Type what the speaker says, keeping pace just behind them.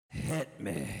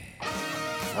me.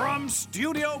 From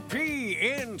Studio P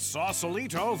in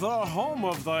Sausalito, the home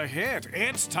of the hit,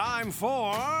 it's time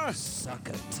for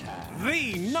Succotash.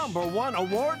 the #1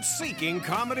 award-seeking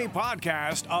comedy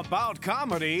podcast about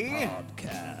comedy.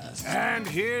 Podcast. And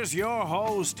here's your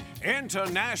host,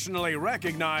 internationally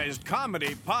recognized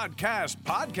comedy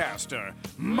podcaster,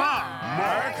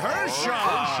 Mark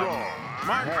Hershaw.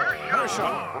 Mark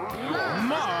Hershaw.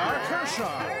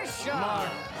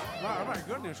 Oh my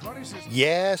goodness, what is this?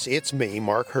 Yes, it's me,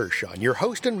 Mark Hershaw, your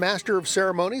host and master of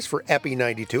ceremonies for Epi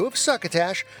 92 of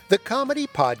Succotash, the comedy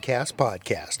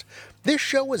podcast. This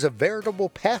show is a veritable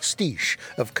pastiche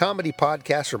of comedy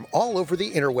podcasts from all over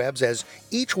the interwebs as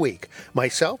each week,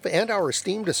 myself and our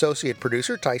esteemed associate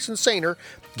producer, Tyson Sainer,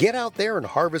 get out there and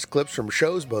harvest clips from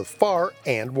shows both far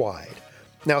and wide.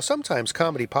 Now, sometimes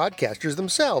comedy podcasters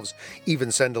themselves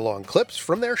even send along clips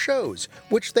from their shows,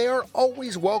 which they are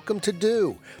always welcome to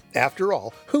do. After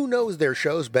all, who knows their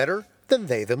shows better than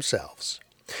they themselves?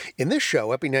 In this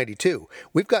show, Epi 92,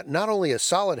 we've got not only a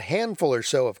solid handful or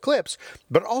so of clips,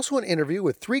 but also an interview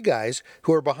with three guys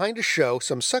who are behind a show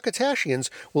some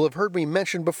Succotashians will have heard me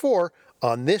mention before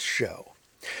on this show.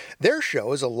 Their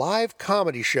show is a live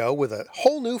comedy show with a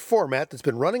whole new format that's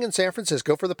been running in San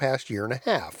Francisco for the past year and a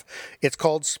half. It's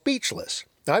called Speechless.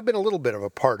 Now, I've been a little bit of a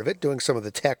part of it, doing some of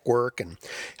the tech work and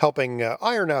helping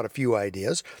iron out a few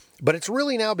ideas, but it's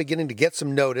really now beginning to get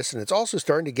some notice, and it's also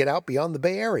starting to get out beyond the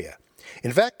Bay Area.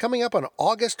 In fact, coming up on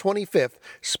August 25th,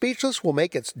 Speechless will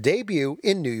make its debut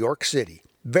in New York City.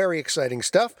 Very exciting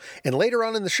stuff, and later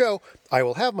on in the show, I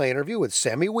will have my interview with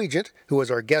Sammy Wiegand, who was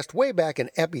our guest way back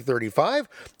in Epi 35,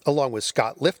 along with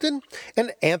Scott Lifton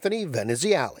and Anthony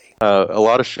Veneziale. A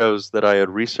lot of shows that I had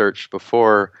researched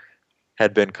before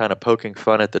had been kind of poking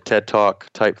fun at the TED Talk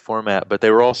type format, but they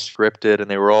were all scripted and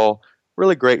they were all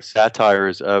really great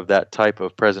satires of that type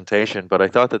of presentation. But I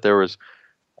thought that there was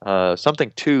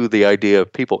something to the idea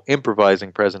of people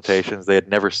improvising presentations they had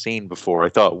never seen before. I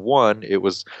thought, one, it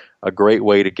was a great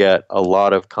way to get a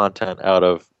lot of content out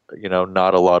of,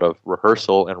 not a lot of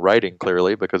rehearsal and writing,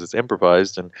 clearly, because it's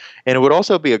improvised. And it would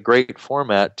also be a great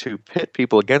format to pit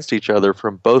people against each other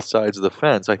from both sides of the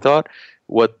fence. I thought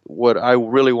what I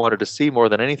really wanted to see more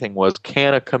than anything was,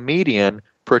 can a comedian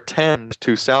pretend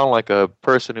to sound like a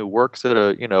person who works at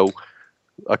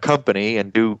a company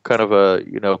and do kind of a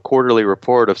quarterly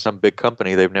report of some big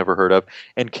company they've never heard of,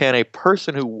 and can a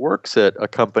person who works at a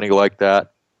company like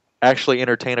that actually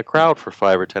entertain a crowd for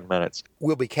 5 or 10 minutes?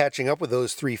 We'll be catching up with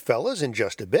those three fellas in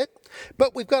just a bit,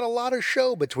 but we've got a lot of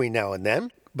show between now and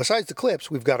then. Besides the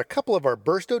clips, we've got a couple of our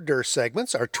Burst O'Dur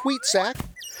segments, our Tweet Sack,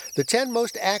 the 10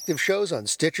 most active shows on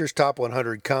Stitcher's Top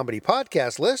 100 Comedy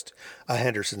Podcast list, a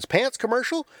Henderson's Pants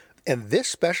commercial, and this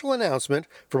special announcement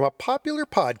from a popular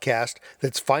podcast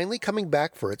that's finally coming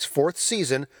back for its 4th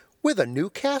season with a new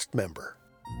cast member.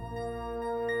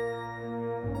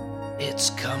 It's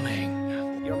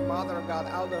coming. Your mother got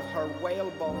out of her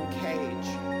whalebone cage.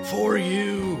 For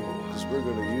you. Because we're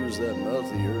going to use that mouth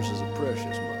of yours as a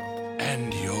precious mouth.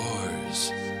 And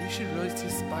yours. You should really see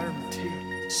Spider-Man too.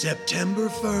 September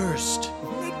 1st.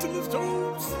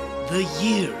 The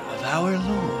year of our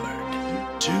Lord.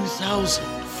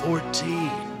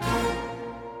 2014.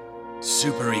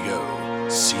 Super Ego,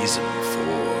 Season 4.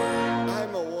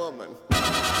 I'm a woman.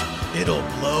 It'll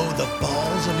blow the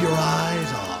balls of your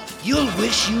eyes off. You'll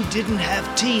wish you didn't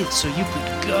have teeth so you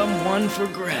could gum one for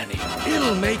Granny.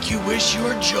 It'll make you wish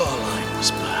your jawline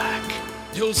was back.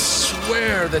 You'll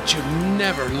swear that you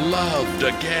never loved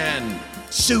again.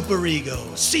 Super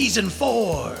Ego, Season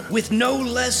 4, with no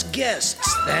less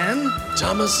guests than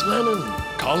Thomas Lennon,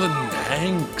 Colin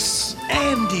Hanks,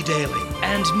 Andy Daly,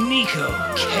 and Nico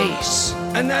Case.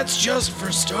 And that's just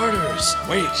for starters.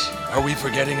 Wait, are we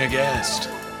forgetting a guest?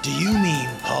 Do you mean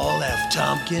Paul F.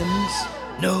 Tompkins?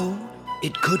 No,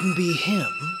 it couldn't be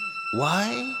him.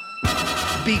 Why?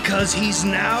 Because he's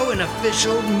now an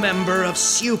official member of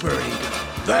Super Ego.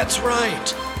 That's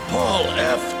right. Paul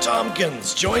F.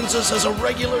 Tompkins joins us as a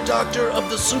regular doctor of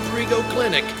the Super Ego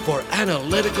Clinic for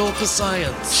Analytical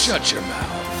Science. Shut your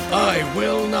mouth. I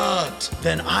will not.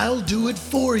 Then I'll do it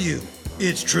for you.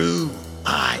 It's true.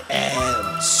 I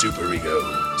am Super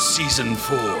Ego, Season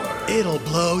 4. It'll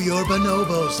blow your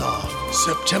bonobos off.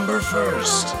 September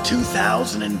 1st.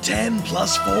 2010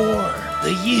 plus 4.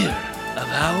 The year of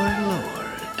our Lord.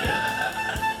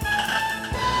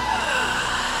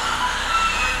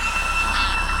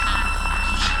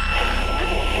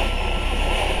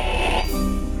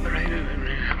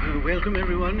 Welcome,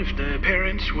 everyone. If the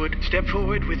parents would step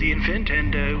forward with the infant,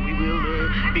 and we will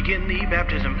begin the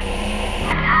baptism.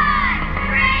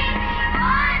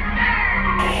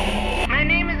 My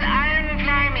name is Iron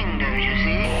Flaming Dotus.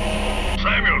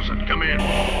 come in.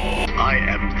 I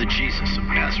am the Jesus of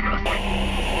Nazareth.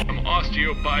 I'm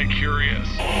osteo-bi-curious.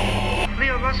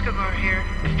 Leo Muscovar here,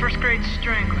 the first grade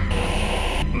strangler.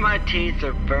 My teeth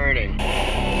are burning.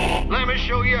 Let me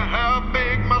show you how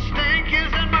big my stink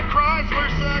is in my Chrysler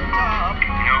set top.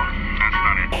 No, that's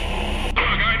not it. Look,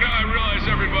 I realize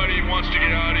everybody wants to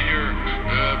get out of here.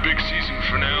 Big season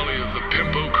finale of the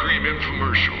Pimpo Cream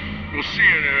infomercial. We'll see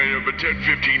you in about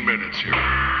 10-15 minutes here.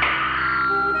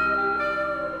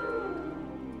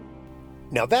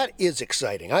 Now that is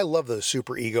exciting. I love those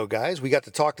Super Ego guys. We got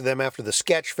to talk to them after the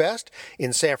Sketch Fest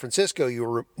in San Francisco,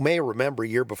 you may remember,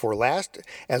 year before last,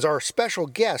 as our special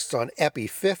guests on Epi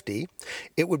 50.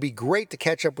 It would be great to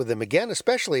catch up with them again,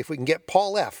 especially if we can get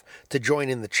Paul F. to join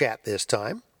in the chat this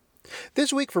time.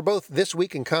 This week, for both This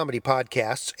Week in Comedy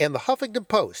podcasts and the Huffington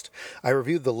Post, I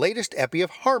reviewed the latest epi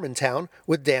of Harmontown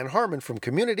with Dan Harmon from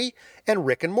Community and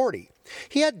Rick and Morty.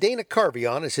 He had Dana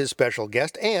Carvey on as his special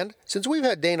guest, and since we've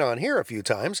had Dana on here a few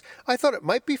times, I thought it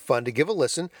might be fun to give a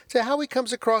listen to how he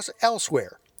comes across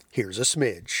elsewhere. Here's a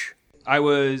smidge. I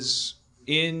was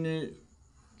in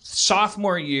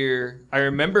sophomore year. I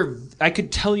remember I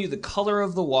could tell you the color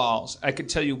of the walls. I could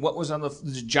tell you what was on the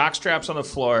jock straps on the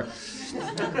floor.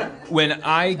 When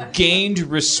I gained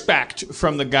respect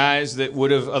from the guys that would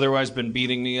have otherwise been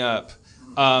beating me up,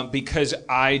 because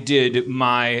I did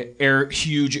my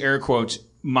huge air quotes,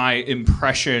 my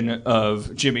impression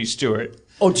of Jimmy Stewart.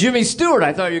 Oh, Jimmy Stewart!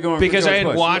 I thought you were going because for George I had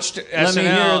Bush. watched Let me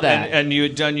hear SNL that. and you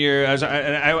had done your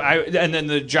and then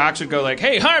the jocks would go like,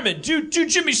 "Hey, Harmon, do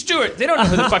Jimmy Stewart." They don't know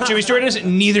who the fuck Jimmy Stewart is.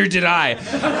 Neither did I.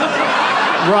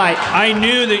 Right. I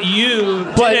knew that you.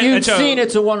 But you've seen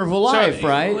It's a Wonderful Life,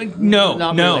 right? No,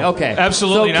 Not no. really. Okay.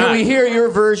 Absolutely so not. Can we hear your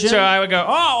version? So I would go,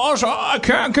 "Oh, so I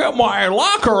can't get my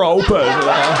locker open."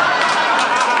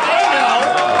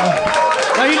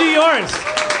 Now you do yours.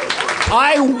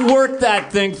 I worked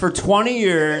that thing for 20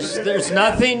 years. There's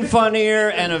nothing funnier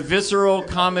and a visceral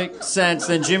comic sense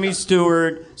than Jimmy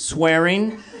Stewart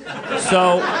swearing.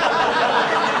 So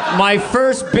my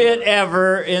first bit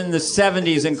ever in the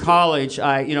 70s in college,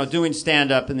 doing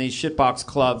stand-up in these shitbox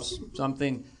clubs,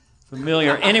 something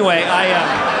familiar. Anyway,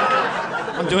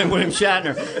 I'm doing William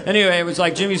Shatner. Anyway, it was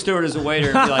like Jimmy Stewart as a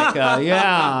waiter. And be like,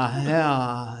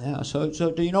 yeah. So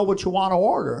do you know what you want to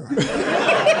order?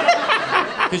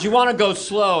 Because you want to go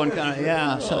slow and kind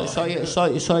of,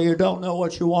 So you don't know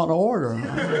what you want to order?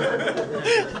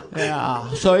 Yeah.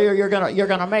 So you're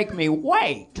gonna make me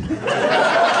wait.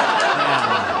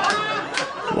 Yeah.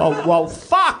 Well,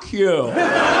 fuck you.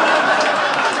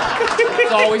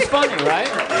 It's always funny, right?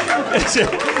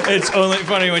 It's only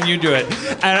funny when you do it.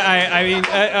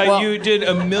 And you did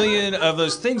a million of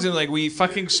those things, and like we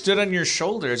fucking stood on your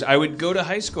shoulders. I would go to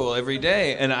high school every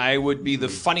day, and I would be the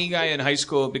funny guy in high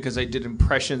school because I did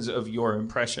impressions of your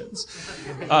impressions.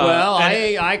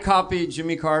 I copied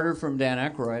Jimmy Carter from Dan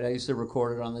Aykroyd. I used to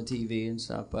record it on the TV and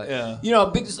stuff. But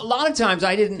because a lot of times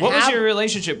I didn't. What was your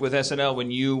relationship with SNL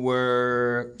when you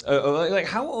were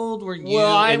how old were you?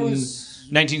 Well, I was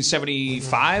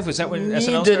 1975? Was that when SNL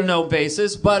started? Didn't know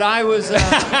basis, but I was... don't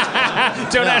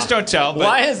ask, don't tell. But.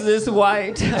 Why is this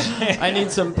white? I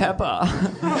need some pepper.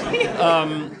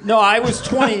 No, I was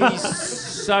 20...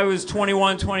 I was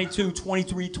 21, 22,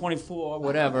 23, 24,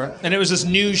 whatever. And it was this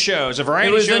new show. It was a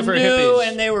variety show for hippies.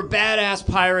 And they were badass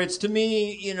pirates. To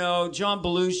me, John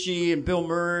Belushi and Bill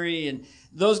Murray and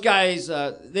those guys,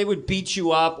 they would beat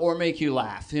you up or make you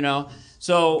laugh,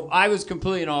 So I was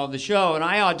completely in all of the show, and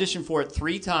I auditioned for it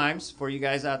 3 times for you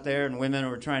guys out there and women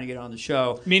who were trying to get on the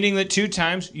show. Meaning that 2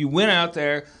 times you went out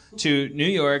there to New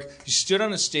York, you stood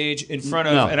on a stage in front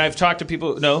of, and I've talked to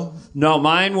people, No,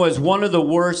 mine was one of the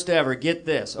worst ever. Get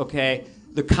this, okay?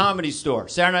 The Comedy Store.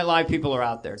 Saturday Night Live people are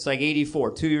out there. It's like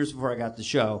 84, 2 years before I got the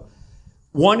show.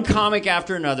 One comic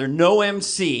after another, no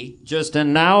MC, just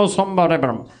and now somebody.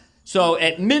 So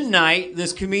at midnight,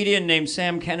 this comedian named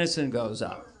Sam Kinison goes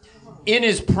up. In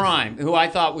his prime, who I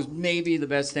thought was maybe the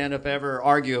best stand-up ever,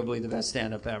 arguably the best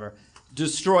stand-up ever,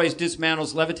 destroys,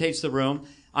 dismantles, levitates the room.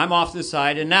 I'm off to the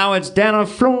side, and now it's Dana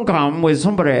Flunkum with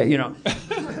somebody,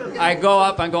 I go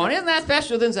up, I'm going, isn't that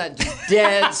special? Then that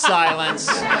dead silence.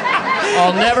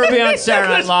 I'll never be on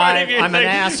Saturday Night Live. I'm an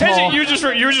asshole. You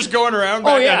were just going around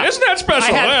back then. Isn't that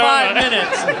special? I had 5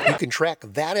 minutes. You can track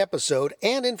that episode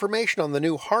and information on the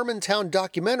new Harmontown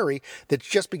documentary that's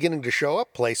just beginning to show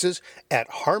up places at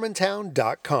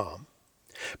harmontown.com.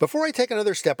 Before I take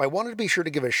another step, I wanted to be sure to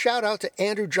give a shout out to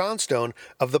Andrew Johnstone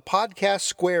of the Podcast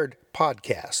Squared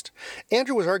podcast.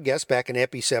 Andrew was our guest back in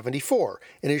Epi 74,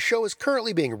 and his show is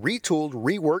currently being retooled,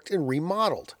 reworked, and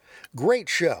remodeled. Great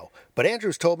show, but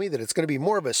Andrew's told me that it's going to be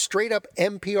more of a straight-up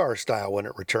NPR style when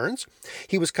it returns.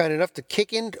 He was kind enough to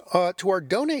kick in to our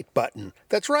donate button.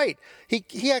 That's right.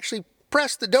 He actually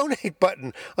press the donate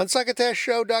button on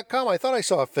succotashshow.com. I thought I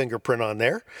saw a fingerprint on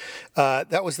there.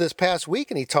 That was this past week,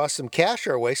 and he tossed some cash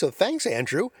our way, so thanks,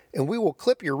 Andrew, and we will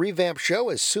clip your revamped show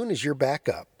as soon as you're back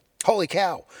up. Holy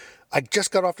cow. I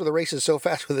just got off to the races so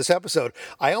fast with this episode,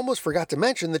 I almost forgot to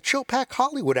mention the Chill Pack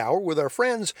Hollywood Hour with our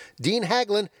friends Dean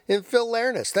Haglund and Phil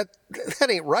Larness. That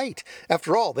ain't right.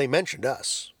 After all, they mentioned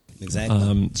us.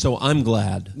 Exactly. So I'm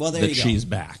glad that she's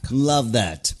back. Love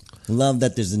that. Love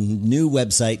that there's a new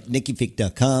website,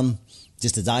 NikkiFick.com,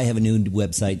 just as I have a new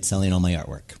website selling all my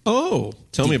artwork. Oh,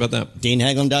 tell me about that.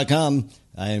 DeanHaglund.com.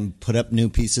 I put up new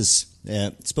pieces.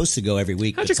 It's supposed to go every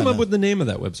week. How'd you come up with the name of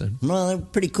that website? Well, they're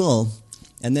pretty cool.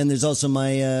 And then there's also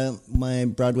my my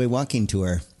Broadway walking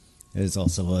tour. There's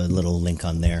also a little link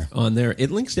on there.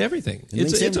 It links to everything.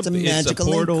 It's a magical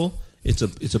portal. link.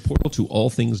 It's a portal to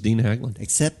all things Dean Haglund.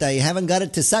 Except I haven't got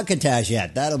it to Succotash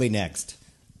yet. That'll be next.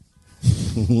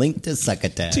 Link to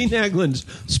Succotash. Dean Haglund's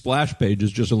splash page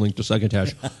is just a link to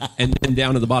Succotash. And then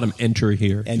down at the bottom, enter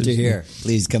here. Enter here.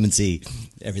 Please come and see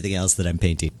everything else that I'm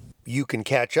painting. You can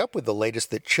catch up with the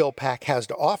latest that Chill Pack has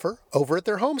to offer over at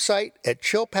their home site at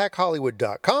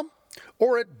chillpackhollywood.com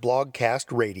or at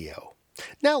Blogcast Radio.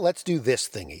 Now let's do this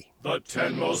thingy. The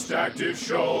 10 most active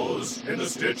shows in the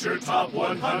Stitcher Top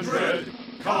 100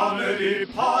 Comedy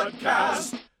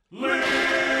Podcast List.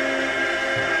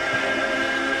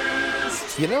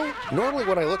 You know, normally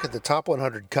when I look at the top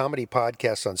 100 comedy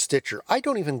podcasts on Stitcher, I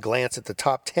don't even glance at the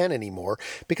top 10 anymore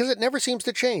because it never seems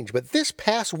to change. But this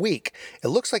past week, it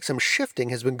looks like some shifting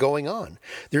has been going on.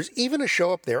 There's even a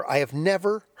show up there I have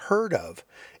never heard of.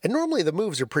 And normally the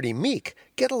moves are pretty meek.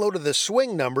 Get a load of the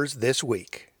swing numbers this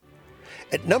week.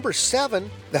 At number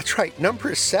 7, that's right,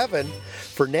 number 7,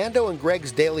 Fernando and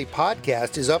Greg's Daily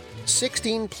Podcast is up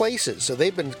 16 places, so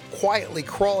they've been quietly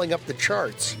crawling up the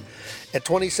charts. At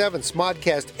 27,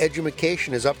 Smodcast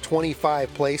Edumacation is up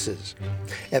 25 places.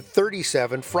 At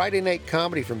 37, Friday Night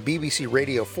Comedy from BBC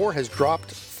Radio 4 has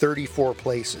dropped 34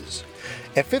 places.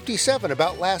 At 57,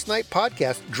 About Last Night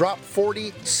Podcast dropped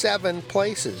 47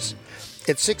 places.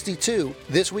 At 62,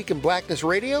 This Week in Blackness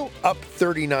Radio up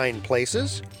 39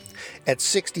 places. At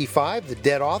 65, the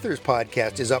Dead Authors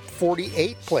Podcast is up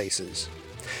 48 places.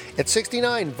 At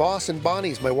 69, Voss and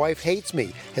Bonnie's My Wife Hates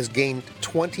Me has gained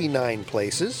 29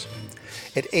 places.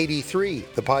 At 83,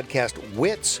 the podcast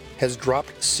Wits has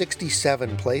dropped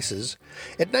 67 places.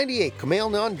 At 98,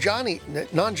 Kumail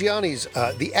Nanjiani's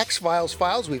The X-Files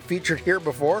Files, we've featured here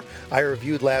before. I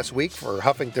reviewed last week for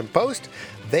Huffington Post.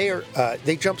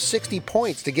 They jumped 60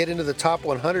 points to get into the top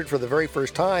 100 for the very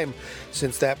first time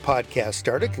since that podcast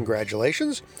started.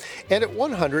 Congratulations. And at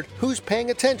 100, Who's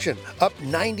Paying Attention? Up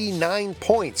 99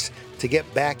 points to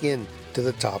get back into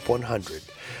the top 100.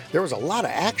 There was a lot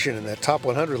of action in that top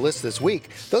 100 list this week.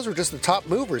 Those were just the top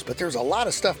movers, but there's a lot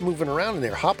of stuff moving around in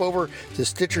there. Hop over to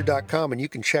Stitcher.com and you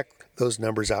can check those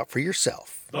numbers out for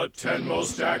yourself. The 10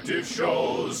 most active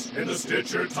shows in the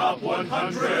Stitcher Top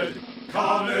 100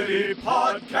 Comedy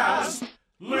Podcast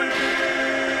List.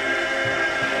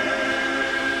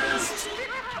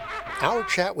 Our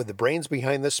chat with the brains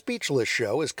behind the Speechless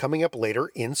Show is coming up later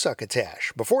in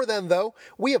Succotash. Before then, though,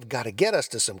 we have got to get us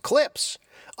to some clips.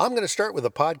 I'm going to start with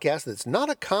a podcast that's not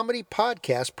a comedy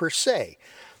podcast per se.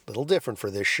 Little different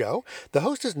for this show. The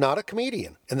host is not a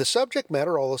comedian, and the subject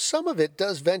matter, although some of it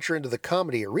does venture into the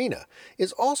comedy arena,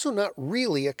 is also not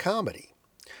really a comedy.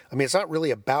 I mean, it's not really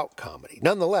about comedy.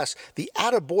 Nonetheless, the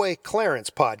Attaboy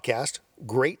Clarence podcast,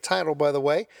 great title by the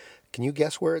way, can you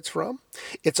guess where it's from?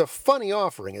 It's a funny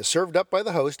offering as served up by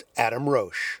the host, Adam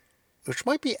Roche. Which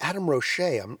might be Adam Roche,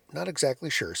 I'm not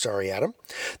exactly sure. Sorry, Adam.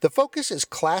 The focus is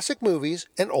classic movies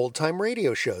and old-time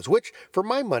radio shows, which, for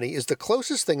my money, is the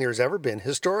closest thing there's ever been,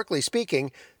 historically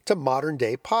speaking, to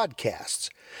modern-day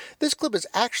podcasts. This clip is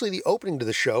actually the opening to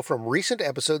the show from recent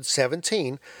episode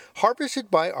 17, harvested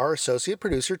by our associate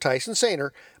producer, Tyson Sainer,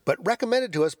 but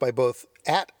recommended to us by both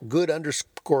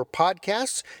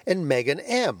 @good_podcasts and Megan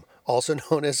M., also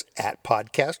known as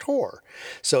 @podcasthore.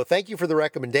 So thank you for the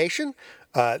recommendation.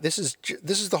 This is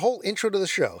the whole intro to the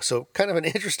show, so kind of an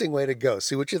interesting way to go.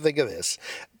 See what you think of this.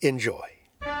 Enjoy.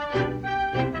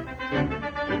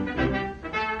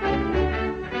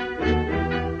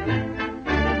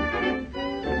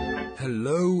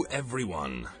 Hello, everyone.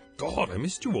 everyone. God, I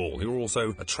missed you all. You're all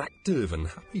so attractive and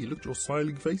happy. You look at your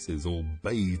smiling faces, all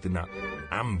bathed in that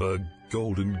amber,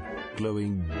 golden,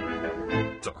 glowing...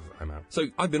 I'm out. So,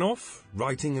 I've been off,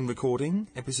 writing and recording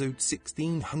episode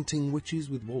 16, Hunting Witches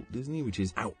with Walt Disney, which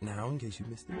is out now, in case you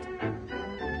missed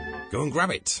it. Go and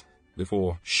grab it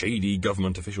before shady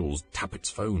government officials tap its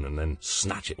phone and then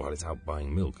snatch it while it's out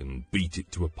buying milk and beat it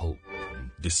to a pulp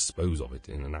and dispose of it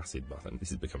in an acid bath. And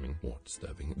this is becoming more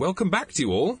disturbing. Welcome back to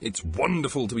you all. It's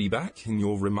wonderful to be back in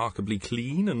your remarkably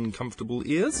clean and comfortable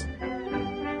ears.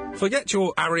 Forget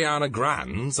your Ariana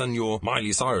Grandes and your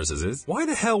Miley Cyruses. Why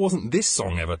the hell wasn't this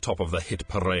song ever top of the hit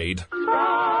parade?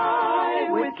 Spry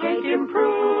with Cake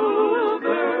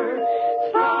Improver.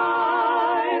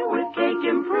 Spry with Cake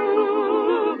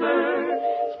Improver.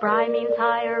 Spry means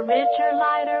higher, richer,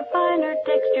 lighter, finer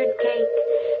textured cake.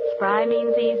 Spry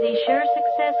means easy, sure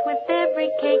success with every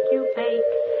cake you bake.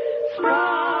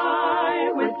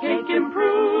 Spry with Cake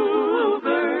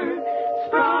Improver.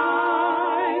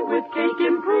 Spry with Cake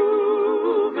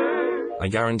Improver. I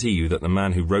guarantee you that the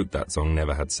man who wrote that song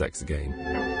never had sex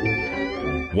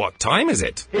again. What time is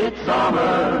it? It's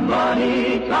summer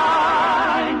money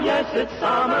time. Yes, it's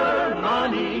summer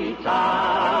money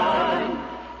time.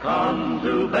 Come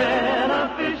to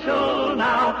Beneficial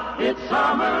now. It's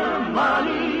summer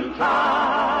money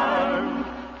time.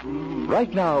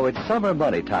 Right now, it's summer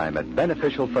money time at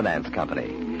Beneficial Finance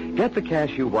Company. Get the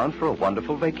cash you want for a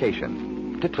wonderful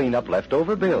vacation, to clean up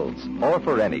leftover bills, or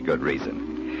for any good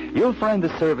reason. You'll find the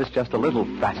service just a little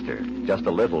faster, just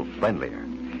a little friendlier.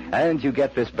 And you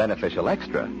get this Beneficial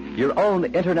Extra, your own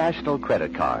international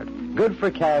credit card, good for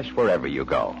cash wherever you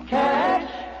go. Cash,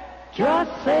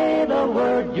 just say the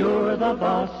word, you're the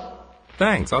boss.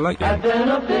 Thanks, I like At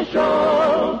that.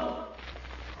 Beneficial,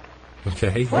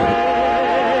 Okay.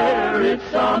 where it's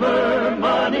summer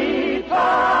money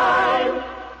time.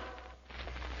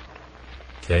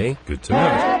 Okay, good to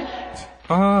know.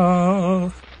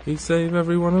 Ah, he saved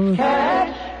every one of us.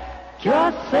 Cash,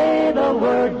 just say the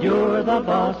word, you're the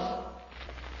boss.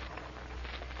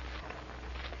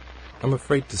 I'm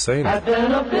afraid to say At that.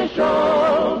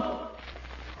 Beneficial,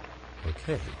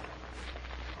 Okay.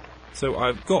 So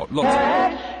I've got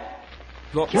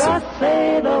lots just of...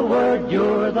 say the word,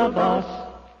 you're the boss.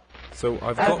 So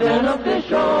I've At got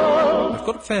Beneficial, I've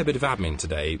got a fair bit of admin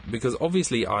today, because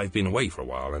obviously I've been away for a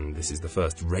while, and this is the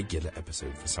first regular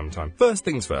episode for some time. First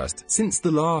things first, since the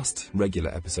last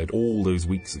regular episode all those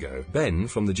weeks ago, Ben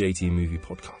from the JT Movie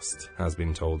Podcast has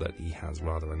been told that he has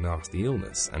rather a nasty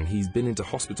illness, and he's been into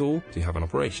hospital to have an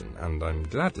operation, and I'm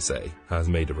glad to say has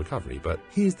made a recovery. But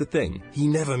here's the thing, he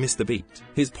never missed a beat.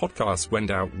 His podcast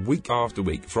went out week after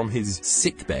week from his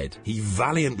sickbed. He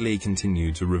valiantly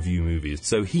continued to review movies,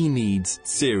 so he needs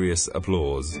serious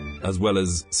applause, as well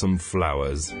as some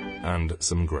flowers and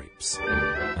some grapes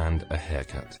and a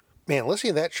haircut. Man,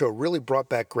 listening to that show really brought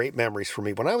back great memories for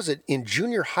me. When I was in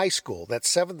junior high school, that's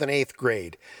 7th and 8th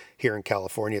grade here in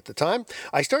California at the time,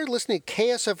 I started listening to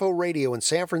KSFO radio in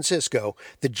San Francisco,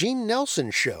 the Gene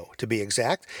Nelson Show, to be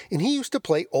exact, and he used to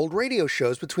play old radio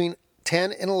shows between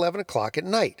 10 and 11 o'clock at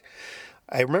night.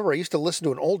 I remember I used to listen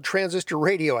to an old transistor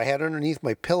radio I had underneath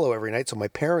my pillow every night so my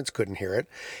parents couldn't hear it.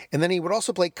 And then he would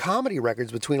also play comedy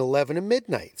records between 11 and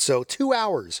midnight. So 2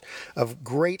 hours of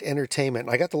great entertainment.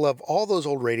 And I got to love all those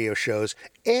old radio shows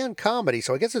and comedy.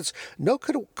 So I guess it's no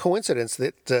coincidence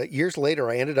that years later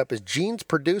I ended up as Gene's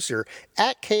producer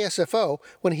at KSFO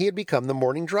when he had become the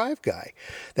morning drive guy.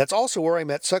 That's also where I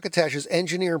met Succotash's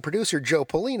engineer and producer Joe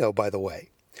Polino, by the way.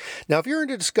 Now, if you're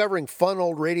into discovering fun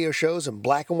old radio shows and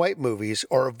black and white movies,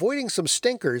 or avoiding some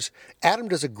stinkers, Adam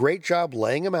does a great job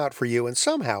laying them out for you, and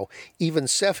somehow, even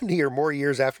 70 or more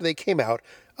years after they came out,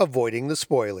 avoiding the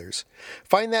spoilers.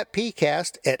 Find that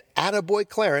PCast at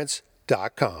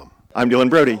attaboyclarence.com. I'm Dylan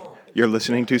Brody. You're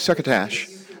listening to Succotash,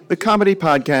 the comedy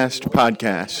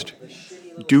podcast.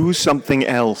 Do something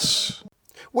else.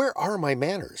 Where are my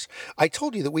manners? I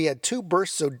told you that we had 2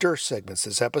 Bursts of Durst segments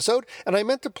this episode, and I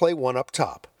meant to play one up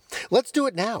top. Let's do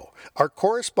it now. Our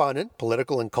correspondent,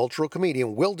 political and cultural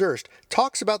comedian Will Durst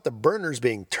talks about the burners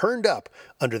being turned up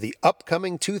under the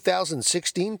upcoming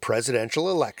 2016 presidential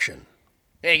election.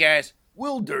 Hey guys,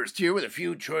 Will Durst here with a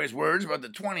few choice words about the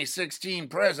 2016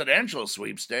 presidential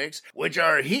sweepstakes, which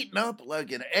are heating up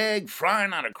like an egg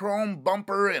frying on a chrome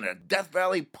bumper in a Death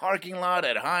Valley parking lot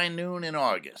at high noon in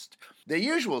August. The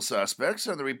usual suspects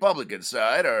on the Republican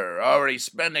side are already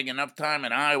spending enough time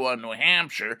in Iowa and New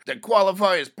Hampshire to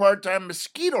qualify as part-time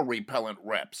mosquito repellent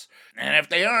reps. And if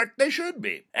they aren't, they should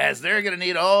be, as they're going to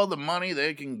need all the money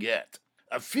they can get.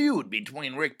 A feud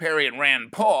between Rick Perry and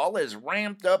Rand Paul has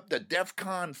ramped up to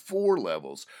DEFCON 4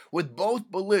 levels, with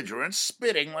both belligerents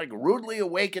spitting like rudely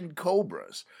awakened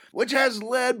cobras, which has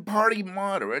led party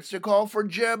moderates to call for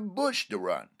Jeb Bush to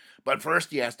run. But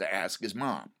first he has to ask his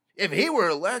mom. If he were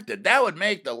elected, that would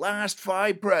make the last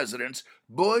 5 presidents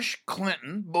Bush,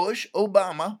 Clinton, Bush,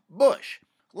 Obama, Bush.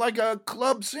 Like a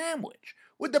club sandwich,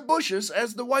 with the Bushes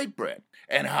as the white bread.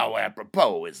 And how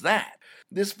apropos is that?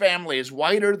 This family is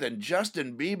whiter than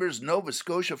Justin Bieber's Nova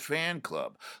Scotia fan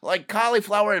club, like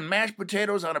cauliflower and mashed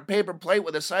potatoes on a paper plate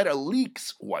with a side of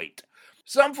leeks white.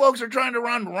 Some folks are trying to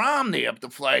run Romney up the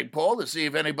flagpole to see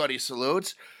if anybody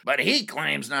salutes, but he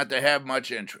claims not to have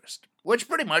much interest, which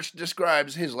pretty much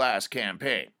describes his last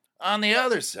campaign. On the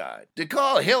other side, to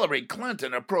call Hillary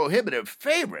Clinton a prohibitive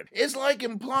favorite is like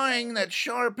implying that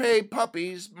Shar-Pei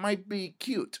puppies might be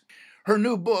cute. Her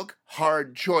new book,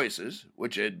 Hard Choices,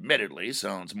 which admittedly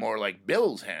sounds more like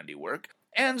Bill's handiwork,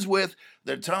 ends with,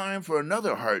 "The time for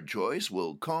another hard choice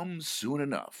will come soon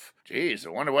enough." Geez,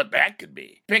 I wonder what that could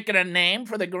be. Picking a name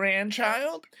for the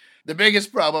grandchild? The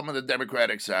biggest problem on the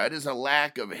Democratic side is a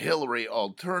lack of Hillary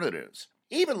alternatives.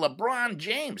 Even LeBron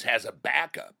James has a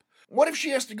backup. What if she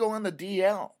has to go on the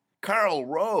DL? Karl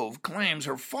Rove claims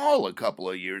her fall a couple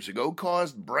of years ago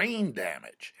caused brain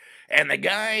damage. And the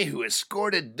guy who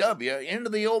escorted W into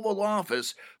the Oval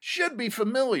Office should be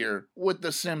familiar with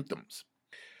the symptoms.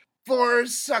 For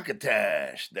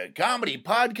Succotash, the comedy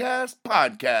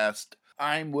podcast,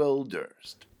 I'm Will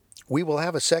Durst. We will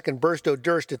have a second burst of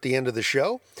Durst at the end of the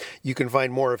show. You can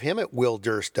find more of him at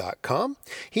willdurst.com.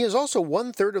 He is also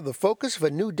 1/3 of the focus of a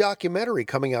new documentary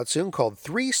coming out soon called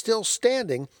 3 Still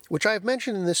Standing, which I have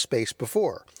mentioned in this space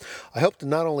before. I hope to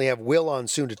not only have Will on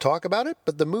soon to talk about it,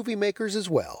 but the movie makers as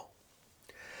well.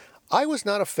 I was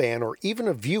not a fan or even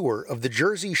a viewer of the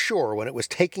Jersey Shore when it was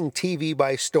taking TV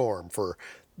by storm for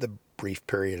the brief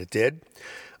period it did.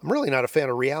 I'm really not a fan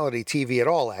of reality TV at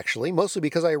all, actually, mostly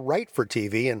because I write for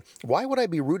TV, and why would I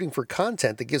be rooting for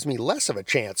content that gives me less of a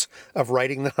chance of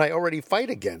writing than I already fight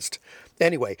against?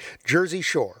 Anyway, Jersey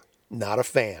Shore, not a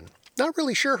fan. Not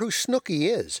really sure who Snooki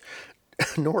is.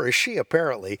 Nor is she,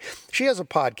 apparently. She has a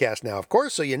podcast now, of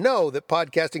course, so you know that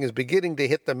podcasting is beginning to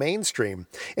hit the mainstream.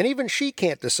 And even she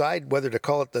can't decide whether to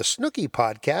call it the Snooki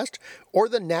Podcast or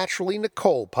the Naturally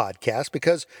Nicole Podcast,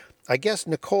 because I guess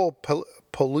Nicole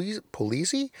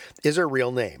Polizzi is her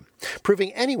real name.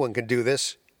 Proving anyone can do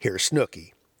this, here's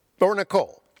Snooki. Or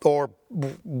Nicole. Or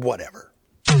whatever.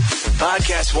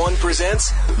 Podcast One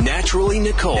presents Naturally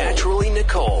Nicole. Naturally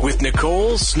Nicole. With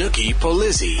Nicole Snooki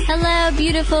Polizzi. Hello,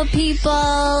 beautiful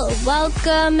people.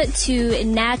 Welcome to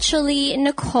Naturally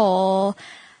Nicole.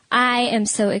 I am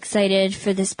so excited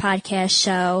for this podcast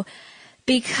show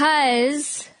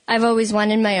because I've always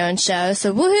wanted my own show,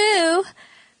 so woohoo!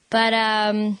 But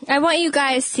I want you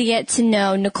guys to get to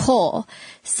know Nicole.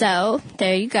 So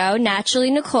there you go, Naturally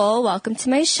Nicole. Welcome to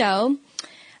my show.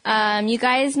 You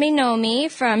guys may know me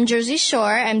from Jersey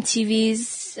Shore,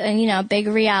 MTV's, big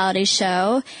reality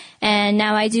show. And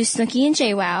now I do Snooki and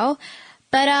JWoww.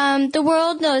 But the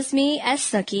world knows me as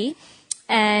Snooki.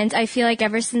 And I feel like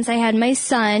ever since I had my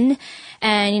son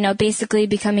and, basically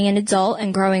becoming an adult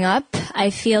and growing up, I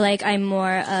feel like I'm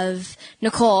more of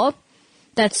Nicole.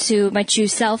 That's who my true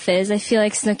self is. I feel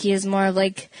like Snooki is more of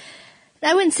like,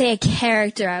 I wouldn't say a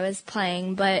character I was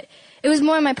playing, but it was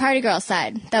more on my party girl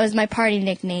side. That was my party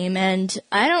nickname, and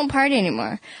I don't party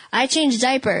anymore. I change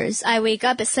diapers. I wake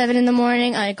up at 7 in the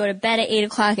morning. I go to bed at 8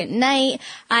 o'clock at night.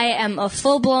 I am a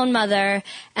full-blown mother,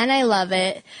 and I love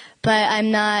it, but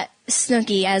I'm not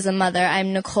Snooki as a mother.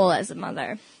 I'm Nicole as a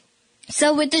mother.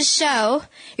 So with this show,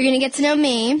 you're going to get to know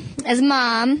me as a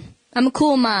mom. I'm a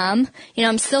cool mom.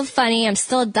 I'm still funny. I'm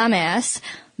still a dumbass.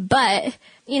 But,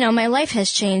 my life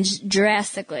has changed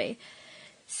drastically.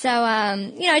 So,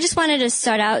 I just wanted to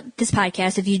start out this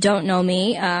podcast. If you don't know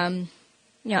me,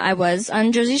 I was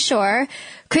on Jersey Shore.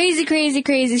 Crazy, crazy,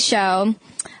 crazy show.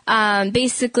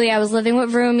 Basically, I was living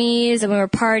with roomies, and we were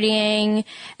partying,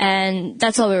 and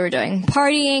that's all we were doing.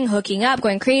 Partying, hooking up,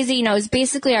 going crazy. It was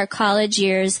basically our college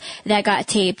years that got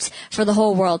taped for the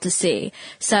whole world to see.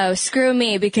 So, screw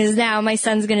me, because now my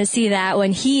son's gonna see that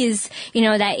when he's,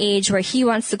 that age where he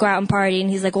wants to go out and party, and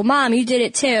he's like, well, Mom, you did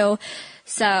it too.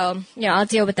 So, I'll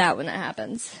deal with that when that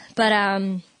happens. But,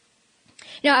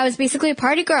 I was basically a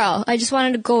party girl. I just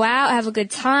wanted to go out, have a good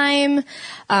time,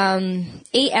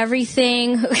 ate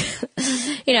everything.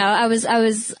 I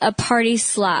was a party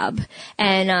slob.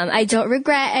 And, I don't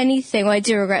regret anything. Well, I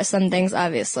do regret some things,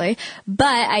 obviously.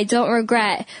 But I don't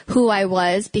regret who I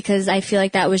was because I feel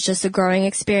like that was just a growing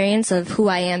experience of who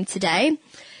I am today.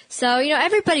 So,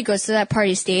 everybody goes to that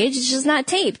party stage. It's just not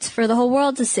taped for the whole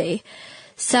world to see.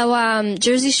 So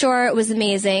Jersey Shore was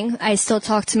amazing. I still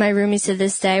talk to my roomies to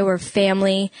this day. We're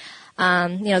family.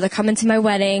 They're coming to my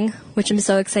wedding, which I'm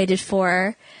so excited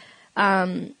for.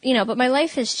 But my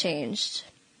life has changed.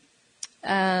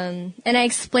 And I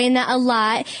explain that a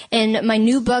lot in my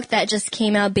new book that just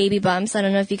came out, Baby Bumps. I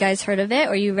don't know if you guys heard of it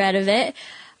or you read of it.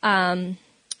 But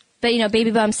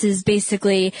Baby Bumps is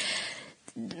basically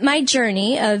my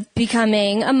journey of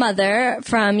becoming a mother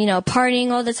from,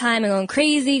 partying all the time and going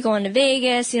crazy, going to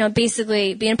Vegas,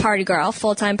 basically being a party girl,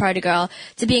 full-time party girl,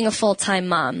 to being a full-time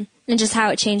mom, and just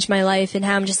how it changed my life and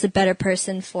how I'm just a better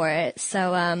person for it.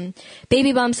 So,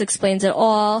 Baby Bumps explains it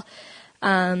all.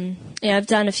 I've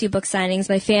done a few book signings.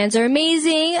 My fans are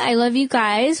amazing. I love you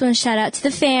guys. Want to shout out to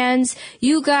the fans.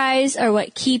 You guys are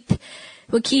what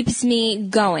keeps me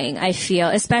going, I feel,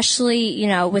 especially,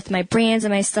 with my brands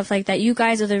and my stuff like that. You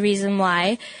guys are the reason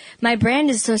why my brand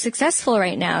is so successful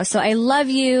right now. So I love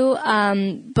you.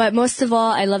 But most of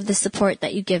all, I love the support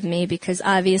that you give me, because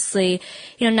obviously,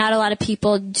 not a lot of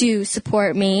people do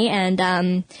support me,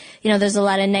 and, there's a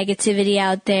lot of negativity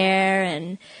out there,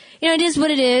 and, it is what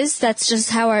it is. That's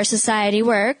just how our society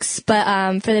works.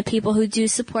 But for the people who do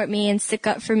support me and stick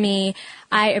up for me,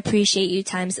 I appreciate you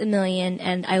times a million,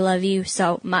 and I love you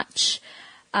so much.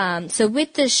 So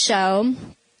with this show,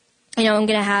 I'm going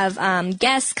to have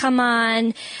guests come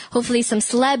on, hopefully some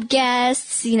celeb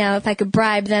guests, if I could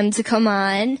bribe them to come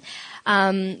on.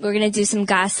 We're going to do some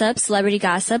gossip, celebrity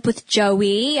gossip with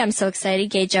Joey. I'm so excited.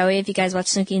 Gay Joey, if you guys watch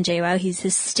Snooki and JWoww, he's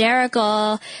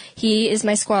hysterical. He is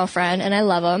my squirrel friend, and I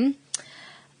love him.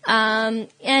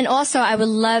 And also I would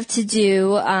love to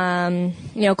do,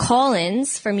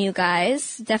 call-ins from you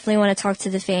guys. Definitely want to talk to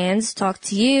the fans, talk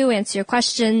to you, answer your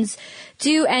questions,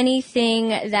 do anything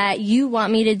that you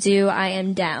want me to do. I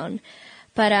am down.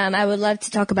 But I would love to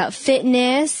talk about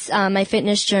fitness, my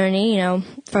fitness journey,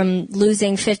 from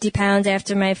losing 50 pounds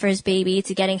after my first baby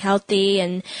to getting healthy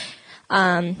and,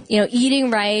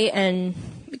 eating right and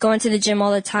going to the gym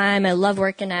all the time. I love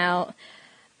working out.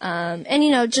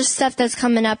 And just stuff that's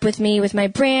coming up with me with my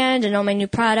brand and all my new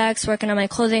products, working on my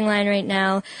clothing line right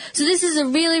now. So this is a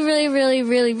really, really, really,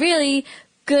 really, really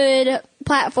good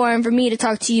platform for me to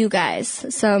talk to you guys.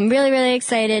 So I'm really, really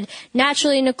excited.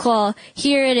 Naturally, Nicole,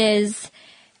 here it is.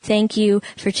 Thank you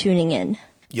for tuning in.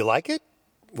 You like it?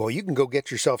 Well, you can go get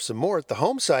yourself some more at the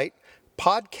home site,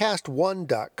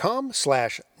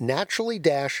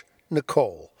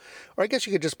 podcast1.com/naturally-Nicole. Or I guess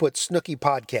you could just put Snooki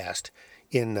Podcast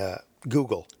in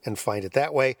Google and find it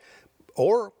that way.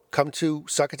 Or come to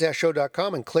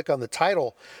succotashshow.com and click on the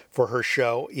title for her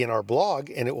show in our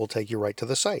blog, and it will take you right to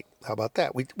the site. How about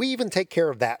that? We even take care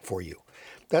of that for you.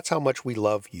 That's how much we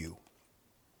love you.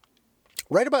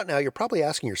 Right about now, you're probably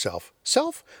asking yourself,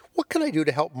 Self, what can I do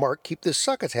to help Mark keep this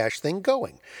succotash thing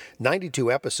going?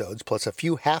 92 episodes plus a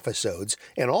few half-episodes,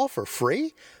 and all for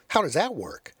free? How does that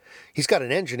work? He's got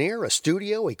an engineer, a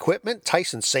studio, equipment,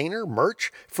 Tyson Saner,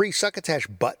 merch, free succotash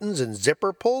buttons and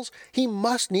zipper pulls. He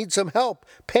must need some help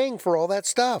paying for all that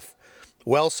stuff.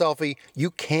 Well, Selfie,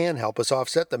 you can help us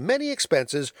offset the many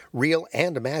expenses, real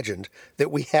and imagined, that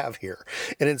we have here,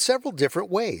 and in several different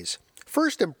ways.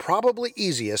 First and probably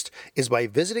easiest is by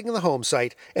visiting the home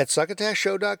site at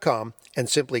succotashshow.com and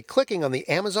simply clicking on the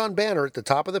Amazon banner at the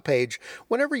top of the page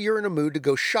whenever you're in a mood to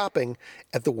go shopping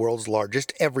at the world's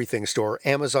largest everything store,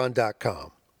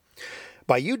 Amazon.com.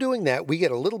 By you doing that, we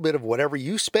get a little bit of whatever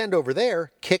you spend over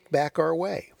there kicked back our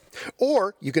way.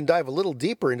 Or you can dive a little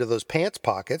deeper into those pants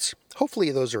pockets,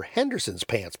 hopefully those are Henderson's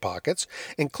pants pockets,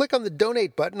 and click on the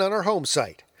donate button on our home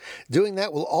site. Doing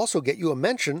that will also get you a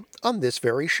mention on this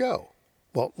very show.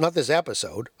 Well, not this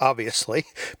episode, obviously,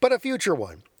 but a future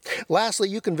one. Lastly,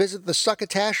 you can visit the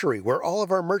Succotashery, where all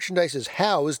of our merchandise is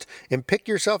housed, and pick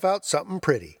yourself out something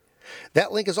pretty.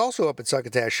 That link is also up at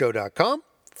succotashshow.com.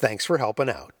 Thanks for helping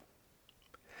out.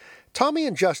 Tommy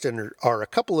and Justin are a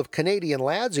couple of Canadian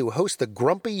lads who host the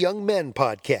Grumpy Young Men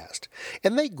podcast,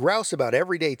 and they grouse about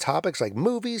everyday topics like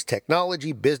movies,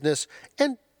 technology, business,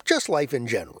 and just life in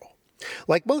general.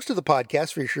 Like most of the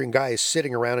podcasts featuring guys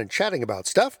sitting around and chatting about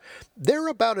stuff, they're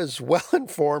about as well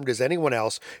informed as anyone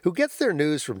else who gets their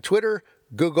news from Twitter,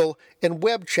 Google, and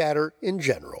web chatter in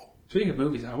general. Speaking of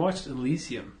movies, I watched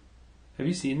Elysium. Have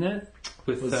you seen that?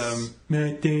 With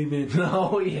Matt Damon.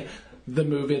 Oh, yeah. The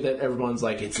movie that everyone's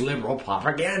like, it's liberal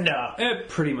propaganda. It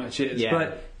pretty much is. Yeah.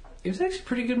 But it was actually a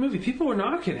pretty good movie. People were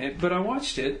knocking it, but I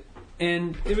watched it.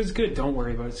 And it was good. Don't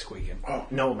worry about it squeaking. Oh,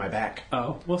 no, my back.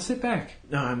 Oh, well, sit back.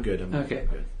 No, I'm good. Okay.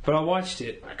 Good. But I watched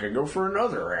it. I could go for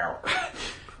another hour.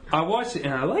 I watched it,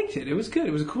 and I liked it. It was good.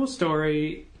 It was a cool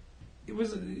story. It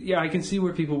was, I can see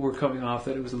where people were coming off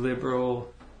that it was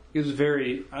liberal. It was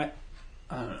very, I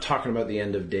talking about the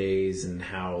end of days and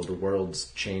how the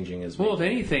world's changing as well. If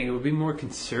anything, it would be more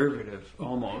conservative,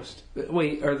 almost.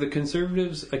 Wait, are the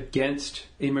conservatives against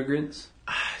immigrants?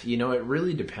 You know, it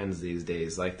really depends these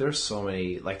days. Like, there's so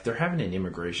many... Like, they're having an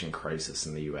immigration crisis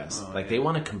in the U.S. They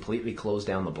want to completely close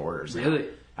down the borders. Really?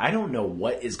 I don't know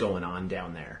what is going on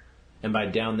down there. And by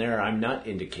down there, I'm not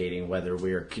indicating whether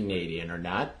we're Canadian or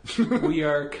not. We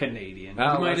are Canadian. We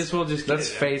might as well just get let's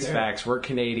face facts. We're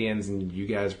Canadians, and you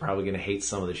guys are probably going to hate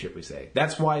some of the shit we say.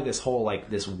 That's why this whole, like,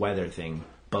 this weather thing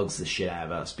bugs the shit out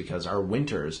of us, because our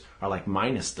winters are like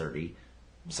minus 30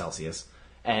 Celsius,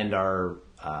 and our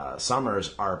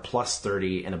summers are plus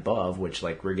 30 and above, which,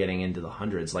 like, we're getting into the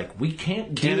hundreds. Like, we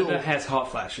can't Canada has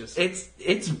hot flashes.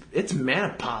 It's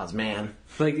menopause, man.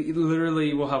 Like,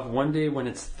 literally, we'll have one day when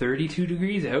it's 32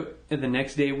 degrees out, and the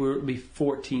next day will be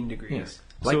 14 degrees.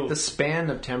 Yeah. Like, the span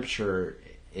of temperature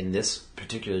in this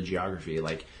particular geography,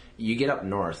 like, you get up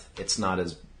north, it's not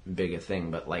as big a thing,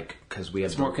 but, like, because we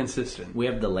have... It's more consistent. We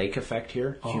have the lake effect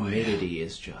here. Humidity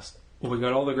is just... Well, we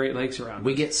got all the Great Lakes around.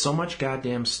 We get so much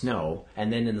goddamn snow,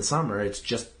 and then in the summer, it's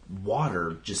just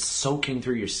water just soaking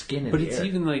through your skin and But it's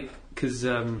even like, because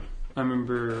I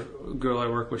remember a girl I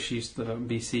work with, she used to live out in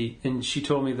BC, and she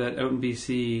told me that out in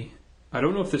BC, I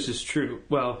don't know if this is true.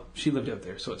 Well, she lived out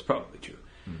there, so it's probably true.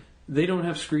 They don't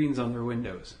have screens on their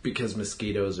windows. Because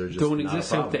mosquitoes are just don't not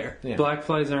exist a out problem. there. Yeah. Black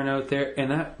flies aren't out there, and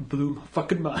that blew my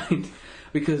fucking mind.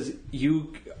 Because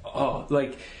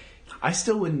like... I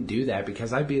still wouldn't do that,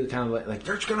 because I'd be the kind of like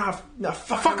there's gonna have a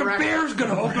fucking bear's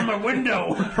gonna open my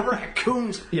window.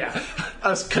 Raccoons. Yeah.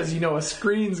 Us, because, you know, a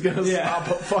screen's gonna stop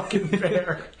a fucking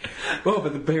bear. Well,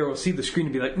 but the bear will see the screen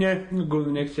and be like, nah, I'm gonna go to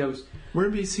the next house. We're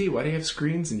in BC. Why do you have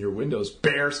screens in your windows?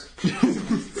 Bears.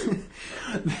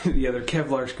 Yeah, they're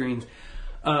Kevlar screens.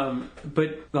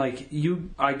 But, like,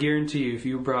 I guarantee you, if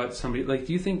you brought somebody, like,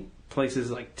 do you think places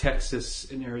like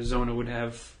Texas and Arizona would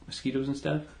have mosquitoes and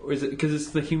stuff? Or is it because it's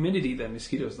the humidity that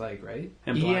mosquitoes like, right?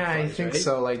 And black I flies, think right?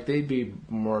 so. Like, they'd be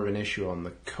more of an issue on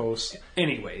the coast.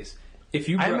 Anyways,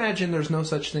 I imagine there's no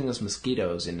such thing as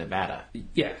mosquitoes in Nevada.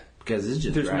 Yeah. Because it's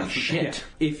just dry shit.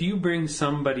 Yeah. If you bring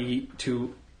somebody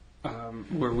to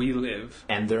where we live,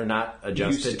 and they're not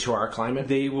adjusted to our climate,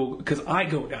 they will. Because I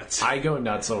go nuts. I go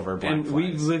nuts over black and flies.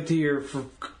 We've lived here for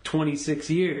 26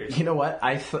 years. You know what?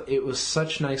 It was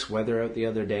such nice weather out the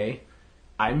other day.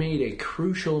 I made a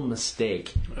crucial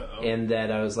mistake in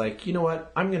that I was like, you know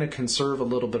what? I'm going to conserve a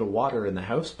little bit of water in the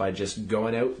house by just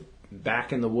going out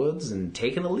back in the woods and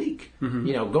taking a leak. Mm-hmm.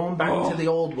 You know, going back to the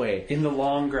old way. In the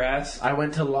long grass? I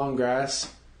went to long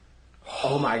grass.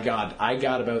 Oh my God, I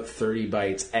got about 30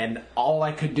 bites, and all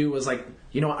I could do was like,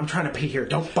 you know what, I'm trying to pee here,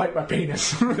 don't bite my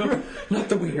penis. Not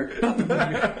the wiener, not the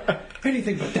wiener.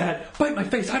 Anything but that. Bite my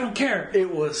face, I don't care.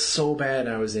 It was so bad,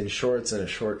 I was in shorts and a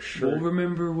short shirt. Well,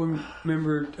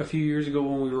 remember a few years ago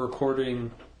when we were recording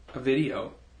a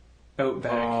video out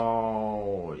back?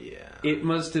 Oh, yeah. It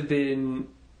must have been,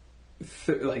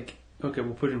 okay,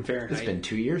 we'll put it in Fahrenheit. It's been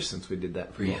 2 years since we did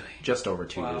that. Really? Just over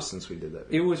 2 years since we did that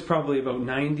video. It was probably about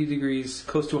 90 degrees,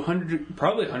 close to 100,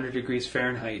 probably 100 degrees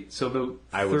Fahrenheit. So about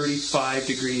 35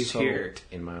 degrees here.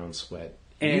 In my own sweat.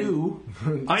 And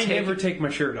I never take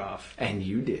my shirt off. And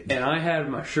you did. And I had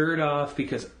my shirt off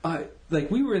because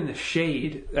we were in the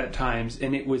shade at times,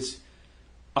 and it was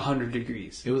 100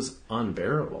 degrees. It was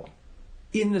unbearable.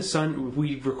 In the sun,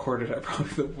 we recorded at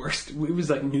probably the worst. It was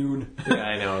like noon. Yeah,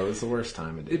 I know. It was the worst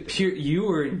time of day. You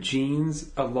were in jeans,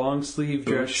 a long sleeve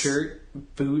dress shirt,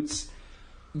 boots.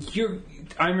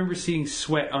 I remember seeing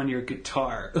sweat on your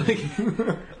guitar. Like,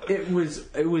 it was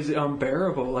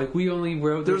unbearable. Like, we only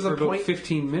were out there for about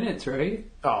 15 minutes, right?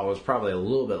 Oh, it was probably a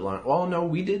little bit long. Well, no,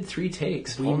 we did 3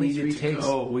 takes. Only 3 takes.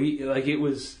 Oh, it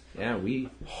was. Yeah,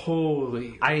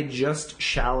 Holy. I had just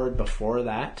showered before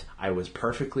that. I was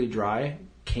perfectly dry.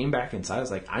 Came back inside. I was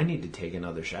like, I need to take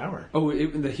another shower. Oh,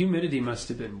 the humidity must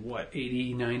have been,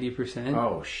 80, 90%?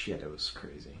 Oh, shit, it was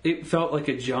crazy. It felt like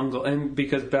a jungle. And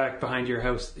because back behind your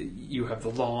house, you have the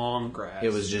long grass.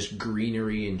 It was just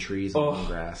greenery and trees and long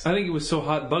grass. I think it was so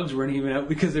hot, bugs weren't even out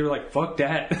because they were like, fuck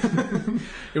that.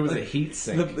 It was a heat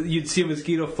sink. You'd see a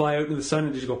mosquito fly out into the sun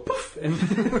and just go poof and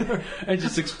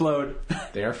just explode.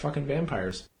 They are fucking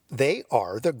vampires. They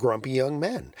are the Grumpy Young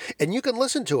Men, and you can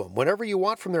listen to them whenever you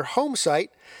want from their home site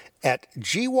at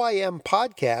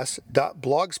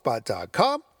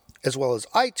gympodcast.blogspot.com, as well as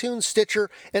iTunes, Stitcher,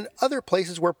 and other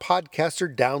places where podcasts are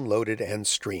downloaded and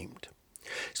streamed.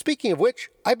 Speaking of which,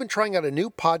 I've been trying out a new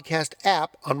podcast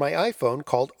app on my iPhone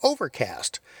called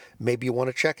Overcast. Maybe you want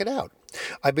to check it out.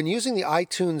 I've been using the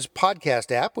iTunes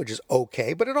podcast app, which is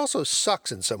okay, but it also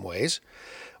sucks in some ways.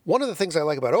 One of the things I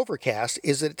like about Overcast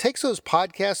is that it takes those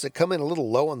podcasts that come in a little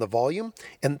low on the volume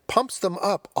and pumps them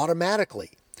up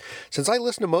automatically. Since I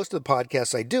listen to most of the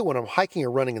podcasts I do when I'm hiking or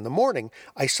running in the morning,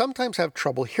 I sometimes have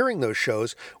trouble hearing those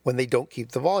shows when they don't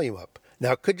keep the volume up.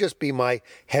 Now, it could just be my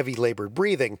heavy labored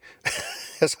breathing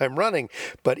as I'm running,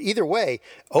 but either way,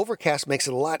 Overcast makes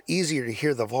it a lot easier to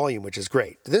hear the volume, which is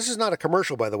great. This is not a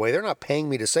commercial, by the way. They're not paying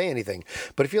me to say anything.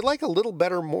 But if you'd like a little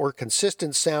better, more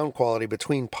consistent sound quality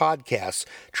between podcasts,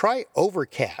 try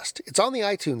Overcast. It's on the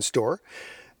iTunes Store.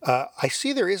 I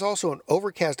see there is also an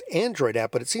Overcast Android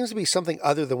app, but it seems to be something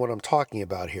other than what I'm talking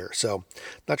about here. So,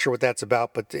 not sure what that's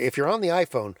about, but if you're on the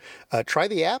iPhone, try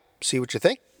the app, see what you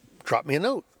think, drop me a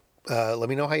note. Let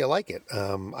me know how you like it.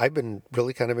 I've been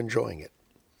really kind of enjoying it.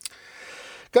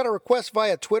 Got a request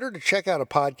via Twitter to check out a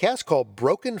podcast called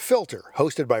Broken Filter,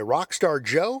 hosted by Rockstar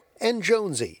Joe and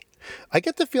Jonesy. I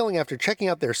get the feeling after checking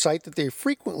out their site that they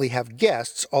frequently have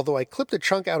guests, although I clipped a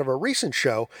chunk out of a recent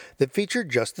show that featured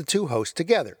just the two hosts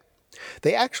together.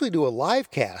 They actually do a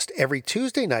live cast every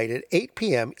Tuesday night at 8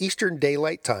 p.m. Eastern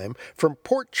Daylight Time from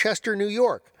Port Chester, New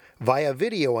York, via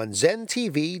video on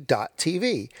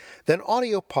zentv.tv, then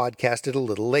audio podcasted a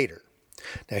little later.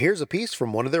 Now here's a piece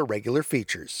from one of their regular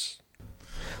features.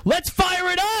 Let's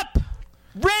fire it up!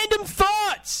 Random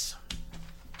thoughts!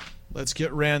 Let's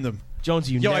get random.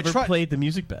 Jonesy, you never played the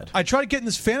music bed. I tried getting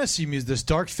this fantasy music, this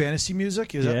dark fantasy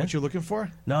music. Is that what you're looking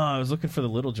for? No, I was looking for the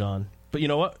Little John. But you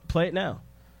know what? Play it now.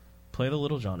 Play the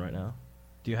Little John right now.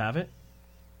 Do you have it?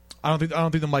 I don't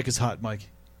think the mic is hot, Mike.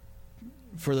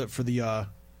 For the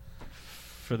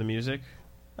music?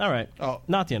 All right. Oh,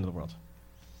 not the end of the world.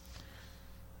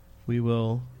 We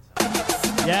will.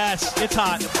 Yes, it's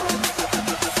hot.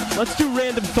 Let's do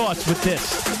random thoughts with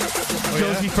this.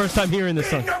 Jonesy, first time hearing this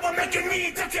song.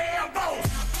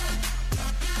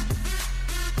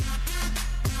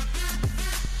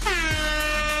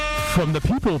 From the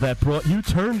people that brought you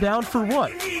Turned Down for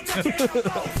What?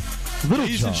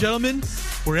 Ladies and gentlemen,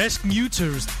 we're asking you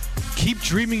to keep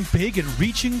dreaming big and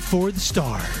reaching for the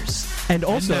stars. And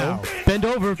also, bend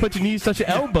over, put your knees, touch your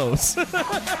elbows.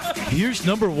 Here's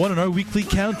number one on our weekly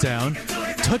countdown.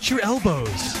 Touch your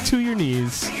elbows. To your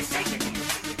knees.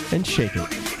 And shake it.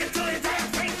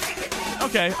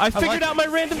 Okay, I figured out my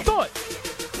random thought.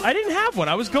 I didn't have one.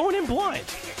 I was going in blind.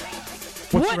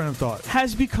 What's your random thought?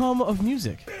 Has become of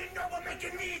music?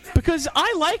 Because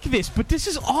I like this, but this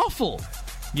is awful.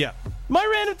 Yeah. My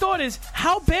random thought is,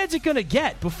 how bad's it going to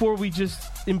get before we just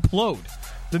implode?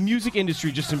 The music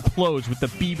industry just implodes with the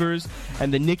Biebers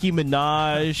and the Nicki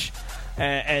Minaj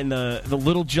and the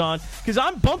Little John. Because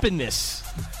I'm bumping this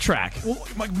track. Well,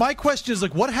 my question is,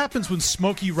 like, what happens when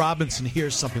Smokey Robinson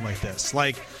hears something like this?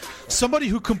 Like, somebody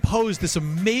who composed this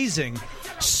amazing,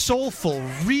 soulful,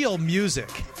 real music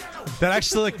that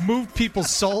actually, like, moved people's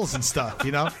souls and stuff,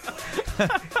 you know?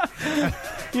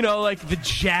 You know, like the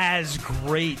jazz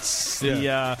greats.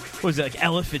 Yeah. What was it, like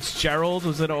Ella Fitzgerald?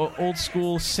 Was it an old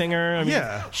school singer? I mean,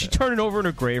 yeah. She's turning over in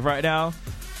her grave right now.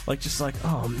 Like, just like,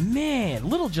 oh, man,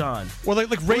 Little John. Or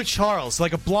like Ray Charles,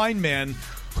 like a blind man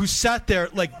who sat there,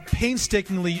 like,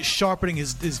 painstakingly sharpening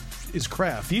his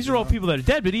craft. These are all people that are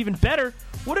dead, but even better,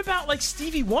 what about, like,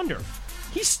 Stevie Wonder?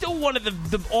 He's still one of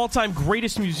the all-time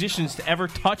greatest musicians to ever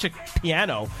touch a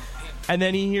piano. And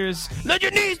then he hears, let your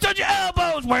knees touch your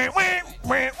elbows, wah, wah,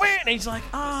 wah, wah. And he's like,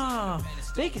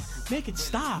 make it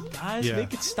stop, guys,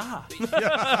 make it stop.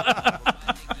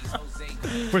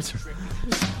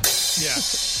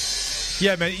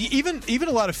 Yeah, man. Even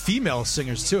a lot of female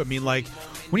singers too. I mean, like,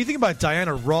 when you think about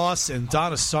Diana Ross and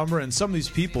Donna Summer and some of these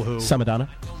people who, Donna.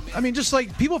 I mean, just like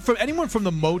anyone from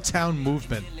the Motown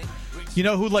movement, you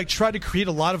know, who like tried to create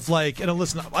a lot of like. And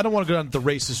listen, I don't want to go down the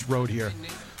racist road here,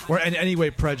 or in any way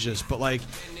prejudice, but like,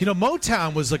 you know,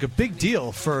 Motown was like a big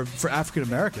deal for African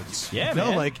Americans. Yeah, you know,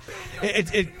 man. like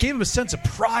it gave them a sense of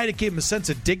pride. It gave them a sense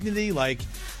of dignity, like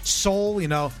soul. You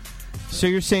know. So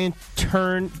you're saying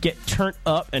get turned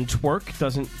up and twerk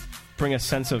doesn't bring a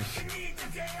sense of pride?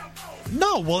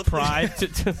 No,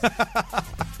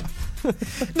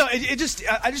 I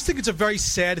just think it's a very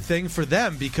sad thing for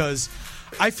them, because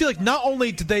I feel like not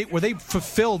only were they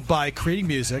fulfilled by creating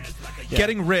music,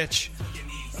 getting rich,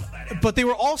 but they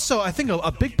were also, I think,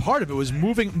 a big part of it was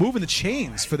moving the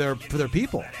chains for their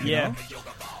people. You know?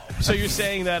 So you're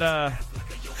saying that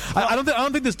I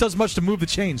don't think this does much to move the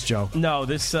chains, Joe. No,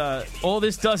 this all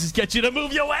this does is get you to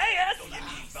move your ass.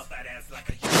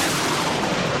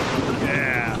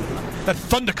 Yeah, that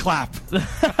thunderclap.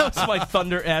 That's my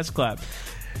thunder ass clap.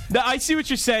 No, I see what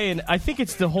you're saying. I think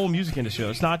it's the whole music industry.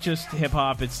 It's not just hip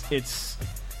hop. It's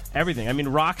everything. I mean,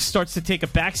 rock starts to take a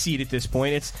backseat at this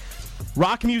point. It's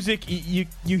rock music. You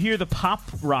hear the pop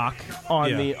rock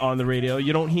on the radio.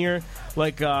 You don't hear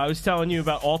like I was telling you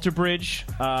about Alter Bridge.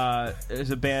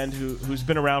 Is a band who's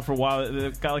been around for a while.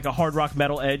 They've got like a hard rock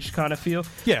metal edge kind of feel.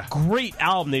 Yeah, great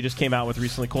album they just came out with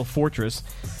recently called Fortress.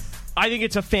 I think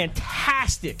it's a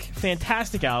fantastic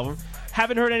album.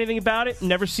 Haven't heard anything about it.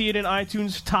 Never see it in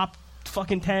iTunes top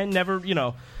fucking 10. Never,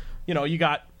 you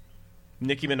got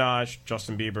Nicki Minaj,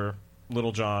 Justin Bieber,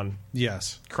 Little John.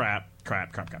 Yes. Crap.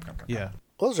 Yeah.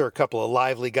 Those are a couple of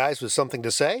lively guys with something to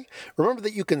say. Remember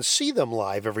that you can see them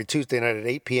live every Tuesday night at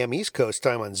 8 p.m. East Coast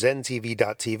time on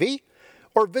zentv.tv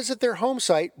or visit their home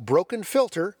site,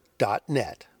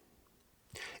 brokenfilter.net.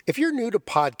 If you're new to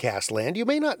podcast land, you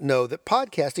may not know that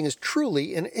podcasting is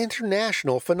truly an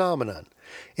international phenomenon.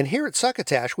 And here at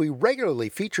Succotash, we regularly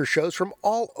feature shows from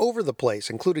all over the place,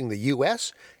 including the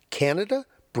U.S., Canada,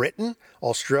 Britain,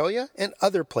 Australia, and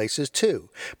other places too.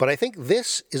 But I think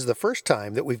this is the first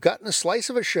time that we've gotten a slice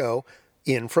of a show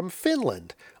in from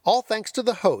Finland, all thanks to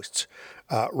the hosts,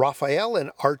 Raphael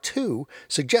and R2,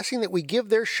 suggesting that we give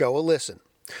their show a listen.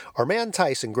 Our man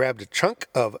Tyson grabbed a chunk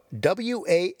of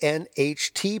WANHTPY.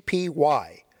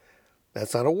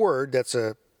 That's not a word, that's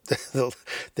the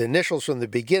initials from the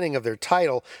beginning of their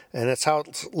title, and that's how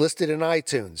it's listed in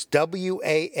iTunes.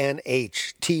 WANHTPY.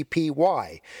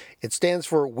 It stands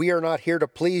for We Are Not Here to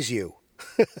Please You.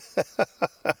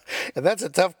 And that's a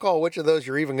tough call, which of those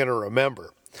you're even going to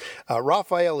remember.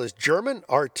 Raphael is German,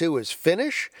 R2 is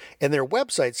Finnish, and their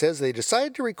website says they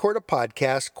decided to record a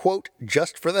podcast, quote,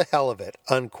 just for the hell of it,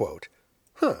 unquote.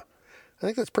 I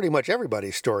think that's pretty much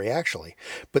everybody's story, actually.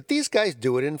 But these guys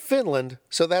do it in Finland,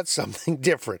 so that's something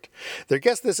different. Their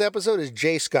guest this episode is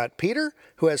J. Scott Peter,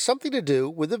 who has something to do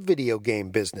with the video game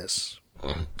business.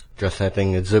 Just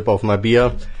having a sip of my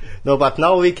beer. No, but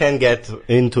now we can get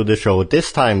into the show.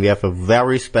 This time we have a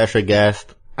very special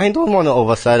guest. I don't want to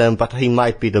oversell him, but he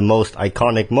might be the most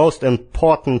iconic, most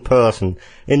important person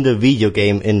in the video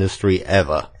game industry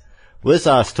ever. With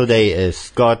us today is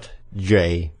Scott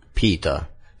J. Peter.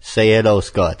 Say hello,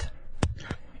 Scott.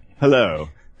 Hello.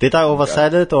 Did I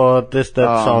oversell it, or does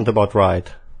that sound about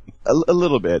right? A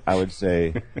little bit, I would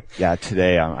say. Yeah,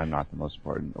 today I'm not the most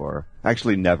important, or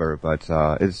actually never, but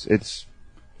it's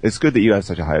good that you have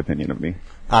such a high opinion of me.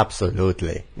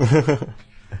 Absolutely.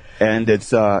 And it's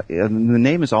the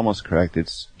name is almost correct.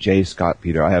 It's J. Scott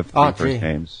Peter. I have three first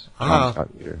names. John Scott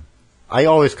Peter. I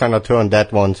always kind of turn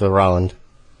that ones around.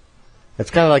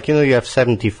 It's kind of like, you have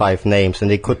 75 names, and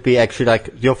they could be actually like,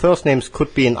 your first names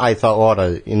could be in either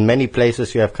order. In many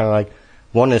places you have kind of like,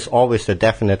 one is always the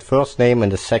definite first name,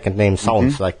 and the second name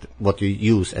sounds like what you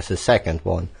use as a second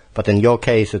one. But in your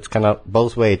case, it's kind of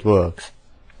both way it works.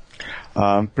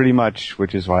 Pretty much,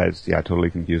 which is why it's totally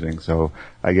confusing. So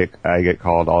I get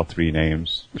called all three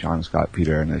names, John, Scott,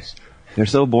 Peter, and they're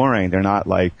so boring. They're not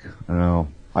like, I don't know,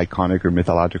 iconic or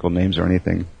mythological names or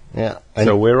anything. Yeah.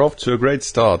 So we're off to a great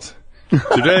start.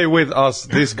 Today with us,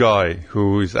 this guy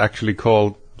who is actually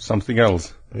called something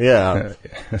else. Yeah.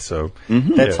 So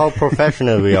that's how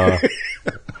professional we are.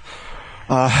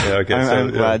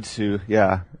 I'm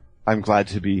glad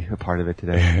to be a part of it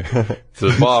today. So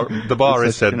the bar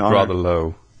is set rather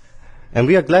low. And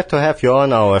we are glad to have you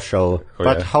on our show.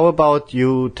 How about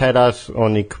you tell us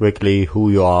only quickly who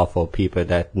you are for people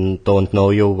that don't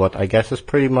know you, what I guess is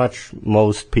pretty much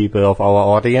most people of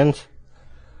our audience?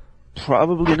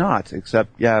 Probably not,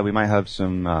 except, we might have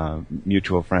some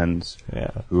mutual friends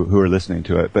who are listening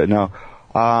to it. But no,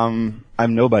 I'm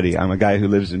nobody. I'm a guy who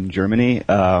lives in Germany.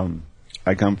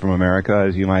 I come from America,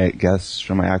 as you might guess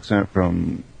from my accent,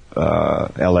 from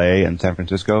L.A. and San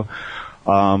Francisco.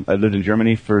 I lived in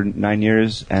Germany for 9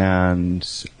 years, and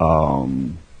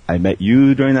I met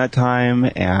you during that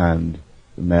time, and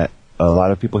met a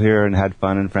lot of people here and had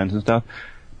fun and friends and stuff.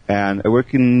 And I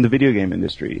work in the video game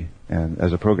industry and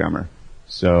as a programmer.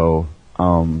 So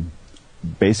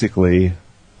basically,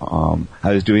 I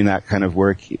was doing that kind of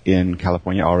work in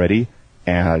California already,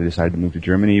 and I decided to move to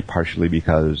Germany partially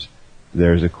because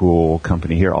there's a cool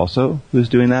company here also who's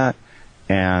doing that.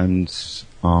 And so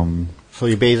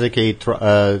you basically took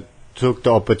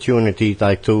the opportunity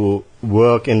to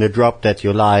work in the job that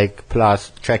you like,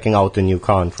 plus checking out the new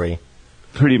country.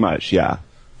 Pretty much, yeah.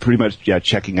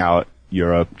 Checking out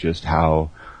Europe, just how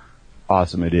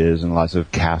awesome it is, and lots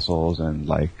of castles and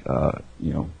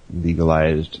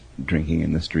legalized drinking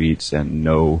in the streets and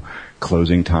no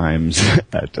closing times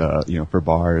at for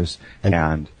bars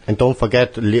and don't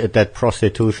forget that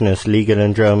prostitution is legal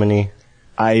in Germany.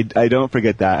 I don't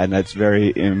forget that, and that's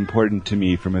very important to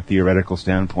me from a theoretical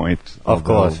standpoint. Of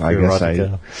course, I guess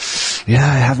I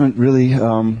haven't really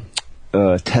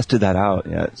tested that out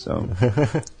yet. So,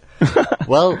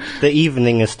 well, the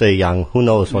evening is still young. Who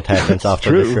knows what happens after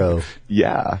true. the show?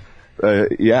 Yeah.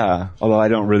 Yeah. Although I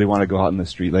don't really want to go out in the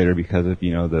street later because of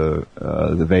the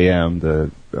VM,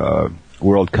 the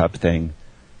World Cup thing.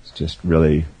 It's just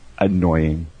really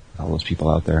annoying. All those people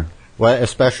out there. Well,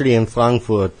 especially in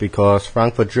Frankfurt, because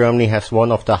Frankfurt, Germany has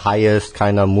one of the highest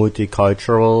kind of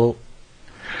multicultural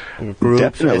groups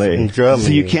Definitely. in Germany.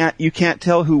 So you can't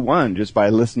tell who won just by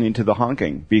listening to the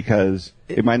honking, because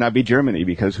it might not be Germany,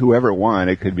 because whoever won,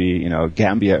 it could be,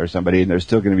 Gambia or somebody, and there's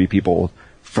still going to be people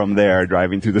from there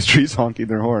driving through the streets honking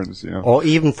their horns, Or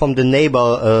even from the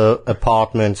neighbor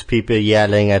apartments, people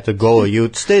yelling at the goal.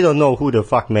 You still don't know who the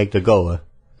fuck make the goal.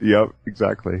 Yep,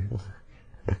 exactly.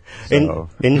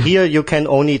 In here, you can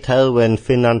only tell when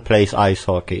Finland plays ice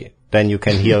hockey. Then you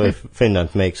can hear if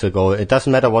Finland makes a goal. It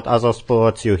doesn't matter what other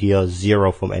sports, you hear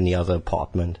zero from any other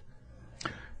apartment.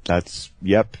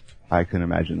 Yep, I can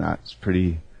imagine that. It's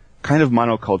pretty kind of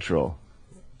monocultural.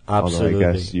 Absolutely. Although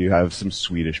I guess you have some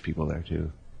Swedish people there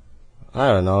too. I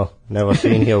don't know. Never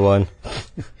seen here one.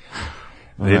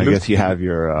 I guess you have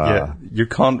your... yeah, you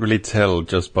can't really tell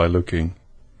just by looking.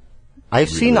 I've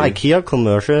seen IKEA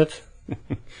commercials.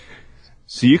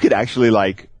 So you could actually,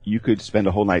 you could spend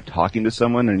a whole night talking to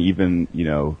someone and even,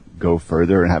 go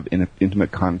further and have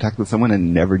intimate contact with someone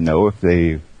and never know if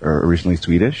they are originally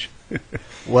Swedish?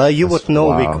 Well, you would know.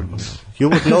 Wow. You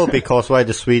would know because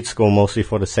the Swedes go mostly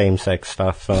for the same-sex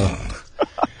stuff.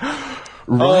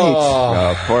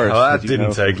 Right. Of course. Oh, that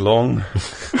didn't take long.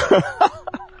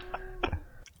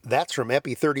 That's from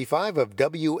Epi 35 of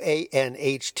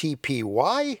WANHTPY.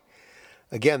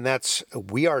 Again, that's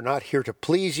We Are Not Here to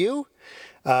Please You.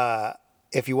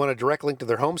 If you want a direct link to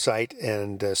their home site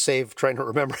and save trying to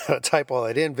remember how to type all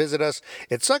that in, visit us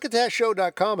at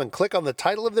succotashshow.com and click on the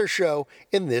title of their show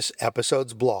in this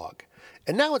episode's blog.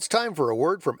 And now it's time for a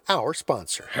word from our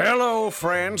sponsor. Hello,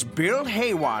 friends. Bill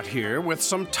Haywatt here with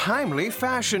some timely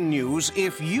fashion news.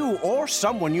 If you or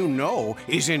someone you know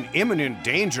is in imminent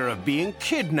danger of being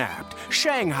kidnapped,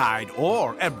 shanghaied,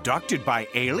 or abducted by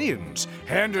aliens,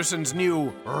 Henderson's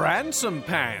new ransom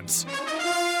pants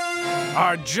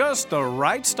are just the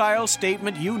right style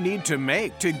statement you need to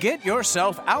make to get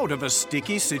yourself out of a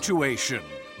sticky situation.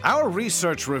 Our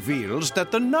research reveals that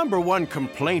the number one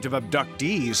complaint of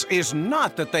abductees is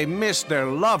not that they miss their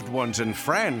loved ones and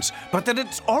friends, but that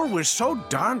it's always so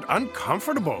darned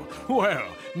uncomfortable. Well,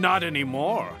 not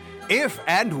anymore. If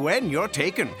and when you're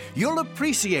taken, you'll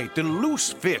appreciate the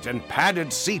loose fit and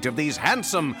padded seat of these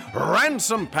handsome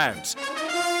ransom pants.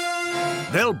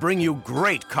 They'll bring you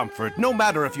great comfort, no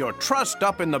matter if you're trussed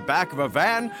up in the back of a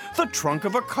van, the trunk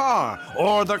of a car,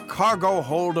 or the cargo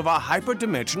hold of a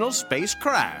hyperdimensional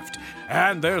spacecraft.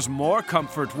 And there's more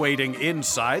comfort waiting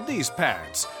inside these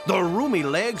pants. The roomy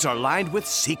legs are lined with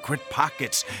secret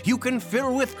pockets you can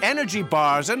fill with energy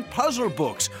bars and puzzle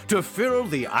books to fill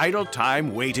the idle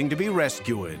time waiting to be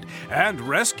rescued. And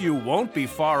rescue won't be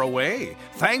far away,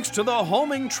 thanks to the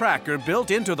homing tracker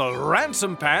built into the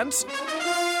ransom pants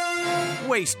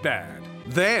waistband.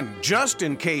 Then, just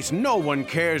in case no one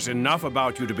cares enough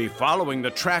about you to be following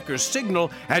the tracker's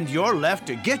signal and you're left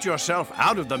to get yourself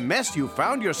out of the mess you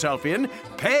found yourself in,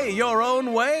 pay your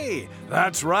own way.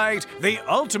 That's right, the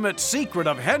ultimate secret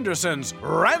of Henderson's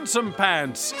ransom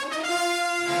pants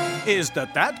is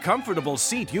that comfortable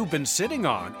seat you've been sitting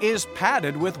on is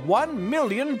padded with $1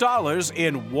 million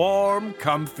in warm,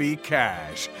 comfy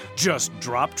cash. Just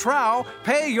drop trow,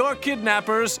 pay your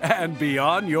kidnappers, and be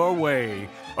on your way.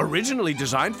 Originally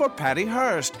designed for Patty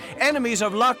Hearst, enemies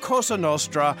of La Cosa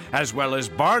Nostra, as well as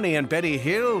Barney and Betty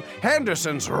Hill,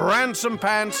 Henderson's ransom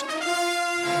pants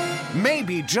may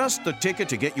be just the ticket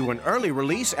to get you an early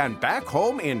release and back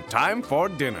home in time for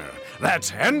dinner.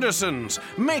 That's Henderson's,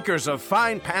 makers of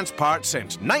fine pants parts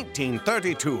since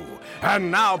 1932. And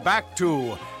now back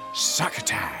to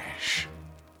Succotash.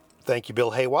 Thank you,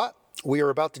 Bill Haywatt. We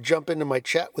are about to jump into my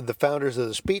chat with the founders of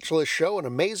The Speechless Show, an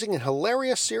amazing and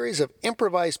hilarious series of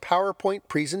improvised PowerPoint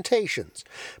presentations.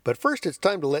 But first, it's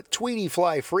time to let Tweety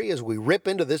fly free as we rip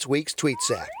into this week's Tweet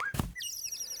Sack.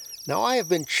 Now, I have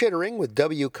been chittering with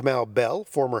W. Kamau Bell,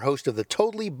 former host of the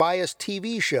Totally Biased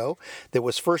TV show that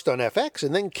was first on FX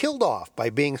and then killed off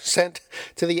by being sent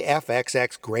to the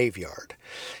FXX graveyard.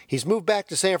 He's moved back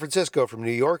to San Francisco from New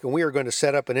York, and we are going to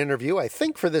set up an interview, I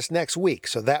think, for this next week,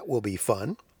 so that will be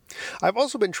fun. I've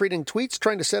also been treating tweets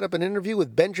trying to set up an interview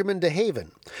with Benjamin DeHaven,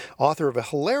 author of a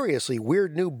hilariously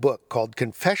weird new book called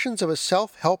Confessions of a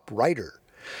Self-Help Writer.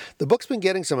 The book's been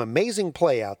getting some amazing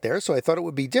play out there, so I thought it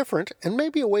would be different and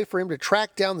maybe a way for him to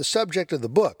track down the subject of the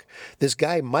book, this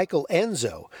guy Michael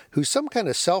Enzo, who's some kind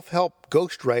of self-help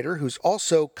ghostwriter who's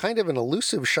also kind of an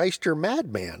elusive shyster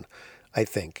madman, I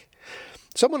think.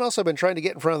 Someone else I've been trying to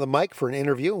get in front of the mic for an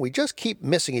interview, and we just keep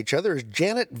missing each other, is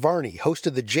Janet Varney, host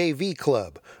of the JV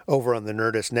Club over on the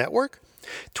Nerdist Network.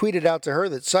 Tweeted out to her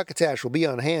that Succotash will be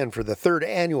on hand for the 3rd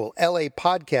annual LA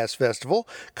Podcast Festival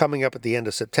coming up at the end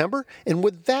of September, and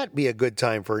would that be a good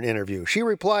time for an interview? She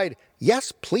replied,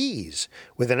 "Yes, please,"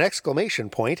 with an exclamation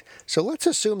point, so let's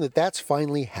assume that that's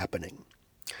finally happening.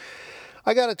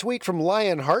 I got a tweet from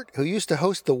Lionheart, who used to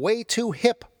host the Way Too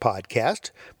Hip podcast,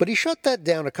 but he shut that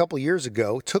down a couple years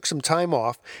ago, took some time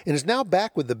off, and is now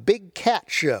back with the Big Cat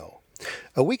Show.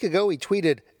 A week ago he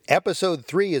tweeted, Episode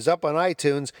 3 is up on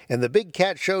iTunes and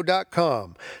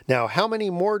thebigcatshow.com. Now, how many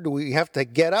more do we have to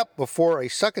get up before a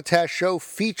Succotash Show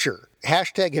feature?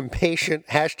 Hashtag impatient,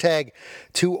 hashtag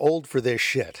too old for this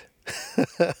shit.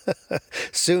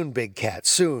 Soon, Big Cat,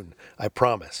 soon, I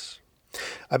promise.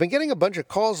 I've been getting a bunch of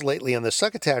calls lately on the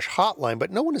Succotash hotline,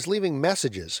 but no one is leaving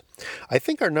messages. I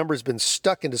think our number's been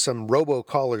stuck into some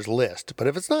robocallers list, but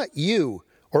if it's not you,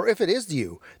 or if it is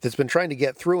you that's been trying to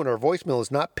get through and our voicemail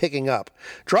is not picking up,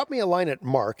 drop me a line at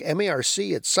Mark,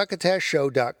 M-A-R-C, at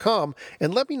succotashshow.com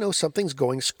and let me know something's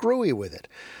going screwy with it.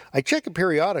 I check it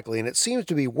periodically and it seems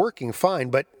to be working fine,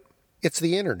 but it's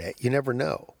the internet. You never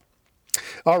know.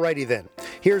 Alrighty then.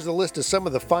 Here's the list of some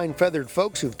of the fine-feathered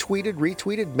folks who've tweeted,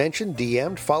 retweeted, mentioned,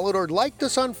 DM'd, followed, or liked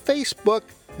us on Facebook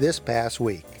this past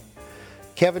week.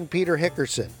 Kevin Peter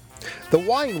Hickerson, The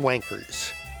Wine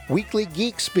Wankers, Weekly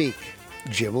Geek Speak,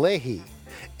 Jim Leahy,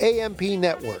 AMP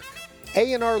Network,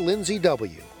 A&R Lindsay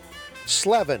W.,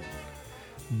 Slevin,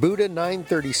 Buddha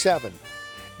 937,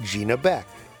 Gina Beck,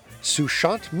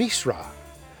 Sushant Misra,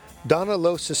 Donna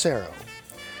Lo Cicero,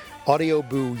 Audio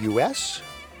Boo US,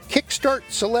 Kickstart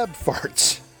Celeb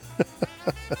Farts,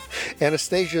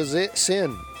 Anastasia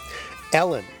Sin,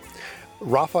 Ellen,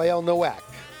 Raphael Nowak,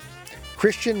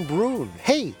 Christian Brune.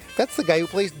 Hey, that's the guy who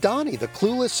plays Donnie, the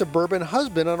clueless suburban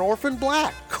husband on Orphan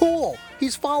Black. Cool.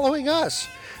 He's following us.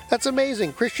 That's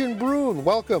amazing. Christian Brune,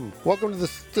 welcome. Welcome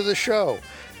to the show.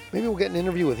 Maybe we'll get an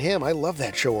interview with him. I love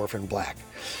that show, Orphan Black.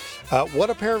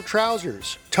 What a Pair of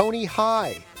Trousers, Tony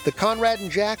High, The Conrad and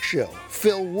Jack Show,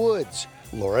 Phil Woods,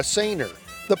 Laura Sainer,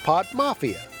 The Pot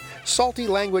Mafia, Salty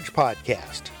Language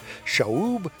Podcast,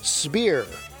 Shaub Spear.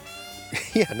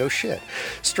 Yeah, no shit.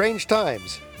 Strange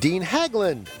Times, Dean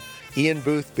Hagland, Ian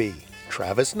Boothby,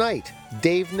 Travis Knight,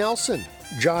 Dave Nelson,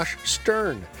 Josh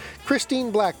Stern,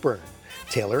 Christine Blackburn,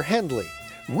 Taylor Hendley,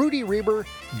 Rudy Reber,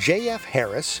 J.F.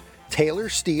 Harris, Taylor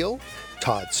Steele,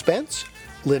 Todd Spence,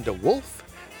 Linda Wolf,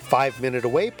 5 Minute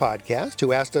Away Podcast,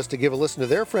 who asked us to give a listen to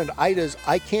their friend Ida's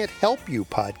I Can't Help You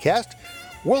podcast.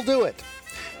 We'll do it.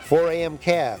 4 a.m.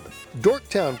 Cab,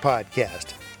 Dorktown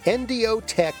Podcast, NDO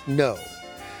Tech No,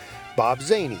 Bob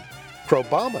Zaney,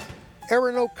 Crobama,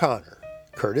 Aaron O'Connor,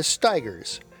 Curtis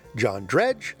Steigers, John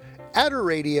Dredge, Adder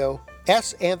Radio,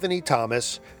 S. Anthony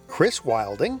Thomas, Chris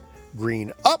Wilding,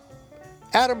 Green Up,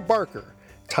 Adam Barker,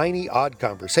 Tiny Odd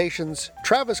Conversations,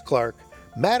 Travis Clark,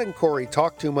 Matt and Corey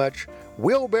Talk Too Much,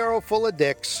 Wheelbarrow Full of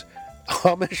Dicks,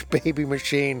 Amish Baby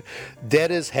Machine,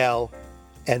 Dead as Hell,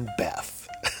 and Beth.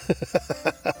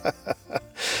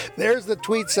 There's the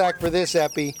tweet sack for this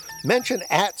epi. Mention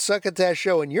at Succotash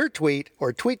Show in your tweet,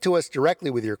 or tweet to us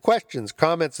directly with your questions,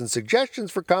 comments, and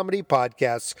suggestions for comedy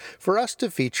podcasts for us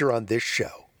to feature on this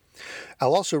show.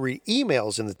 I'll also read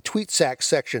emails in the tweet sack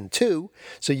section too,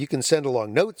 so you can send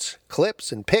along notes,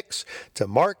 clips, and pics to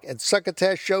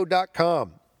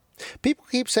mark@succotashshow.com. People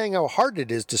keep saying how hard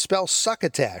it is to spell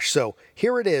Succotash, so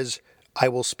here it is. I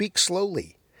will speak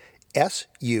slowly. Succotash.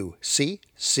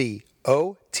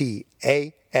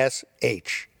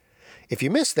 If you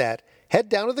missed that, head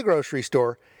down to the grocery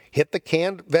store, hit the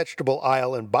canned vegetable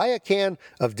aisle, and buy a can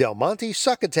of Del Monte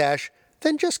Succotash,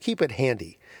 then just keep it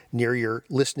handy near your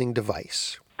listening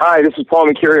device. Hi, this is Paul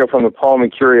Mercurio from the Paul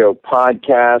Mercurio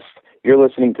Podcast. You're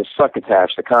listening to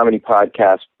Succotash, the comedy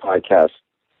podcast,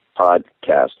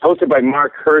 hosted by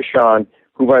Mark Hershon,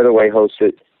 who, by the way, hosts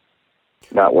it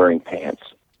not wearing pants.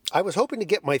 I was hoping to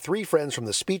get my 3 friends from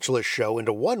the Speechless Show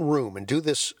into one room and do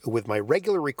this with my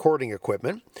regular recording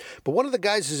equipment, but one of the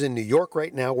guys is in New York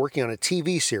right now working on a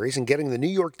TV series and getting the New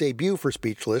York debut for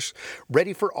Speechless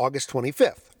ready for August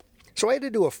 25th. So I had to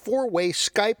do a 4-way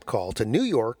Skype call to New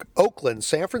York, Oakland,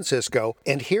 San Francisco,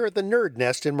 and here at the Nerd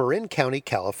Nest in Marin County,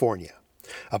 California.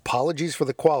 Apologies for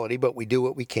the quality, but we do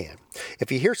what we can.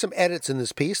 If you hear some edits in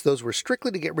this piece, those were strictly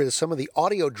to get rid of some of the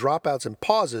audio dropouts and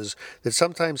pauses that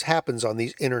sometimes happens on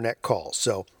these internet calls.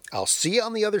 So I'll see you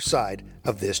on the other side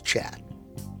of this chat.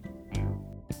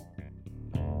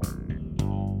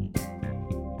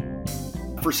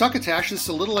 For Succotash, it's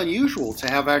a little unusual to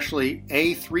have actually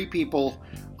three people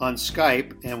on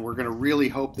Skype, and we're going to really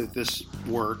hope that this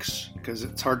works because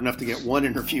it's hard enough to get one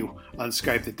interview on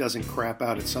Skype that doesn't crap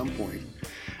out at some point.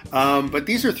 But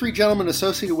these are three gentlemen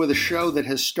associated with a show that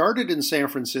has started in San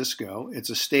Francisco. It's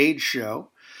a stage show,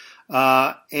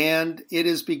 and it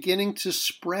is beginning to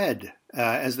spread,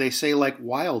 as they say, like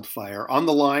wildfire. On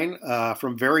the line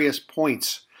from various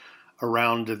points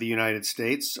around the United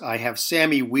States, I have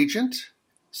Sammy Wiegand.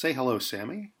 Say hello,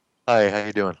 Sammy. Hi, how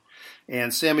you doing?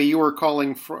 And Sammy, you are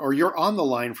calling or you're on the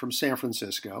line from San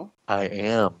Francisco. I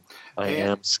am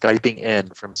Skyping in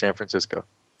from San Francisco.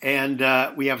 And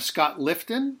we have Scott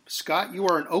Lifton. Scott, you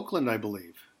are in Oakland, I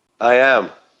believe. I am.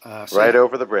 Right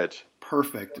over the bridge.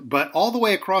 Perfect. But all the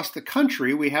way across the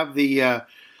country, we have the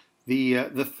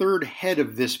third head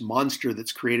of this monster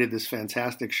that's created this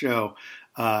fantastic show,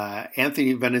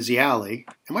 Anthony Veneziale.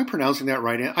 Am I pronouncing that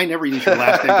right? I never use your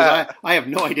last name because I have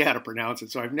no idea how to pronounce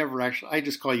it, so I've never actually. I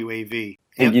just call you AV. I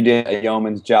think you did a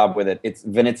yeoman's job with it. It's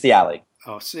Veneziale.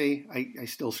 Oh, see, I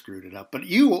still screwed it up. But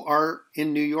you are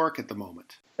in New York at the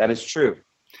moment. That is true.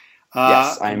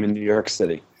 Yes, I'm in New York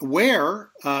City. Where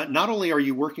not only are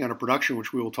you working on a production,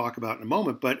 which we will talk about in a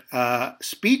moment, but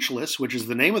Speechless, which is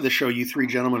the name of the show you three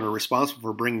gentlemen are responsible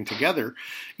for bringing together,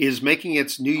 is making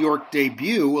its New York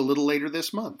debut a little later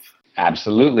this month.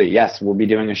 Absolutely, yes. We'll be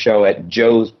doing a show at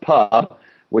Joe's Pub,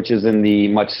 which is in the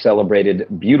much celebrated,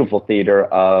 beautiful theater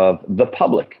of The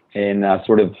Public in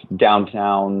sort of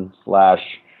downtown /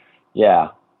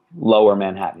 lower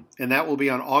Manhattan. And that will be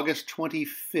on August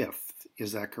 25th.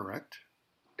 Is that correct?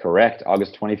 Correct.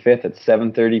 August 25th at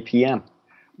 7:30 p.m.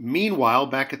 Meanwhile,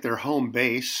 back at their home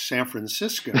base, San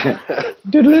Francisco, the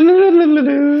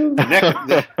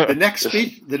next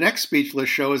Speechless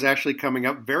show is actually coming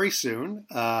up very soon.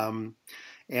 And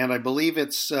I believe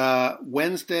it's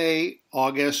Wednesday,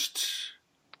 August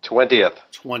 20th.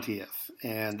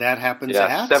 And that happens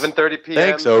at 7:30 p.m.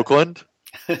 Thanks, Oakland.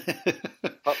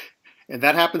 And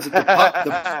that happens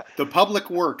at the Public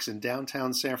Works in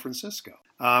downtown San Francisco.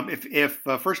 If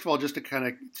first of all, just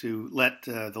to let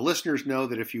the listeners know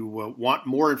that if you want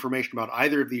more information about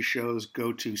either of these shows,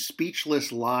 go to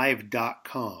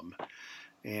speechlesslive.com.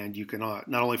 And you can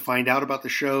not only find out about the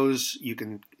shows, you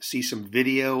can see some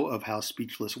video of how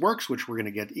Speechless works, which we're going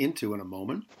to get into in a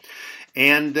moment.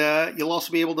 And you'll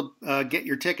also be able to get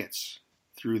your tickets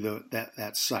through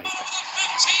that site.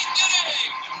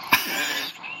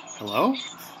 Hello?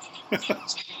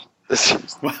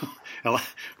 Well,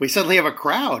 we suddenly have a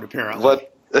crowd, apparently.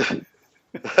 What?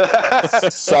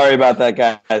 Sorry about that,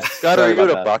 guys. Scott, are you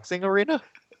at a boxing arena?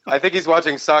 I think he's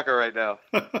watching soccer right now.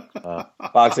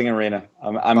 Boxing arena.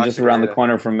 I'm just around the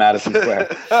corner from Madison Square.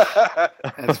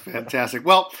 That's fantastic.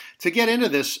 Well, to get into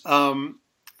this,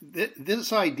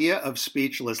 this idea of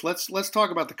Speechless, let's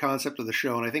talk about the concept of the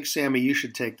show. And I think, Sammy, you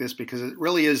should take this because it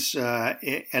really is, at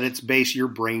its base, your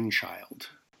brainchild.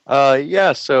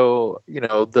 So,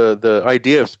 the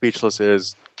idea of Speechless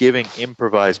is giving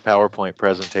improvised PowerPoint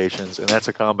presentations, and that's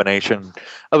a combination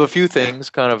of a few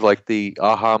things, kind of like the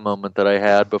aha moment that I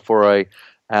had before I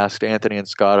asked Anthony and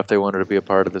Scott if they wanted to be a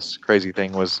part of this crazy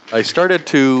thing was I started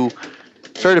to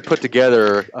put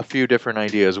together a few different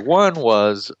ideas. One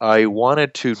was I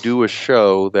wanted to do a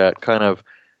show that kind of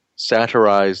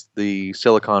satirized the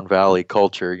Silicon Valley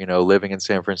culture, living in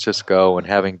San Francisco and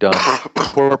having done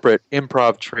corporate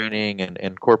improv training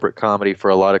and corporate comedy for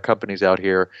a lot of companies out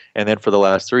here. And then for the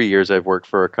last 3 years, I've worked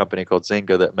for a company called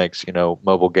Zynga that makes,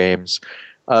 mobile games.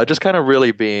 Just kind of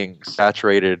really being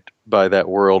saturated by that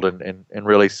world and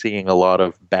really seeing a lot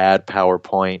of bad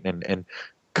PowerPoint and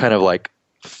kind of like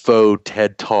faux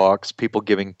TED Talks, people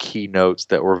giving keynotes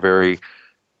that were very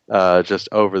just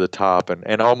over the top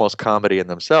and almost comedy in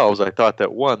themselves. I thought that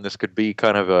this could be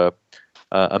kind of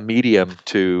a medium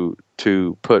to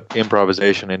put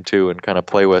improvisation into and kind of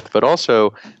play with. But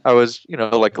also, I was,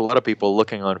 like a lot of people,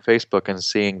 looking on Facebook and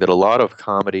seeing that a lot of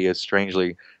comedy is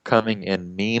strangely coming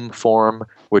in meme form,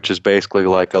 which is basically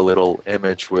like a little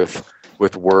image with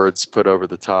words put over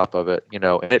the top of it, and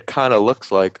it kind of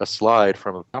looks like a slide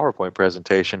from a PowerPoint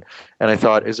presentation. And I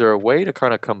thought, is there a way to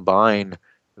kind of combine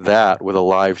that with a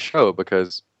live show?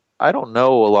 Because I don't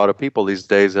know a lot of people these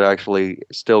days that actually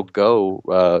still go,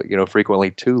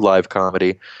 frequently to live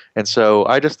comedy. And so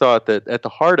I just thought that at the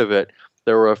heart of it,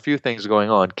 there were a few things going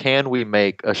on. Can we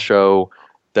make a show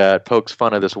that pokes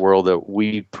fun at this world that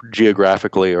we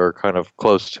geographically are kind of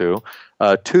close to?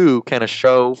 Two, can a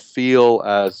show feel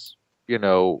as,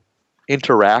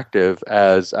 interactive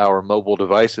as our mobile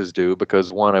devices do,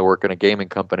 because one, I work in a gaming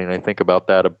company and I think about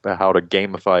that, about how to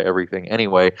gamify everything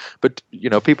anyway. But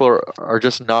people are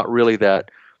just not really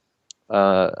that.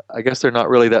 I guess they're not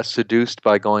really that seduced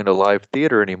by going to live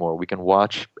theater anymore. We can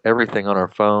watch everything on our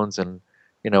phones, and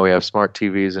we have smart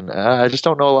TVs, and I just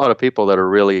don't know a lot of people that are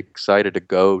really excited to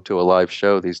go to a live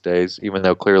show these days, even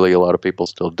though clearly a lot of people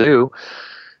still do.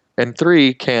 And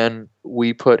 3, can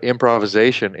we put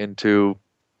improvisation into,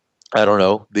 I don't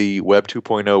know, the Web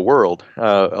 2.0 world?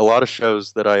 A lot of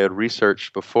shows that I had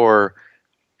researched before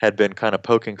had been kind of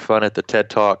poking fun at the TED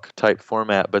Talk type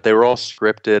format, but they were all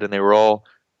scripted and they were all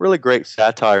really great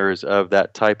satires of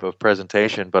that type of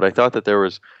presentation. But I thought that there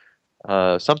was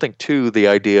something to the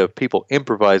idea of people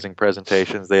improvising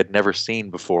presentations they had never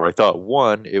seen before. I thought,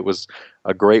 one, it was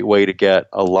a great way to get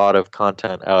a lot of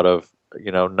content out of,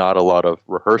 not a lot of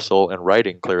rehearsal and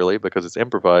writing, clearly, because it's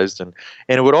improvised. And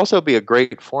it would also be a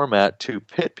great format to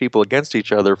pit people against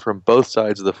each other from both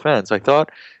sides of the fence. I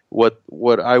thought what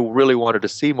I really wanted to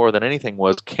see more than anything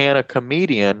was, can a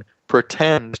comedian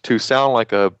pretend to sound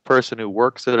like a person who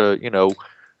works at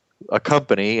a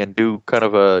company and do kind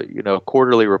of a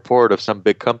quarterly report of some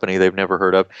big company they've never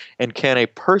heard of, and can a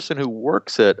person who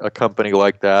works at a company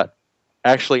like that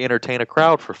actually entertain a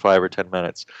crowd for 5 or 10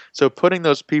 minutes? So putting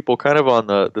those people kind of on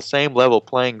the same level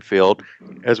playing field,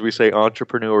 as we say,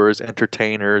 entrepreneurs,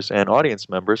 entertainers, and audience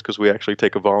members, because we actually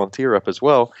take a volunteer up as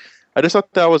well. I just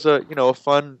thought that was a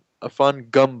fun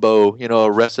gumbo,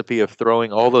 a recipe of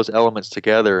throwing all those elements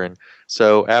together. And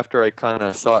so after I kind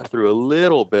of thought through a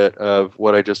little bit of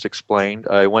what I just explained,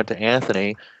 I went to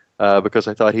Anthony because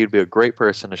I thought he'd be a great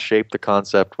person to shape the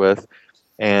concept with.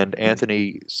 And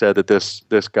Anthony said that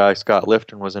this guy, Scott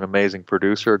Lifton, was an amazing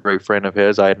producer, a great friend of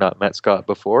his. I had not met Scott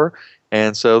before.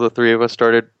 And so the three of us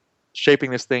started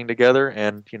shaping this thing together.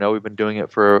 And, we've been doing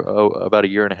it for about a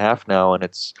year and a half now. And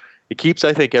it keeps,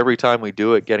 I think, every time we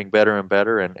do it, getting better and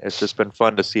better, and it's just been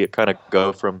fun to see it kind of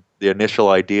go from the initial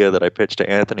idea that I pitched to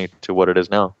Anthony to what it is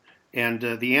now. And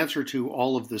the answer to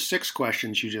all of the 6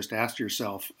 questions you just asked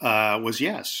yourself was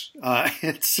yes.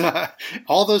 It's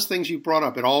all those things you brought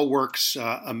up. It all works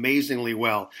amazingly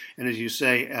well. And as you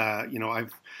say,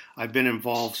 I've been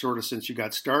involved sort of since you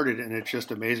got started, and it's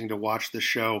just amazing to watch the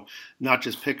show not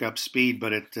just pick up speed,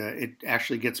 but it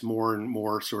actually gets more and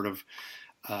more sort of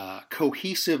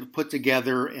cohesive, put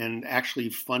together, and actually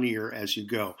funnier as you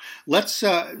go. Let's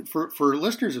for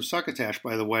listeners of Succotash,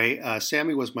 by the way,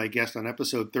 Sammy was my guest on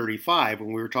episode 35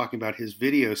 when we were talking about his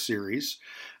video series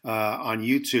on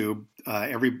YouTube.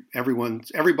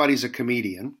 Everybody's a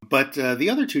comedian, but the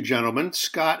other 2 gentlemen,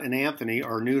 Scott and Anthony,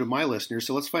 are new to my listeners.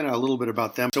 So let's find out a little bit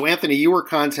about them. So Anthony, you were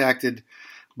contacted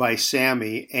by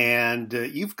Sammy, and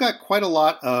you've got quite a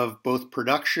lot of both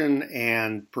production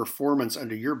and performance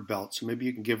under your belt. So maybe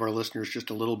you can give our listeners just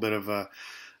a little bit of a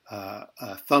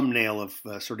thumbnail of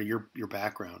sort of your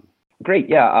background. Great,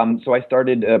 yeah. So I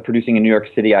started producing in New York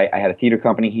City. I had a theater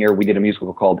company here. We did a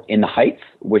musical called In the Heights,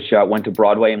 which went to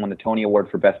Broadway and won the Tony Award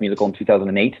for Best Musical in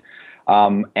 2008.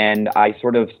 And I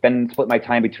sort of split my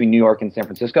time between New York and San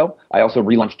Francisco. I also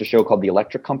relaunched a show called The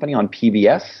Electric Company on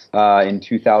PBS in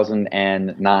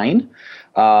 2009.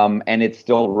 And it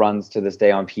still runs to this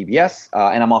day on PBS.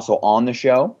 And I'm also on the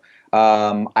show.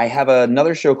 I have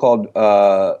another show called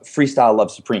Freestyle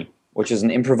Love Supreme, which is an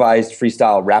improvised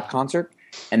freestyle rap concert.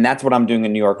 And that's what I'm doing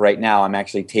in New York right now. I'm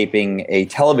actually taping a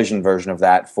television version of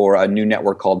that for a new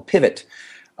network called Pivot.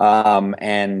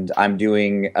 And I'm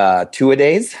doing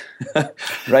 2-a-days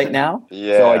right now.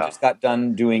 Yeah. So I just got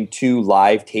done doing 2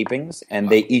 live tapings, and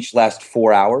they each last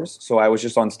 4 hours. So I was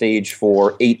just on stage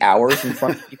for 8 hours in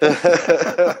front of people.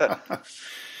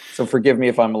 So forgive me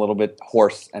if I'm a little bit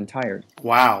hoarse and tired.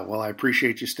 Wow. Well, I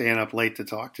appreciate you staying up late to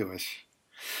talk to us.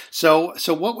 So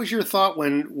what was your thought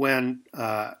when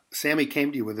Sammy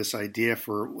came to you with this idea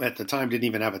for, at the time, didn't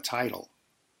even have a title?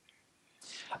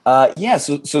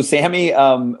 So Sammy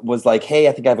was like, hey,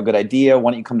 I think I have a good idea.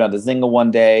 Why don't you come down to Zynga one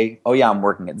day? Oh, yeah, I'm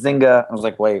working at Zynga. I was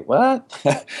like, wait, what?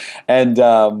 and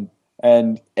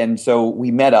so we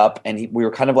met up, and we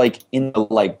were kind of like in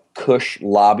the Cush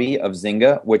lobby of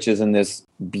Zynga, which is in this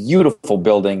beautiful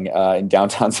building in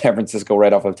downtown San Francisco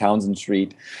right off of Townsend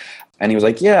Street. And he was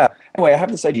like, yeah, anyway, I have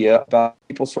this idea about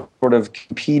people sort of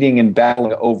competing and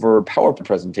battling over PowerPoint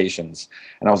presentations.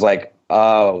 And I was like,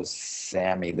 oh,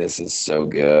 Sammy, this is so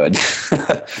good.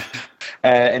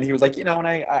 And he was like, and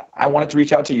I wanted to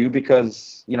reach out to you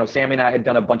because, Sammy and I had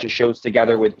done a bunch of shows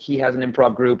together he has an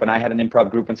improv group and I had an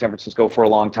improv group in San Francisco for a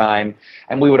long time.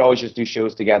 And we would always just do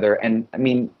shows together. And I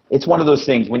mean, it's one of those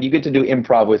things when you get to do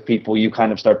improv with people, you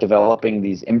kind of start developing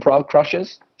these improv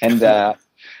crushes. And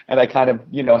and I kind of,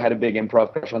 had a big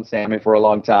improv crush on Sammy for a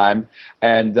long time.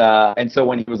 And so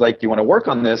when he was like, "Do you want to work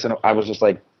on this?" and I was just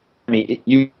like,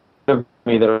 you that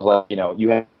was like, you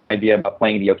had an idea about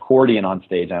playing the accordion on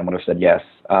stage, and I would have said yes.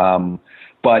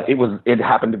 But it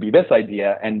happened to be this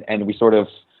idea, and we sort of,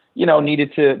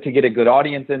 needed to get a good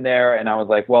audience in there. And I was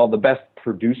like, well, the best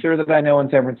producer that I know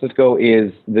in San Francisco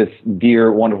is this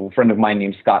dear, wonderful friend of mine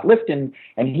named Scott Lifton,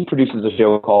 and he produces a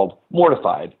show called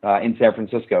Mortified in San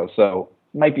Francisco. So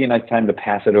it might be a nice time to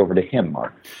pass it over to him,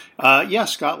 Mark. Yeah,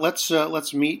 Scott,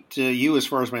 let's meet you as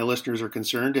far as my listeners are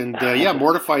concerned. And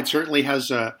Mortified certainly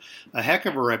has a heck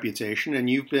of a reputation, and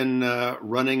you've been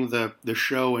running the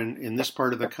show in this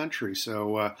part of the country.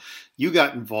 So you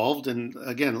got involved. And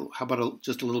again, how about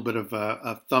just a little bit of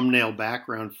a thumbnail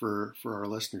background for our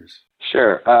listeners?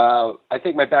 Sure. I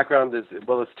think my background is,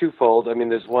 it's twofold. I mean,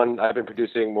 there's one, I've been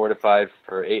producing Mortified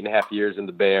for 8.5 years in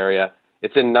the Bay Area.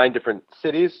 It's in 9 different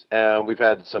cities, and we've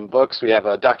had some books. We have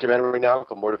a documentary now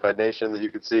called Mortified Nation that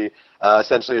you could see,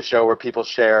 essentially a show where people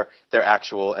share their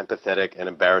actual empathetic and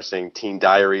embarrassing teen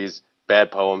diaries,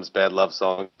 bad poems, bad love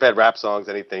songs, bad rap songs,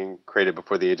 anything created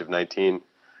before the age of 19.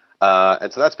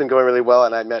 And so that's been going really well,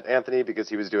 and I met Anthony because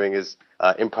he was doing his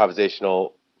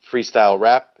improvisational freestyle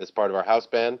rap as part of our house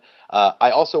band.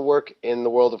 I also work in the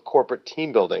world of corporate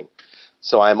team building,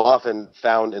 so I'm often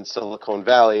found in Silicon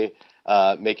Valley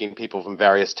making people from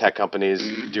various tech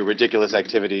companies do ridiculous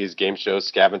activities, game shows,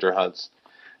 scavenger hunts,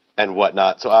 and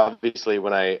whatnot. So obviously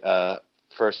when I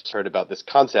first heard about this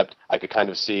concept, I could kind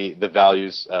of see the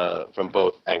values from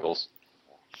both angles.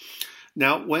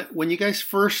 Now, when you guys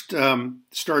first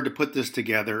started to put this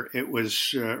together, it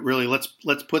was really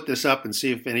let's put this up and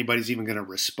see if anybody's even going to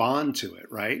respond to it,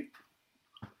 right?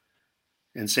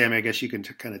 And Sammy, I guess you can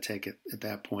kind of take it at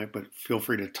that point, but feel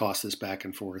free to toss this back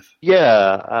and forth.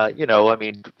 Yeah,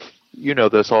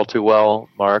 this all too well,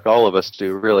 Mark. All of us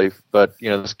do, really. But,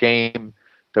 this game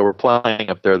that we're playing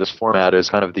up there, this format is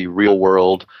kind of the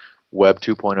real-world Web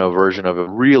 2.0 version of a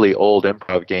really old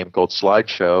improv game called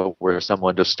Slideshow, where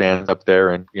someone just stands up there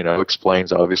and,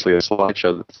 explains, obviously, a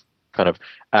slideshow that's kind of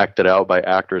acted out by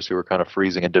actors who are kind of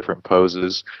freezing in different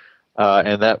poses.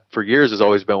 And that, for years, has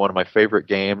always been one of my favorite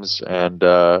games. And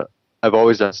I've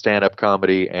always done stand-up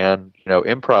comedy and,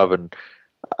 improv. And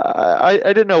I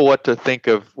didn't know what to think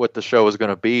of what the show was going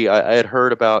to be. I had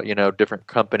heard about, different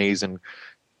companies and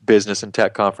business and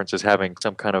tech conferences having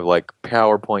some kind of like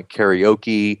PowerPoint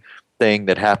karaoke thing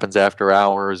that happens after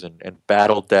hours, and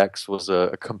Battle Decks was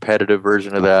a competitive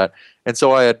version of that. And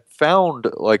so I had found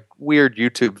like weird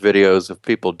YouTube videos of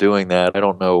people doing that. I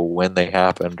don't know when they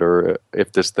happened or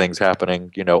if this thing's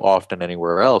happening, often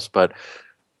anywhere else, but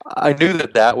I knew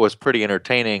that was pretty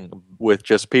entertaining with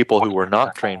just people who were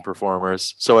not trained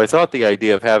performers. So I thought the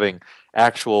idea of having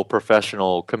actual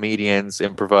professional comedians,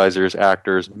 improvisers,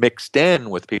 actors mixed in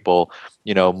with people,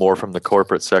 more from the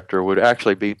corporate sector would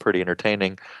actually be pretty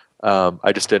entertaining.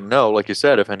 I just didn't know, like you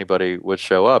said, if anybody would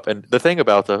show up. And the thing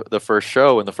about the first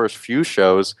show and the first few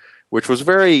shows, which was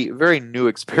very, very new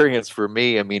experience for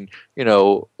me. I mean,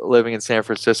 living in San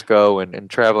Francisco and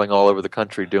traveling all over the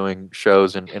country doing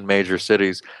shows in major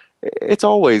cities, it's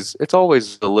always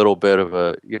a little bit of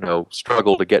a,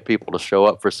 struggle to get people to show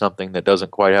up for something that doesn't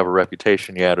quite have a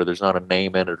reputation yet, or there's not a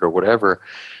name in it or whatever.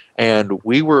 And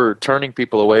we were turning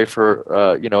people away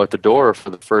for, at the door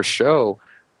for the first show.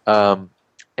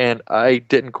 And I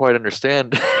didn't quite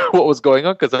understand what was going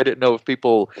on because I didn't know if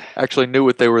people actually knew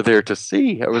what they were there to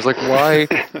see. I was like,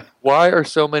 why are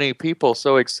so many people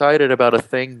so excited about a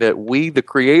thing that we, the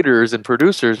creators and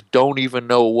producers, don't even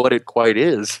know what it quite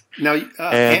is? Now,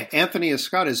 Anthony and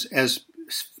Scott, as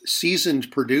seasoned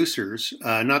producers,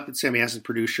 not that Sammy hasn't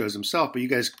produced shows himself, but you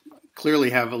guys clearly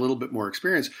have a little bit more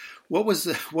experience. What was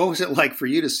it like for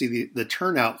you to see the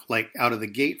turnout like out of the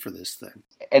gate for this thing?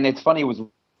 And it's funny, it was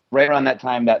right around that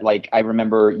time that, like, I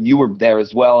remember you were there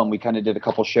as well, and we kind of did a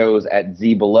couple shows at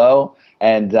Z Below,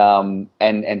 and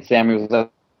Sammy was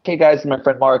like, "Okay, guys, my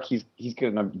friend Mark, he's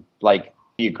gonna like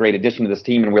be a great addition to this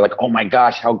team," and we're like, "Oh my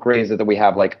gosh, how great is it that we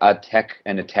have like a tech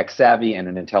savvy and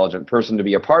an intelligent person to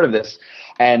be a part of this?"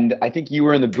 And I think you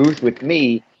were in the booth with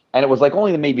me, and it was like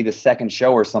only maybe the second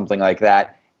show or something like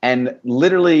that. And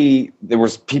literally, there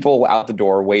was people out the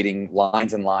door waiting,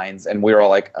 lines and lines, and we were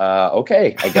all like,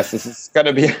 okay, I guess this is going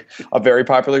to be a very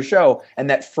popular show. And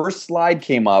that first slide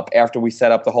came up after we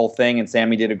set up the whole thing, and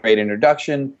Sammy did a great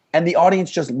introduction, and the audience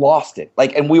just lost it.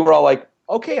 Like, and we were all like,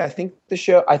 okay, I think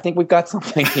we've got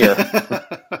something here.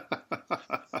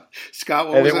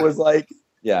 Scott,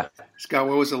 Scott,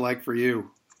 what was it like for you?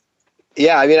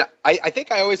 Yeah, I mean, I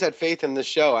think I always had faith in the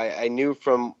show. I knew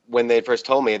from when they first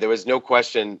told me there was no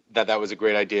question that that was a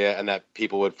great idea and that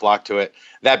people would flock to it.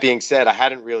 That being said, I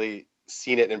hadn't really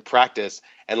seen it in practice.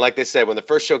 And like they said, when the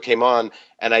first show came on,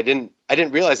 and I didn't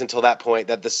realize until that point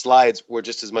that the slides were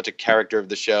just as much a character of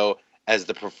the show as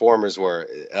the performers were,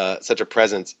 such a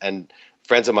presence. And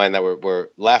friends of mine that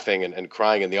were laughing and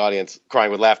crying in the audience,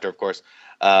 crying with laughter, of course,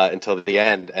 until the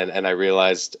end. And I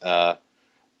realized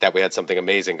that we had something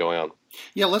amazing going on.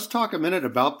 Yeah, let's talk a minute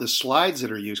about the slides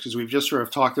that are used, because we've just sort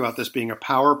of talked about this being a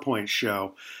PowerPoint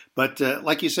show. But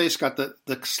like you say, Scott,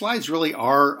 the slides really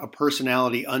are a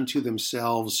personality unto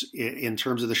themselves in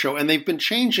terms of the show. And they've been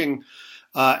changing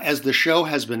as the show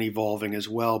has been evolving as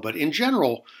well. But in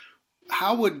general,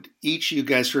 how would each of you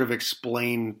guys sort of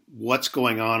explain what's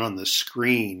going on the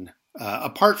screen,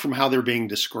 apart from how they're being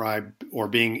described or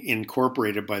being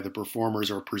incorporated by the performers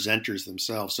or presenters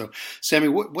themselves? So, Sammy,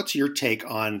 what's your take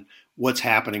on what's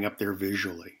happening up there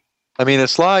visually? I mean, the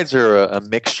slides are a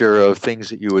mixture of things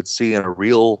that you would see in a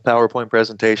real PowerPoint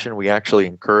presentation. We actually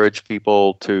encourage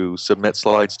people to submit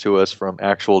slides to us from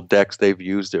actual decks they've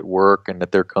used at work and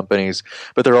at their companies.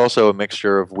 But they're also a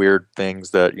mixture of weird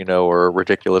things that, are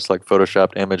ridiculous, like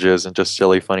Photoshopped images and just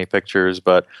silly, funny pictures.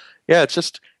 But yeah, it's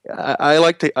just I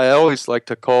always like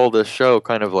to call this show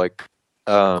kind of like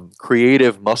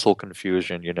creative muscle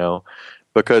confusion,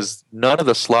 because none of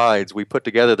the slides we put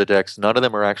together, the decks, none of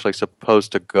them are actually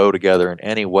supposed to go together in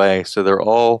any way. So they're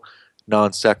all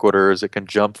non sequiturs. It can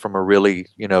jump from a really,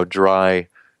 dry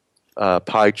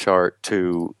pie chart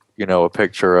to, a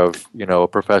picture of, a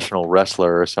professional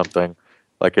wrestler or something.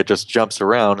 Like it just jumps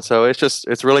around. So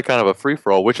it's really kind of a free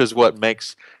for all, which is what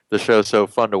makes the show so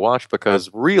fun to watch, because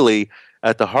really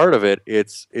at the heart of it,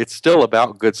 it's still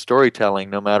about good storytelling,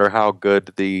 no matter how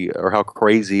good or how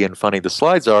crazy and funny the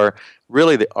slides are.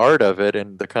 Really, the art of it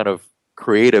and the kind of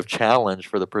creative challenge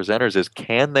for the presenters is,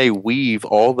 can they weave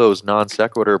all those non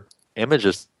sequitur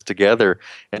images together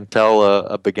and tell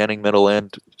a beginning, middle,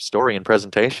 end story and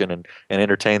presentation and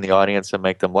entertain the audience and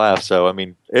make them laugh. So, I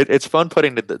mean, it's fun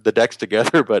putting the decks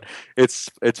together, but it's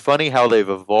funny how they've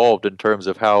evolved in terms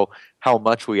of how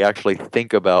much we actually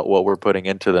think about what we're putting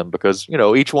into them, because,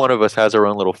 each one of us has our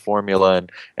own little formula,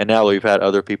 and now we've had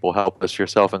other people help us,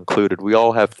 yourself included. We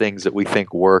all have things that we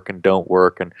think work and don't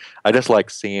work, and I just like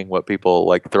seeing what people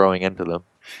like throwing into them.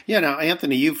 Yeah, now,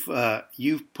 Anthony,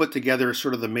 you've put together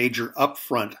sort of the major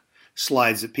upfront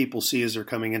slides that people see as they're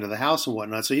coming into the house and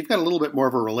whatnot. So you've got a little bit more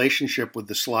of a relationship with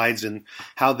the slides and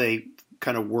how they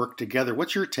kind of work together.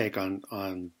 What's your take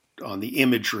on the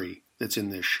imagery that's in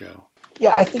this show?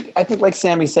 Yeah, I think like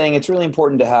Sammy's saying, it's really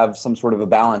important to have some sort of a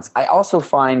balance. I also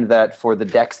find that for the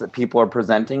decks that people are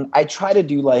presenting, I try to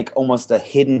do like almost a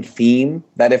hidden theme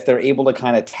that if they're able to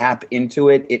kind of tap into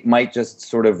it, it might just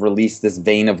sort of release this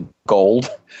vein of gold.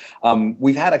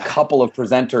 We've had a couple of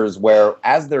presenters where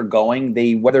as they're going,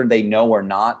 whether they know or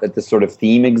not that this sort of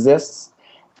theme exists,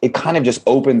 it kind of just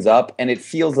opens up and it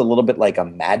feels a little bit like a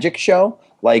magic show.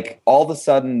 Like all of a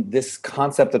sudden, this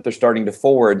concept that they're starting to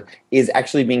forward is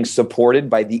actually being supported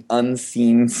by the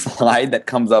unseen slide that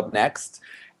comes up next,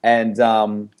 and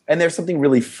there's something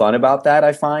really fun about that.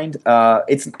 I find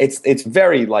it's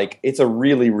very like it's a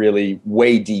really really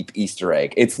way deep Easter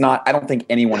egg. It's not. I don't think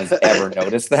anyone has ever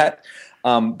noticed that.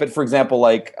 But for example,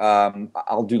 like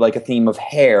I'll do like a theme of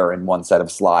hair in one set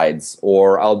of slides,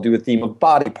 or I'll do a theme of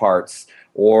body parts.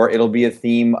 Or it'll be a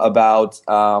theme about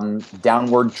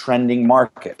downward trending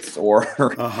markets, or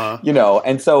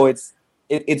and so it's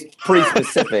pretty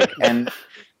specific, and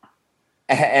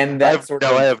that's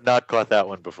I have not caught that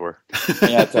one before.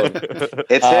 Yeah, totally.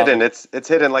 It's hidden. It's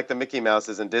hidden like the Mickey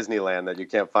Mouses in Disneyland that you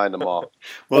can't find them all.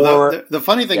 Well, the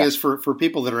funny thing is for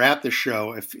people that are at the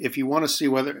show, if you want to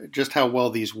see just how well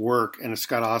these work, and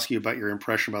Scott, I'll ask you about your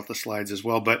impression about the slides as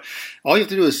well, but all you have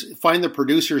to do is find the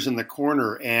producers in the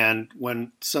corner, and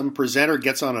when some presenter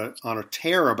gets on a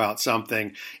tear about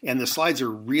something, and the slides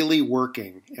are really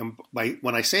working, and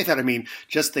when I say that, I mean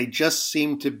they just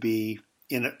seem to be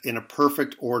in a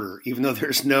perfect order, even though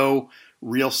there's no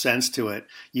real sense to it.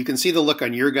 You can see the look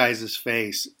on your guys'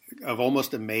 face of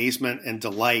almost amazement and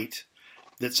delight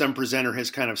that some presenter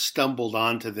has kind of stumbled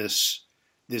onto this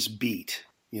beat,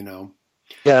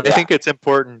 Yeah, and I think it's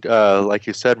important, like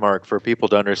you said, Mark, for people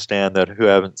to understand that who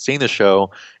haven't seen the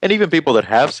show, and even people that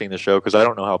have seen the show, because I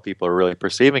don't know how people are really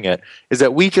perceiving it, is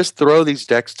that we just throw these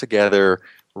decks together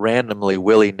randomly,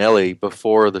 willy-nilly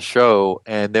before the show,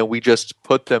 and then we just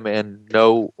put them in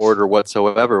no order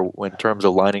whatsoever in terms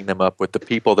of lining them up with the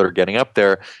people that are getting up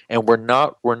there, and we're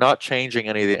not changing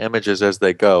any of the images as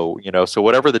they go. So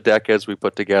whatever the deck is we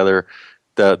put together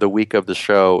the week of the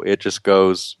show, it just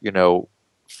goes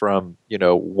from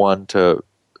 1 to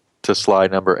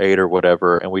slide number 8 or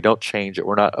whatever, and we don't change it.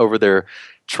 We're not over there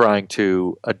trying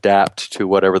to adapt to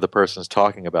whatever the person's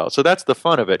talking about. So that's the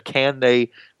fun of it. Can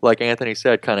they, like Anthony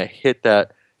said, kind of hit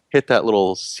that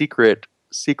little secret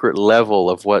level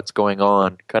of what's going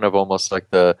on, kind of almost like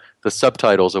the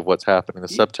subtitles of what's happening, the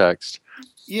subtext.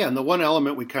 Yeah, and the one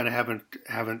element we kind of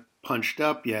haven't punched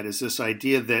up yet is this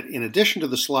idea that in addition to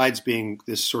the slides being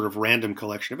this sort of random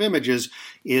collection of images,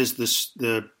 is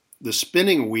the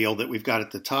spinning wheel that we've got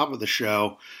at the top of the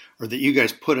show, or that you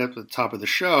guys put up at the top of the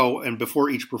show, and before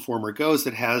each performer goes,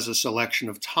 that has a selection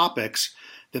of topics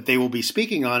that they will be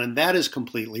speaking on, and that is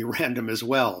completely random as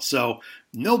well. So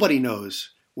nobody knows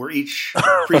where each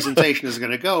presentation is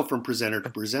going to go from presenter to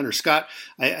presenter. Scott,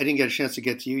 I didn't get a chance to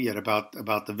get to you yet about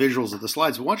the visuals of the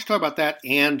slides, but why don't you talk about that,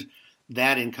 and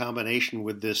that in combination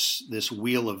with this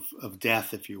wheel of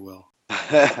death, if you will.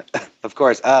 Of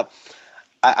course.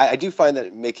 I do find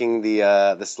that making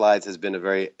the slides has been a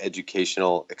very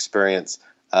educational experience.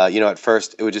 At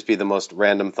first it would just be the most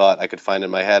random thought I could find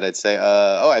in my head. I'd say,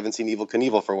 I haven't seen Evel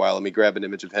Knievel for a while. Let me grab an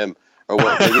image of him. Or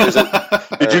what?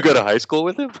 Did you go to high school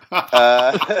with him?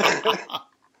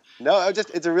 No,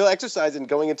 it's a real exercise in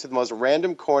going into the most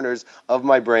random corners of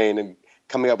my brain and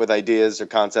coming up with ideas or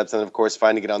concepts, and of course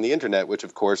finding it on the internet, which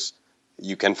of course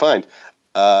you can find.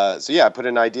 I put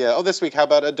an idea. Oh, this week, how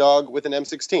about a dog with an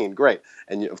M16? Great.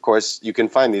 And of course, you can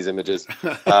find these images.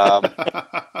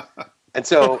 And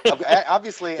so,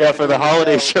 obviously, for the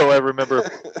holiday show, I remember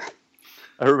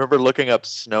looking up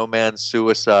snowman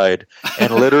suicide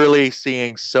and literally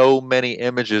seeing so many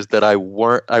images that I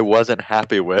wasn't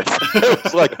happy with. It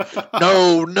was like,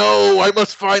 no, I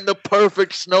must find the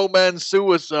perfect snowman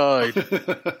suicide.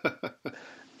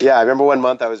 Yeah, I remember one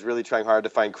month I was really trying hard to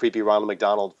find creepy Ronald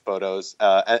McDonald photos,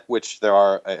 which there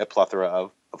are a plethora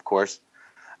of course.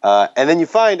 And then you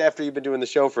find, after you've been doing the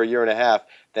show for a year and a half,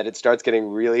 that it starts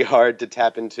getting really hard to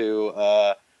tap into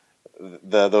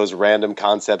those random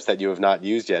concepts that you have not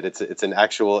used yet. It's an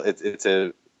actual, it's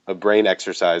a brain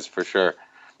exercise for sure.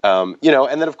 And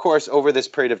then of course, over this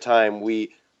period of time, we're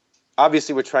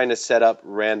trying to set up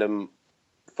random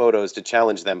photos to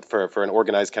challenge them for an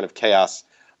organized kind of chaos.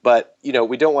 But,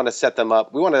 we don't want to set them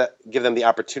up. We want to give them the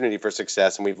opportunity for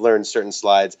success. And we've learned certain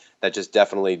slides that just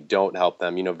definitely don't help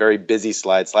them. Very busy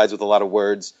slides with a lot of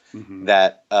words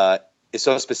that is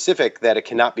so specific that it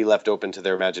cannot be left open to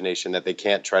their imagination, that they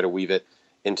can't try to weave it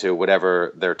into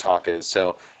whatever their talk is.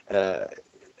 So,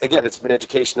 again, it's been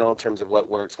educational in terms of what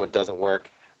works, what doesn't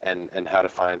work, and how to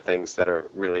find things that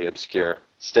are really obscure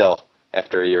still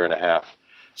after a year and a half.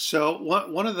 So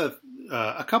one of the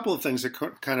a couple of things that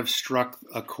kind of struck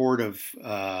a chord of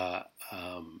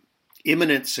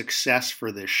imminent success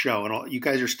for this show, and you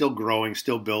guys are still growing,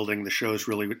 still building. The show's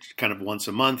really kind of once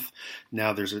a month.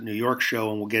 Now there's a New York show,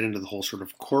 and we'll get into the whole sort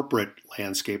of corporate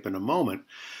landscape in a moment.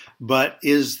 But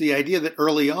is the idea that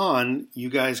early on you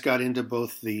guys got into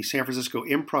both the San Francisco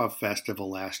Improv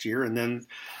Festival last year and then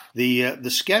the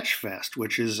Sketch Fest,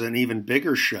 which is an even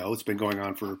bigger show. It's been going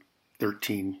on for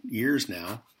 13 years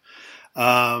now.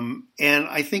 And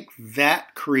I think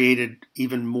that created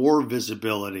even more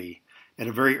visibility at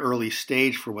a very early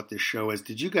stage for what this show is.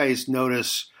 Did you guys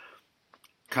notice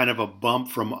kind of a bump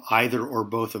from either or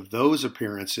both of those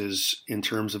appearances in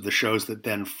terms of the shows that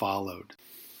then followed?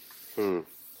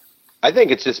 I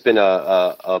think it's just been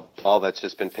a ball that's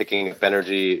just been picking up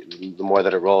energy the more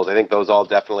that it rolls. I think those all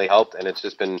definitely helped, and it's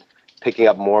just been picking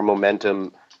up more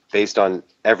momentum based on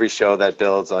every show that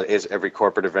builds, on every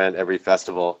corporate event, every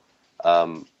festival.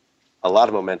 A lot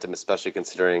of momentum, especially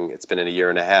considering it's been in a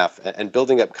year and a half. And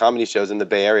building up comedy shows in the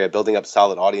Bay Area, building up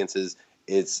solid audiences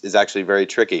is actually very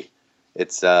tricky.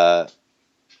 It's the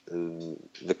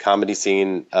comedy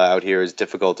scene out here is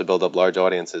difficult to build up large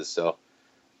audiences. So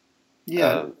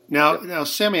yeah. Now,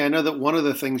 Sammy, I know that one of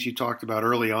the things you talked about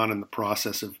early on in the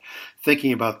process of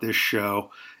thinking about this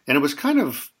show, and it was kind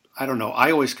of, I don't know,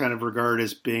 I always kind of regard it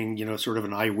as being, sort of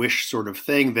an I wish sort of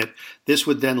thing, that this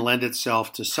would then lend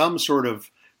itself to some sort of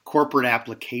corporate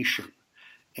application.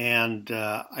 And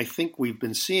I think we've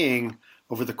been seeing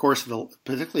over the course of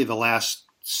particularly the last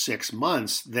 6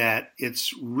 months, that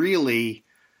it's really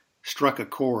struck a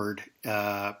chord,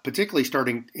 particularly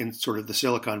starting in sort of the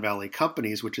Silicon Valley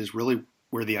companies, which is really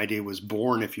where the idea was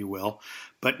born, if you will.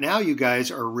 But now you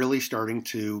guys are really starting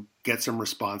to get some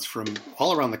response from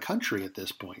all around the country at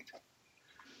this point.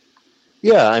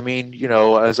 Yeah, I mean,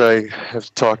 as I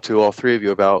have talked to all three of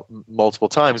you about multiple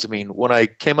times, I mean, when I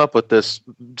came up with this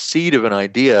seed of an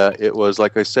idea, it was,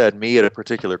 like I said, me at a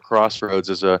particular crossroads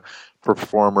as a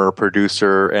performer,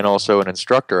 producer, and also an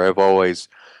instructor. I've always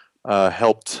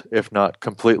helped, if not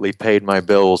completely paid my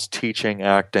bills, teaching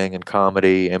acting and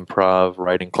comedy, improv,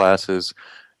 writing classes.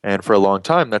 And for a long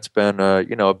time, that's been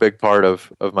a big part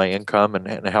of my income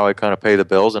and how I kind of pay the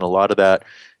bills. And a lot of that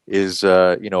is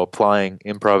applying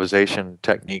improvisation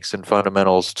techniques and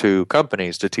fundamentals to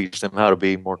companies to teach them how to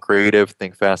be more creative,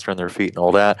 think faster on their feet, and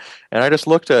all that. And I just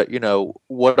looked at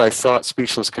what I thought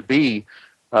Speechless could be.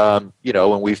 And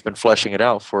we've been fleshing it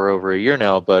out for over a year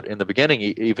now. But in the beginning,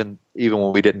 even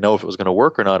when we didn't know if it was going to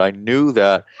work or not, I knew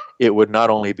that it would not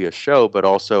only be a show, but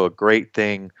also a great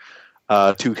thing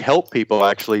to help people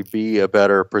actually be a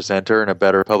better presenter and a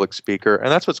better public speaker. And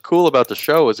that's what's cool about the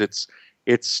show is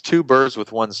it's two birds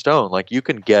with one stone. Like you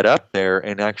can get up there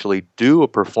and actually do a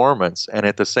performance, and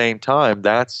at the same time,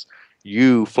 that's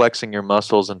you flexing your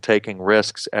muscles and taking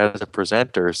risks as a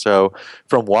presenter. So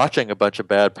from watching a bunch of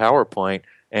bad PowerPoint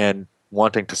and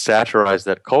wanting to satirize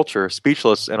that culture,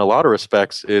 Speechless in a lot of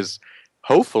respects is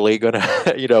hopefully going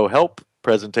to help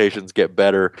presentations get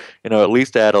better, at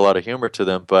least add a lot of humor to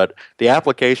them. But the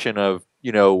application of,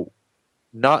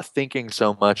 not thinking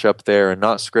so much up there and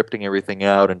not scripting everything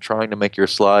out and trying to make your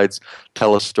slides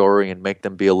tell a story and make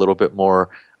them be a little bit more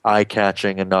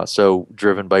eye-catching and not so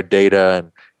driven by data,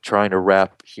 and trying to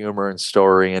wrap humor and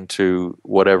story into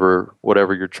whatever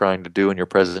you're trying to do in your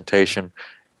presentation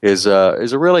is a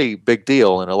really big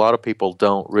deal. And a lot of people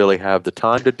don't really have the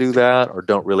time to do that, or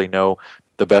don't really know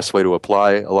the best way to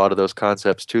apply a lot of those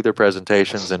concepts to their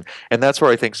presentations. And that's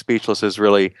where I think Speechless is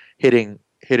really hitting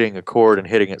a chord and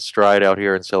hitting its stride out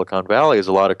here in Silicon Valley, is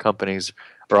a lot of companies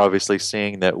are obviously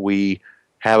seeing that we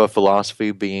have a philosophy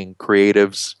being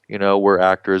creatives. We're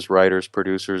actors, writers,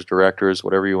 producers, directors,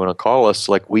 whatever you want to call us.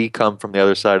 Like, we come from the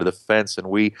other side of the fence, and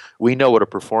we know what a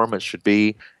performance should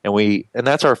be, and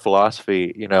that's our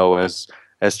philosophy,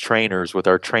 as trainers with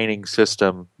our training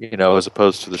system, as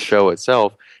opposed to the show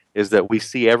itself, is that we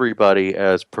see everybody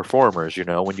as performers.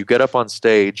 When you get up on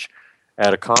stage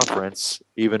at a conference,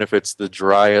 even if it's the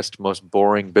driest, most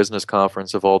boring business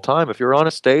conference of all time, if you're on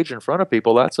a stage in front of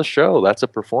people, that's a show, that's a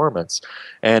performance.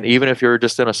 And even if you're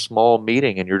just in a small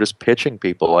meeting and you're just pitching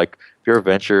people, like if you're a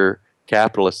venture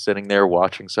capitalist sitting there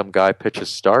watching some guy pitch a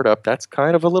startup, that's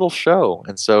kind of a little show.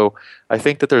 And so I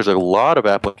think that there's a lot of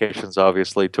applications,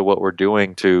 obviously, to what we're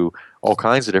doing to all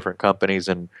kinds of different companies.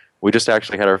 And we just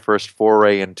actually had our first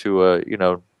foray into a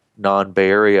non-Bay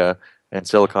Area and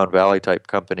Silicon Valley type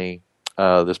company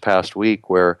this past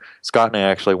week, where Scott and I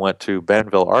actually went to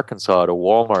Bentonville, Arkansas, to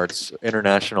Walmart's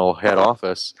international head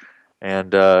office,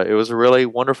 and it was a really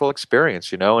wonderful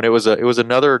experience, and it was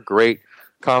another great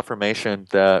confirmation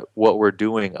that what we're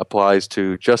doing applies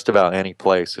to just about any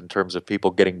place in terms of people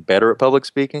getting better at public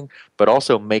speaking, but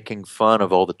also making fun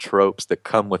of all the tropes that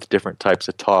come with different types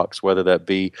of talks, whether that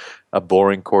be a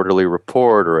boring quarterly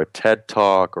report or a TED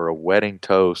Talk or a wedding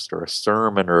toast or a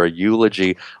sermon or a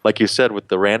eulogy. Like you said, with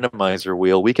the randomizer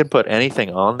wheel, we can put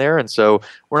anything on there, and so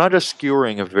we're not just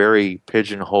skewering a very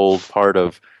pigeonholed part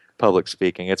of public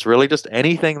speaking. It's really just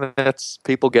anything that's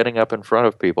people getting up in front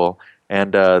of people.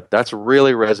 And that's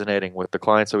really resonating with the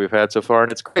clients that we've had so far,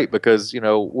 and it's great because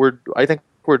I think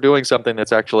we're doing something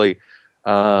that's actually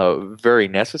very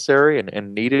necessary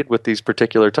and needed with these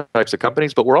particular types of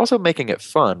companies. But we're also making it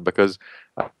fun, because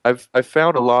I've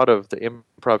found a lot of the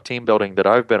improv team building that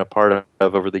I've been a part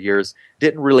of over the years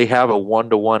didn't really have a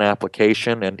one-to-one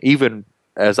application. And even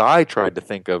as I tried to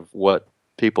think of what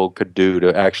people could do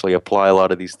to actually apply a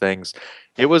lot of these things,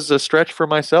 it was a stretch for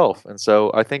myself. And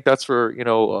so I think that's where,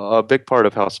 a big part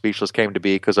of how Speechless came to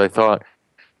be, because I thought,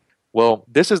 well,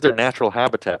 this is their natural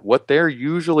habitat. What they're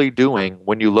usually doing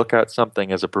when you look at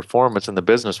something as a performance in the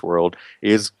business world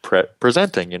is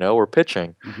presenting, or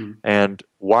pitching. Mm-hmm. And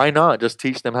why not just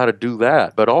teach them how to do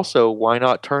that? But also, why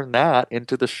not turn that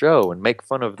into the show and make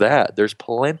fun of that? There's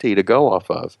plenty to go off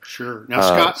of. Sure.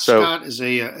 Now, Scott is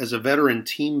as a veteran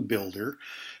team builder,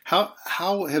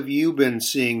 how have you been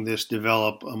seeing this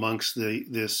develop amongst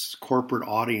this corporate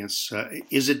audience?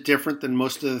 Is it different than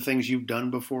most of the things you've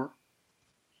done before?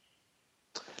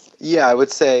 Yeah, I would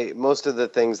say most of the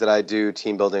things that I do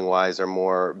team building wise are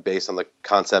more based on the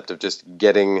concept of just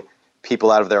getting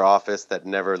people out of their office that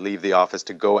never leave the office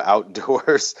to go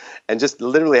outdoors and just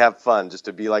literally have fun, just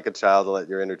to be like a child, to let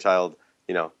your inner child,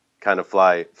 kind of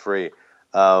fly free.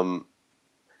 I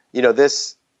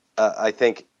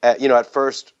think, at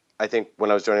first, I think when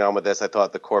I was joining on with this, I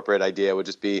thought the corporate idea would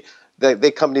just be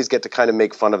the companies get to kind of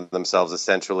make fun of themselves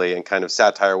essentially and kind of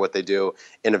satire what they do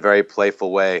in a very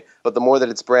playful way. But the more that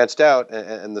it's branched out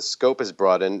and the scope is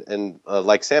broadened, and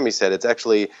like Sammy said, it's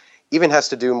actually even has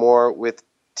to do more with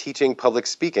teaching public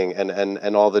speaking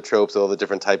and all the tropes, all the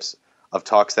different types of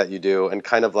talks that you do, and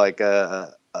kind of like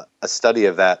a study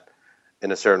of that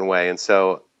in a certain way. And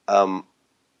so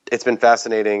it's been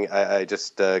fascinating. I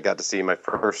just got to see my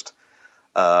first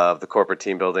of the corporate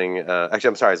team building. Actually,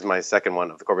 I'm sorry, it's my second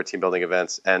one of the corporate team building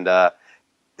events. And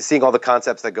seeing all the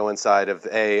concepts that go inside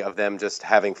of them just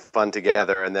having fun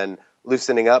together and then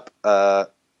loosening up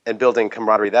and building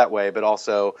camaraderie that way, but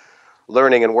also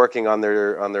learning and working on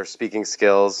their speaking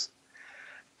skills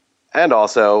and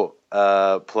also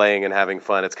playing and having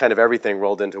fun. It's kind of everything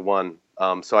rolled into one.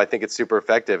 So I think it's super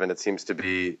effective, and it seems to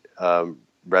be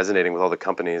resonating with all the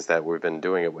companies that we've been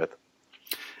doing it with.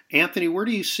 Anthony, where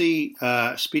do you see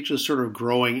Speechless sort of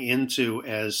growing into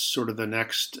as sort of the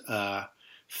next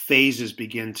phases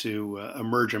begin to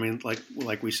emerge? I mean,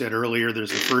 like we said earlier,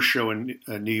 there's the first show in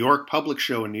New York, public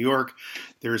show in New York.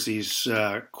 There's these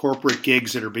corporate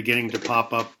gigs that are beginning to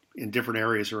pop up in different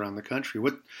areas around the country.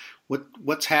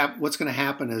 What's going to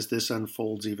happen as this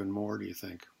unfolds even more, do you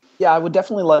think? Yeah, I would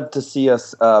definitely love to see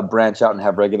us branch out and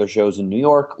have regular shows in New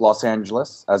York, Los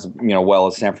Angeles, as well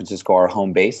as San Francisco, our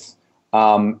home base.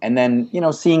 And then,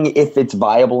 seeing if it's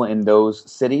viable in those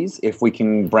cities, if we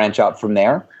can branch out from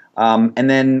there. And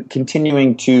then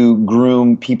continuing to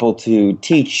groom people to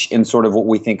teach in sort of what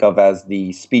we think of as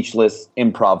the speechless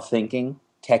improv thinking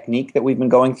technique that we've been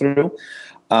going through.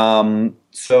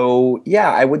 So,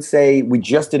 yeah, I would say we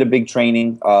just did a big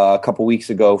training a couple weeks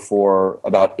ago for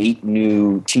about 8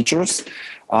 new teachers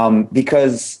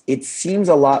because it seems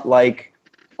a lot like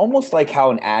almost like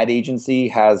how an ad agency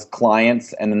has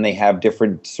clients and then they have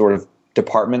different sort of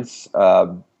departments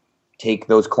take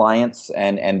those clients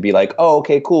and be like, oh,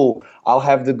 okay, cool. I'll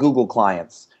have the Google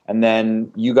clients. And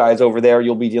then you guys over there,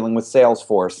 you'll be dealing with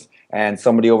Salesforce. And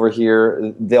somebody over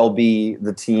here, they'll be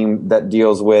the team that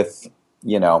deals with,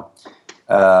 Genentech.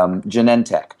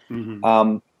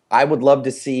 Mm-hmm. I would love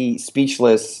to see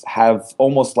Speechless have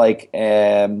almost like,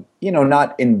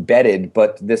 not embedded,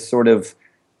 but this sort of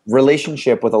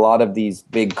relationship with a lot of these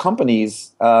big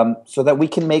companies so that we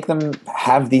can make them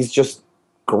have these just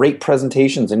great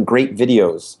presentations and great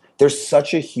videos. There's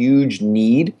such a huge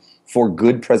need for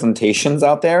good presentations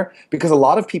out there because a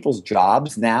lot of people's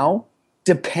jobs now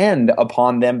depend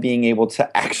upon them being able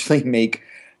to actually make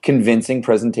convincing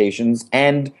presentations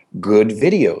and good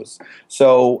videos.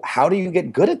 So how do you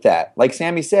get good at that? Like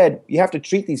Sammy said, you have to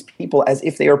treat these people as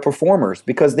if they are performers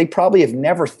because they probably have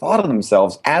never thought of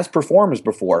themselves as performers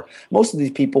before. Most of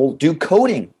these people do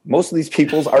coding. Most of these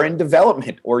people are in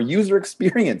development or user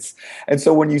experience. And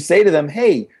so when you say to them,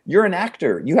 hey, you're an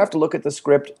actor, you have to look at the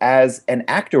script as an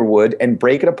actor would and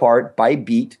break it apart by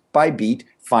beat,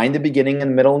 find the beginning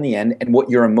and the middle and the end and what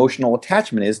your emotional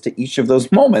attachment is to each of those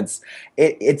moments.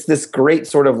 It's this great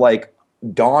sort of like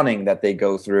dawning that they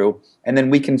go through. And then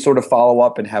we can sort of follow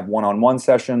up and have one-on-one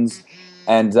sessions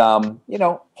and,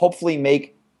 hopefully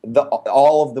make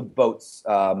all of the boats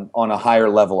on a higher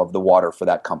level of the water for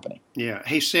that company. Yeah.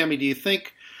 Hey, Sammy, do you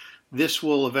think this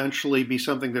will eventually be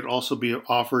something that also be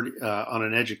offered on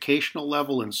an educational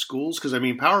level in schools? Because, I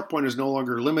mean, PowerPoint is no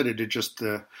longer limited to just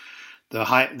the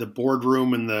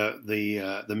boardroom and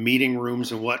the meeting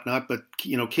rooms and whatnot, but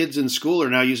kids in school are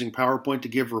now using PowerPoint to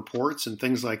give reports and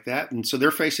things like that, and so they're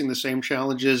facing the same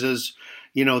challenges as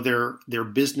their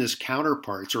business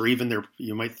counterparts, or even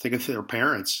you might think of their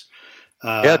parents.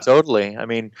 Yeah, totally. I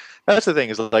mean, that's the thing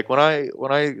is like when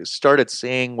I started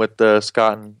seeing with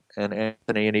Scott and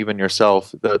Anthony and even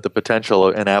yourself the potential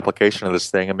and application of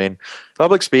this thing. I mean,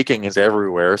 public speaking is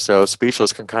everywhere, so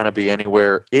Speechless can kind of be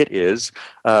anywhere it is,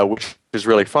 which is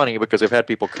really funny because I've had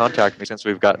people contact me since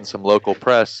we've gotten some local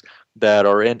press that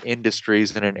are in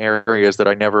industries and in areas that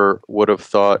I never would have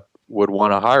thought would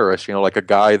want to hire us. Like a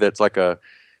guy that's like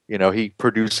he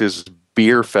produces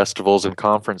beer festivals and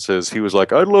conferences. He was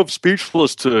like, I'd love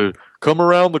Speechless to come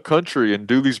around the country and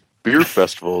do these beer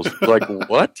festivals. Like,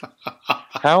 what?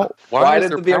 How? Why is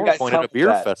there the beer guy PowerPoint at a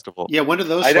beer festival? Yeah, when do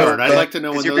those start? I'd like to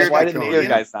know when those. Why did the beer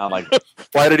guy sound like?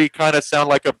 Why did he kind of sound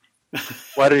like a?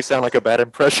 Why did he sound like a bad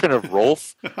impression of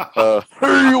Rolf? Hey,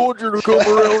 I want you to come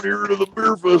around here to the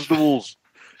beer festivals.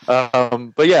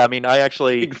 But yeah, I mean, I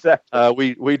actually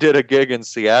we did a gig in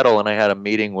Seattle, and I had a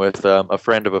meeting with a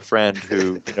friend of a friend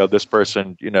who this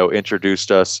person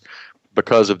introduced us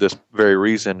because of this very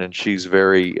reason, and she's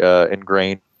very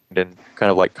ingrained in kind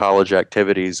of like college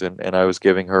activities, and I was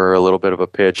giving her a little bit of a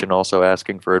pitch and also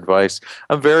asking for advice.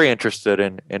 I'm very interested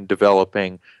in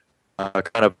developing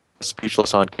kind of a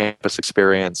Speechless on campus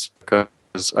experience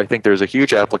because I think there's a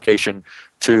huge application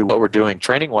to what we're doing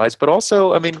training-wise, but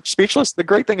also, I mean, Speechless, the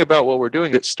great thing about what we're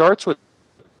doing, it starts with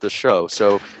the show.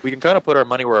 So we can kind of put our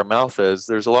money where our mouth is.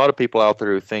 There's a lot of people out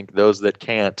there who think those that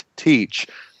can't teach,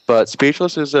 But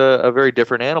Speechless is a very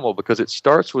different animal because it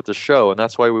starts with the show, and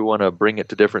that's why we want to bring it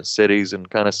to different cities and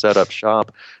kind of set up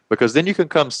shop, because then you can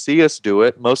come see us do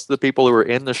it. Most of the people who are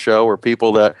in the show are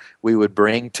people that we would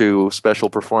bring to special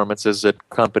performances at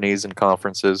companies and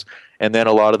conferences, and then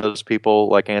a lot of those people,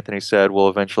 like Anthony said, will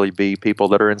eventually be people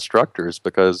that are instructors,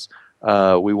 because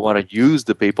we want to use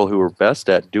the people who are best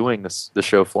at doing the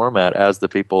show format as the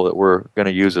people that we're going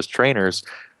to use as trainers.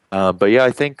 But yeah,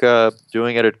 I think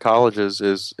doing it at colleges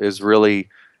is really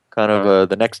kind of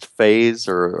the next phase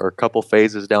or a couple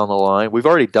phases down the line. We've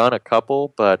already done a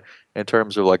couple, but in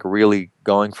terms of like really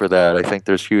going for that, I think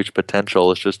there's huge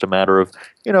potential. It's just a matter of,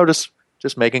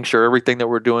 just making sure everything that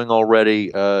we're doing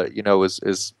already,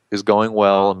 is going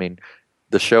well. I mean,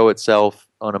 the show itself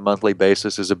on a monthly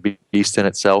basis is a beast in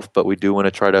itself, but we do want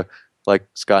to try to, like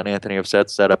Scott and Anthony have said,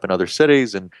 set up in other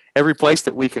cities, and every place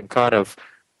that we can kind of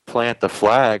plant the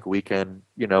flag, we can,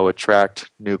 attract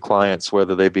new clients,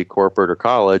 whether they be corporate or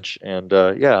college. And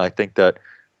I think that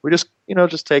we just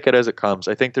take it as it comes.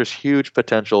 I think there's huge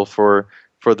potential for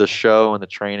the show and the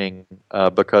training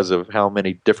because of how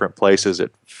many different places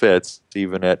it fits,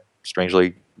 even at,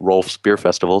 strangely, Rolf's beer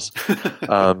festivals.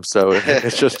 So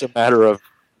it's just a matter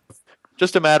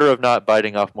of not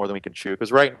biting off more than we can chew.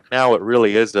 Because right now it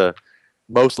really is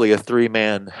mostly a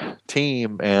 3-man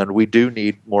team, and we do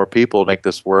need more people to make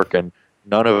this work. And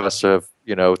none of us have,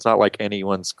 it's not like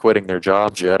anyone's quitting their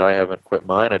jobs yet. I haven't quit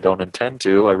mine. I don't intend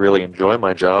to. I really enjoy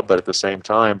my job, but at the same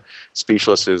time,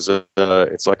 Speechless is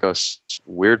it's like a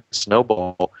weird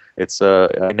snowball. It's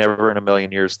I never in a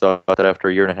million years thought that after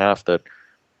a year and a half that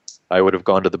I would have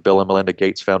gone to the Bill and Melinda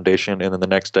Gates Foundation and then the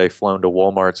next day flown to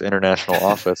Walmart's international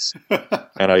office.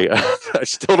 And I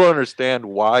still don't understand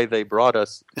why they brought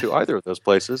us to either of those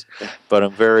places, but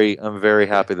I'm very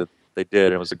happy that they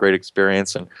did. It was a great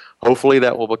experience, and hopefully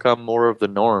that will become more of the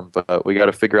norm, but we got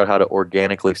to figure out how to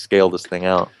organically scale this thing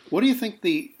out. What do you think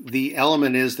the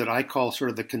element is that I call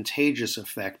sort of the contagious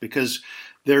effect? Because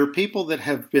there are people that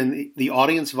have been the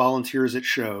audience volunteers at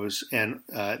shows, and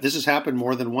this has happened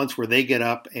more than once, where they get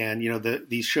up and,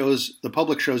 these shows, the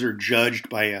public shows, are judged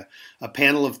by a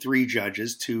panel of 3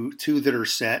 judges, two that are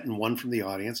set and one from the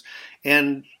audience.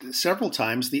 And several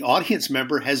times the audience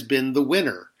member has been the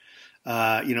winner,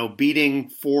 beating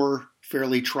 4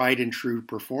 fairly tried and true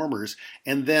performers.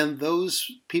 And then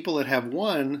those people that have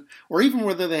won, or even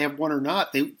whether they have won or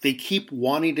not, they keep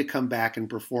wanting to come back and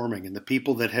performing. And the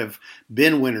people that have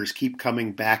been winners keep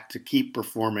coming back to keep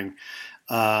performing.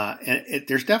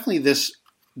 There's definitely this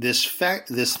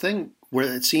thing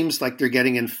where it seems like they're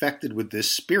getting infected with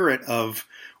this spirit of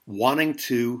wanting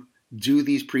to do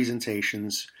these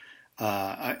presentations.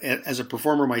 As a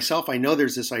performer myself, I know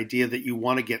there's this idea that you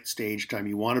want to get stage time,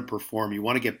 you want to perform, you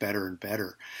want to get better and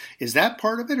better. Is that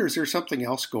part of it, or is there something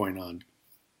else going on?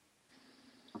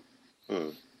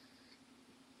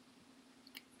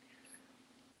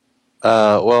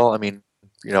 Well, I mean,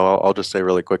 I'll just say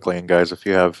really quickly, and guys, if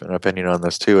you have an opinion on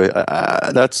this too,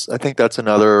 I think that's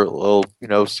another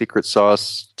little, secret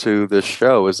sauce to this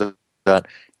show, is that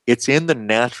it's in the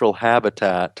natural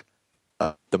habitat.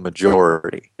 The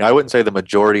majority. Now, I wouldn't say the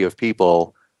majority of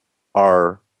people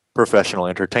are professional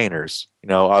entertainers.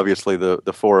 Obviously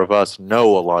the 4 of us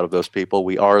know a lot of those people.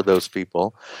 We are those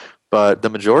people. But the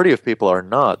majority of people are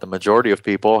not. The majority of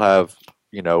people have,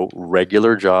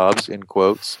 regular jobs, in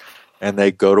quotes, and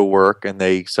they go to work, and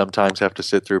they sometimes have to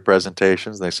sit through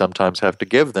presentations. They sometimes have to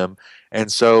give them.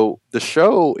 And so the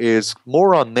show is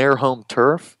more on their home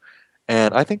turf.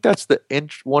 And I think that's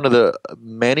one of the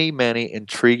many, many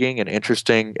intriguing and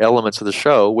interesting elements of the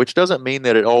show, which doesn't mean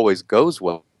that it always goes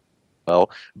well,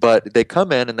 but they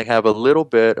come in and they have a little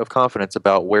bit of confidence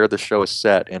about where the show is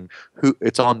set and who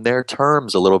it's on their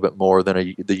terms a little bit more than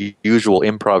the usual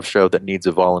improv show that needs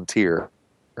a volunteer.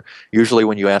 Usually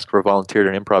when you ask for a volunteer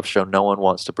at an improv show, no one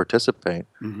wants to participate.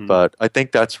 Mm-hmm. But I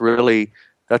think that's really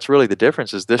the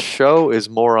difference. Is this show is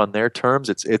more on their terms.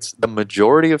 It's the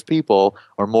majority of people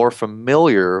are more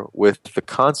familiar with the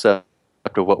concept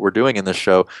of what we're doing in this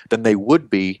show than they would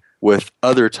be with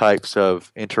other types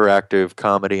of interactive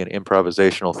comedy and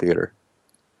improvisational theater.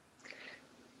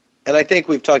 And I think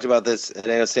we've talked about this, and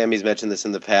I know Sammy's mentioned this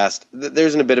in the past.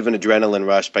 There's a bit of an adrenaline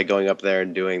rush by going up there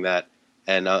and doing that,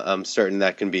 and I'm certain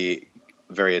that can be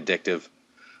very addictive.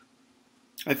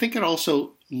 I think it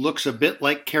also looks a bit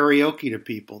like karaoke to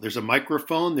people. There's a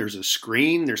microphone, there's a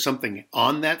screen, there's something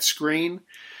on that screen.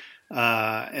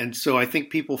 And so I think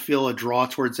people feel a draw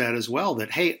towards that as well,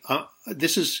 that, hey,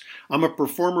 I'm a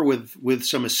performer with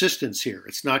some assistance here.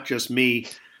 It's not just me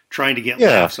trying to get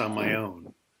laughs on my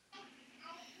own.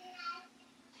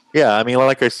 Yeah, I mean,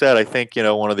 like I said, I think,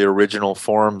 one of the original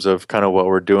forms of kind of what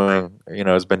we're doing,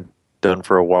 has been done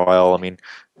for a while. I mean,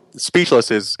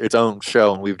 Speechless is its own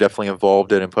show, and we've definitely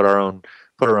evolved it and put our own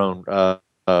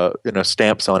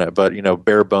stamps on it. But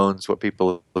bare bones, what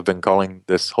people have been calling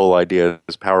this whole idea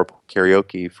is PowerPoint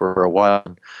karaoke for a while.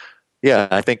 And yeah,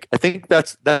 I think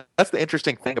that's the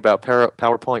interesting thing about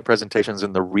PowerPoint presentations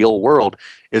in the real world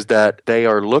is that they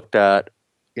are looked at,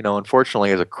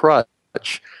 unfortunately, as a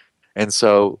crutch, and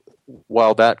so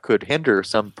while that could hinder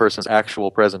some person's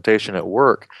actual presentation at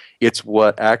work, it's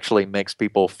what actually makes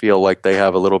people feel like they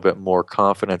have a little bit more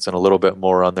confidence and a little bit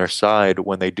more on their side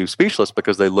when they do Speechless,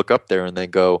 because they look up there and they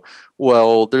go,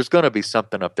 well, there's going to be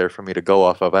something up there for me to go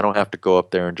off of. I don't have to go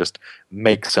up there and just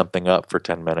make something up for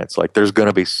 10 minutes. Like, there's going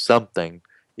to be something,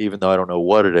 even though I don't know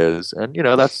what it is. And,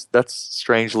 that's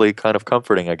strangely kind of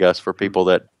comforting, I guess, for people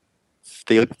that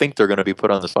they think they're going to be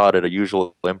put on the spot at a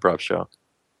usual improv show.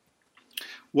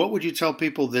 What would you tell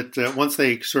people that once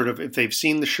they if they've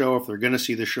seen the show, if they're going to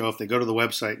see the show, if they go to the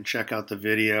website and check out the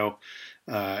video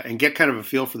and get kind of a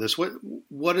feel for this,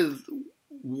 what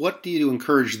do you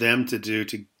encourage them to do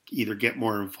to either get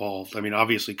more involved? I mean,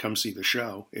 obviously, come see the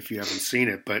show if you haven't seen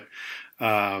it, but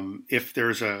if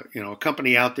there's a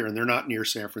company out there and they're not near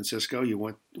San Francisco, you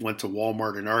went to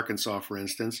Walmart in Arkansas, for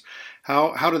instance,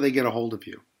 how do they get a hold of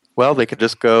you? Well, they can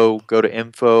just go to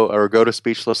info or go to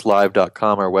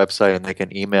speechlesslive.com, our website, and they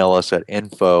can email us at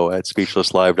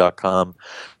info@speechlesslive.com.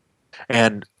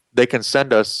 And they can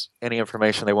send us any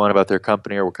information they want about their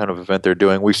company or what kind of event they're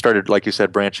doing. We started, like you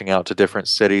said, branching out to different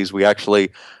cities. We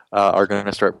actually are going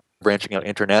to start branching out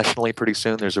internationally pretty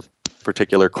soon. There's a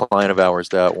particular client of ours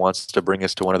that wants to bring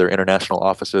us to one of their international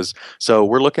offices. So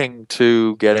we're looking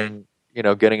to getting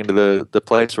into the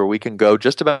place where we can go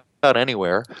just about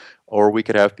anywhere, or we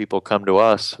could have people come to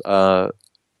us. And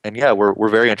yeah, we're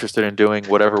very interested in doing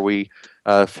whatever we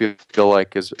feel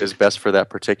like is best for that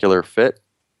particular fit.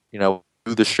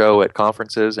 Do the show at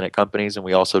conferences and at companies, and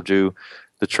we also do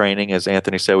the training. As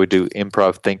Anthony said, we do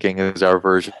improv thinking as our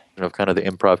version of kind of the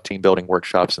improv team building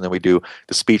workshops, and then we do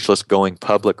the Speechless Going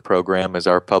Public program as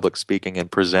our public speaking and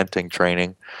presenting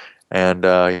training. And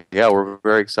we're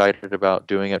very excited about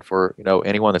doing it for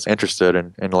anyone that's interested.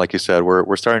 And like you said,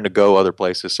 we're starting to go other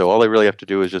places. So all they really have to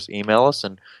do is just email us,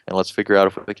 and let's figure out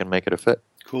if we can make it a fit.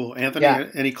 Cool, Anthony. Yeah.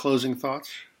 Any closing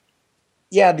thoughts?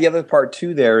 Yeah, the other part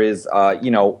too there is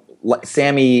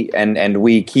Sammy and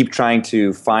we keep trying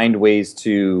to find ways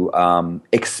to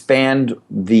expand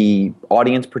the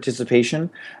audience participation,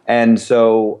 and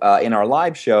so in our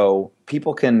live show,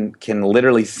 people can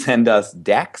literally send us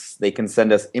decks. They can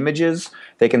send us images.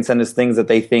 They can send us things that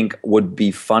they think would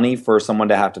be funny for someone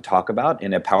to have to talk about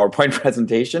in a PowerPoint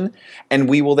presentation, and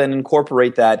we will then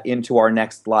incorporate that into our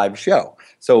next live show.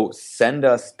 So send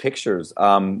us pictures.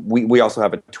 We also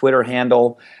have a Twitter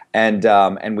handle, and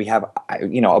we have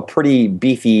a pretty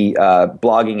beefy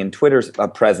blogging and Twitter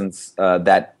presence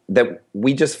that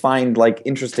we just find like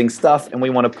interesting stuff, and we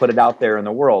want to put it out there in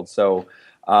the world. So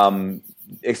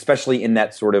especially in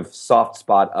that sort of soft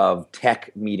spot of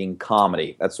tech meeting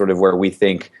comedy, that's sort of where we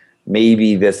think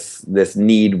maybe this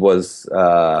need was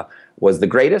the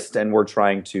greatest, and we're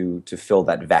trying to fill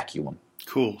that vacuum.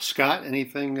 Cool. Scott,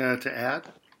 anything to add?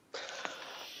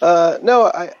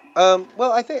 No,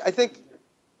 I think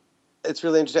it's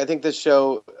really interesting. I think this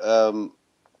show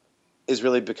has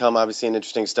really become obviously an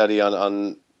interesting study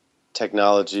on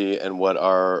technology and what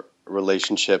our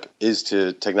relationship is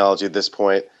to technology at this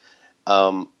point.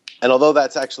 And although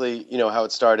that's actually, how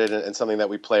it started and something that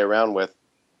we play around with,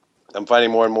 I'm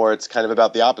finding more and more it's kind of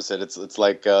about the opposite. It's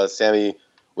like Sammy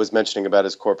was mentioning about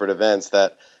his corporate events,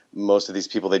 that most of these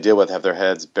people they deal with have their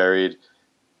heads buried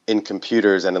in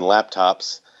computers and in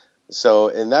laptops. So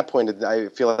in that point, I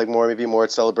feel like maybe more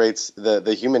it celebrates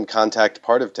the human contact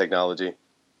part of technology.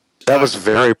 That was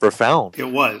very profound.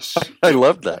 It was. I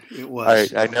loved that. It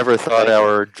was. I never thought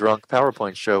our drunk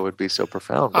PowerPoint show would be so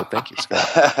profound, but thank you,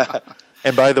 Scott.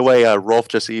 And by the way, Rolf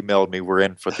just emailed me. We're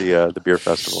in for the beer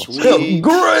festival. Sweet.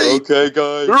 Great. Okay,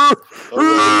 guys.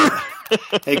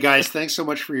 Hey, guys, thanks so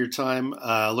much for your time.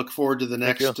 Look forward to the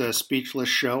next Speechless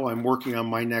show. I'm working on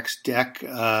my next deck.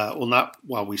 Not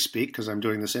while we speak, because I'm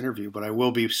doing this interview, but I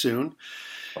will be soon.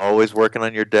 Always working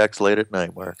on your decks late at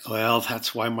night, Mark. Well,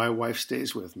 that's why my wife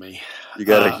stays with me. You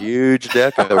got a huge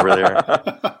deck over there.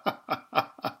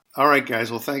 All right,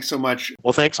 guys. Well, thanks so much.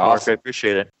 Well, thanks, Mark. Awesome. I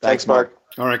appreciate it. Thanks, Mark.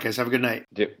 All right, guys. Have a good night.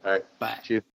 All right. Bye.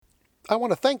 You. I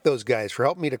want to thank those guys for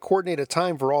helping me to coordinate a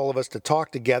time for all of us to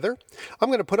talk together. I'm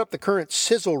going to put up the current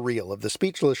sizzle reel of the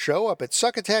Speechless Show up at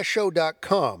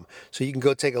succotashshow.com, so you can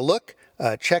go take a look,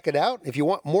 check it out. If you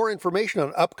want more information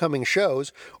on upcoming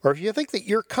shows, or if you think that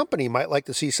your company might like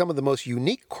to see some of the most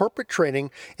unique corporate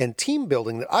training and team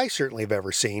building that I certainly have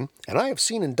ever seen, and I have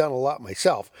seen and done a lot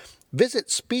myself, visit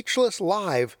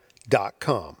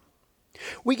speechlesslive.com.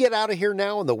 We get out of here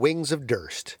now on the wings of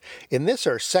Durst. In this,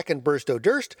 our second burst o'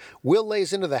 Durst, Will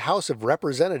lays into the House of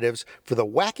Representatives for the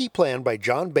wacky plan by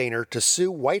John Boehner to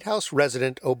sue White House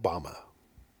resident Obama.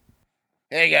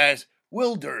 Hey guys,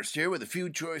 Will Durst here with a few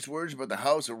choice words about the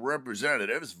House of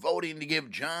Representatives voting to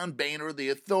give John Boehner the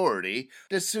authority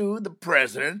to sue the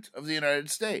President of the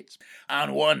United States.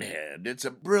 On one hand, it's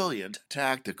a brilliant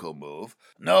tactical move.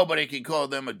 Nobody can call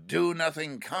them a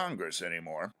do-nothing Congress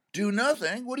anymore. Do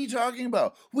nothing? What are you talking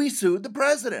about? We sued the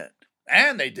president.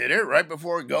 And they did it right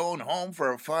before going home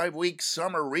for a 5-week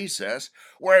summer recess,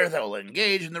 where they'll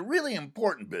engage in the really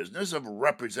important business of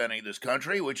representing this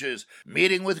country, which is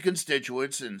meeting with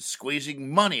constituents and squeezing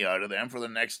money out of them for the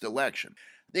next election.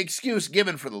 The excuse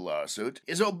given for the lawsuit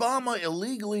is Obama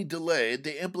illegally delayed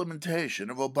the implementation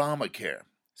of Obamacare.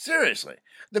 Seriously,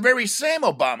 the very same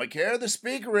Obamacare the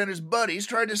Speaker and his buddies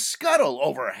tried to scuttle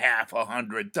over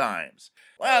 100 times.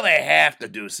 Well, they have to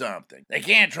do something. They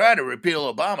can't try to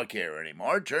repeal Obamacare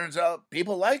anymore. It turns out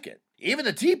people like it. Even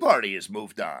the Tea Party has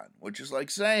moved on, which is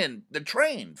like saying the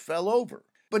train fell over.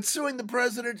 But suing the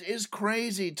president is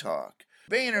crazy talk.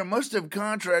 Boehner must have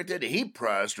contracted heat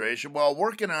prostration while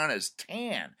working on his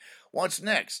tan. What's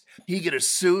next? He gonna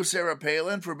sue Sarah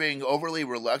Palin for being overly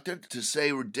reluctant to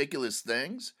say ridiculous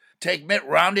things? Take Mitt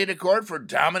Romney to court for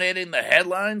dominating the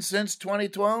headlines since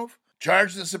 2012?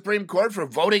 Charge the Supreme Court for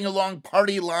voting along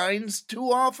party lines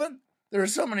too often? There are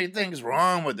so many things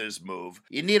wrong with this move.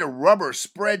 You need a rubber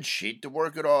spreadsheet to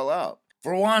work it all out.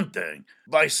 For one thing,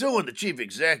 by suing the chief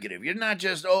executive, you're not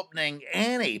just opening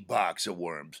any box of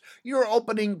worms. You're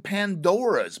opening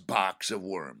Pandora's box of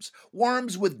worms.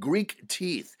 Worms with Greek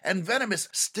teeth and venomous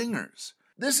stingers.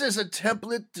 This is a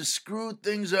template to screw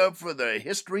things up for the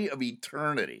history of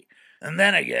eternity. And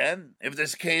then again, if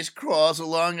this case crawls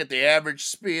along at the average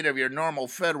speed of your normal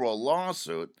federal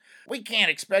lawsuit, we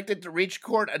can't expect it to reach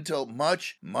court until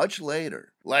much, much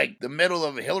later, like the middle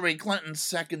of Hillary Clinton's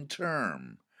second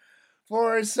term.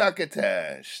 For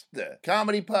Succotash, the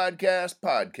comedy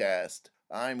podcast,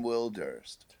 I'm Will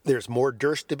Durst. There's more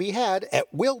Durst to be had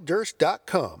at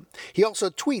willdurst.com. He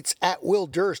also tweets at Will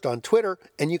Durst on Twitter,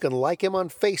 and you can like him on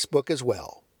Facebook as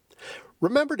well.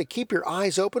 Remember to keep your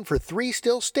eyes open for Three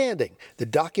Still Standing, the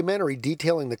documentary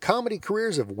detailing the comedy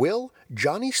careers of Will,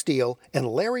 Johnny Steele, and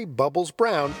Larry Bubbles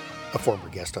Brown, a former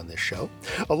guest on this show,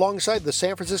 alongside the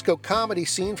San Francisco comedy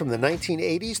scene from the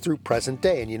 1980s through present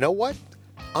day. And you know what?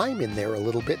 I'm in there a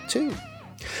little bit too.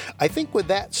 I think with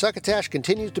that, Succotash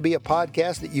continues to be a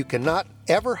podcast that you cannot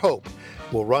ever hope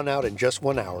will run out in just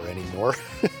 1 hour anymore.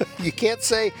 You can't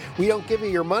say we don't give you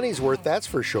your money's worth, that's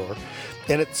for sure.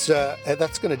 And that's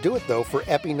going to do it, though, for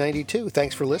Epi 92.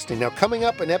 Thanks for listening. Now, coming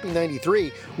up in Epi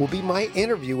 93 will be my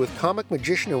interview with comic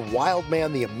magician and wild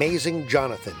man, the amazing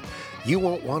Jonathan. You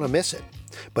won't want to miss it.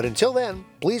 But until then,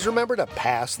 please remember to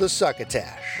pass the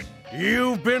Succotash.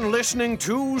 You've been listening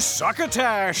to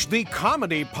Succotash, the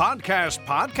comedy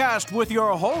podcast with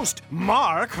your host,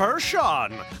 Mark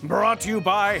Hershon. Brought to you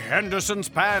by Henderson's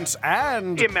Pants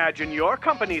and... Imagine your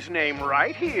company's name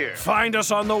right here. Find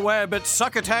us on the web at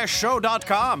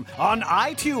succotashshow.com, on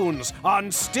iTunes, on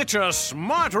Stitcher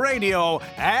Smart Radio,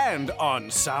 and on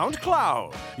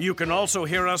SoundCloud. You can also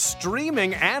hear us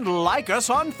streaming and like us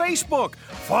on Facebook.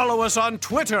 Follow us on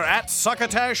Twitter at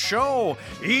Succotash Show.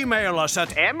 Email us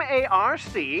at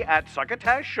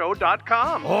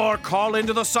marc@succotashshow.com. Or call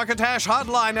into the Succotash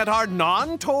hotline at our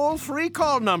non-toll-free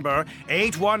call number,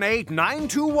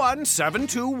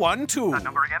 818-921-7212. That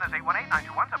number again is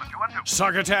 818-921-7212.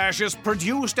 Succotash is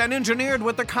produced and engineered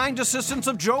with the kind assistance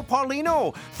of Joe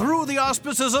Paulino, through the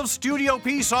auspices of Studio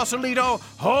P Sausalito,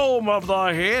 home of the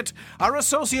hit. Our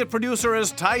associate producer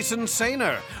is Tyson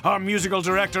Sainer. Our musical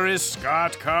director is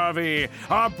Scott Carvey.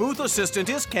 Our booth assistant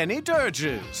is Kenny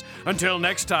Durges. Until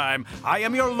next time, I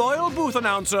am your loyal booth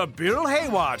announcer, Bill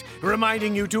Haywatt,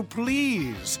 reminding you to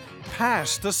please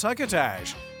pass the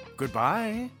Succotash.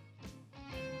 Goodbye.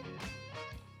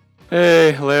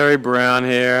 Hey, Larry Brown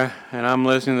here, and I'm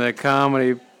listening to the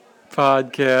comedy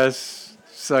podcast.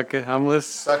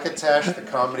 Succotash, the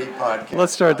comedy podcast.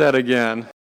 Let's start that again.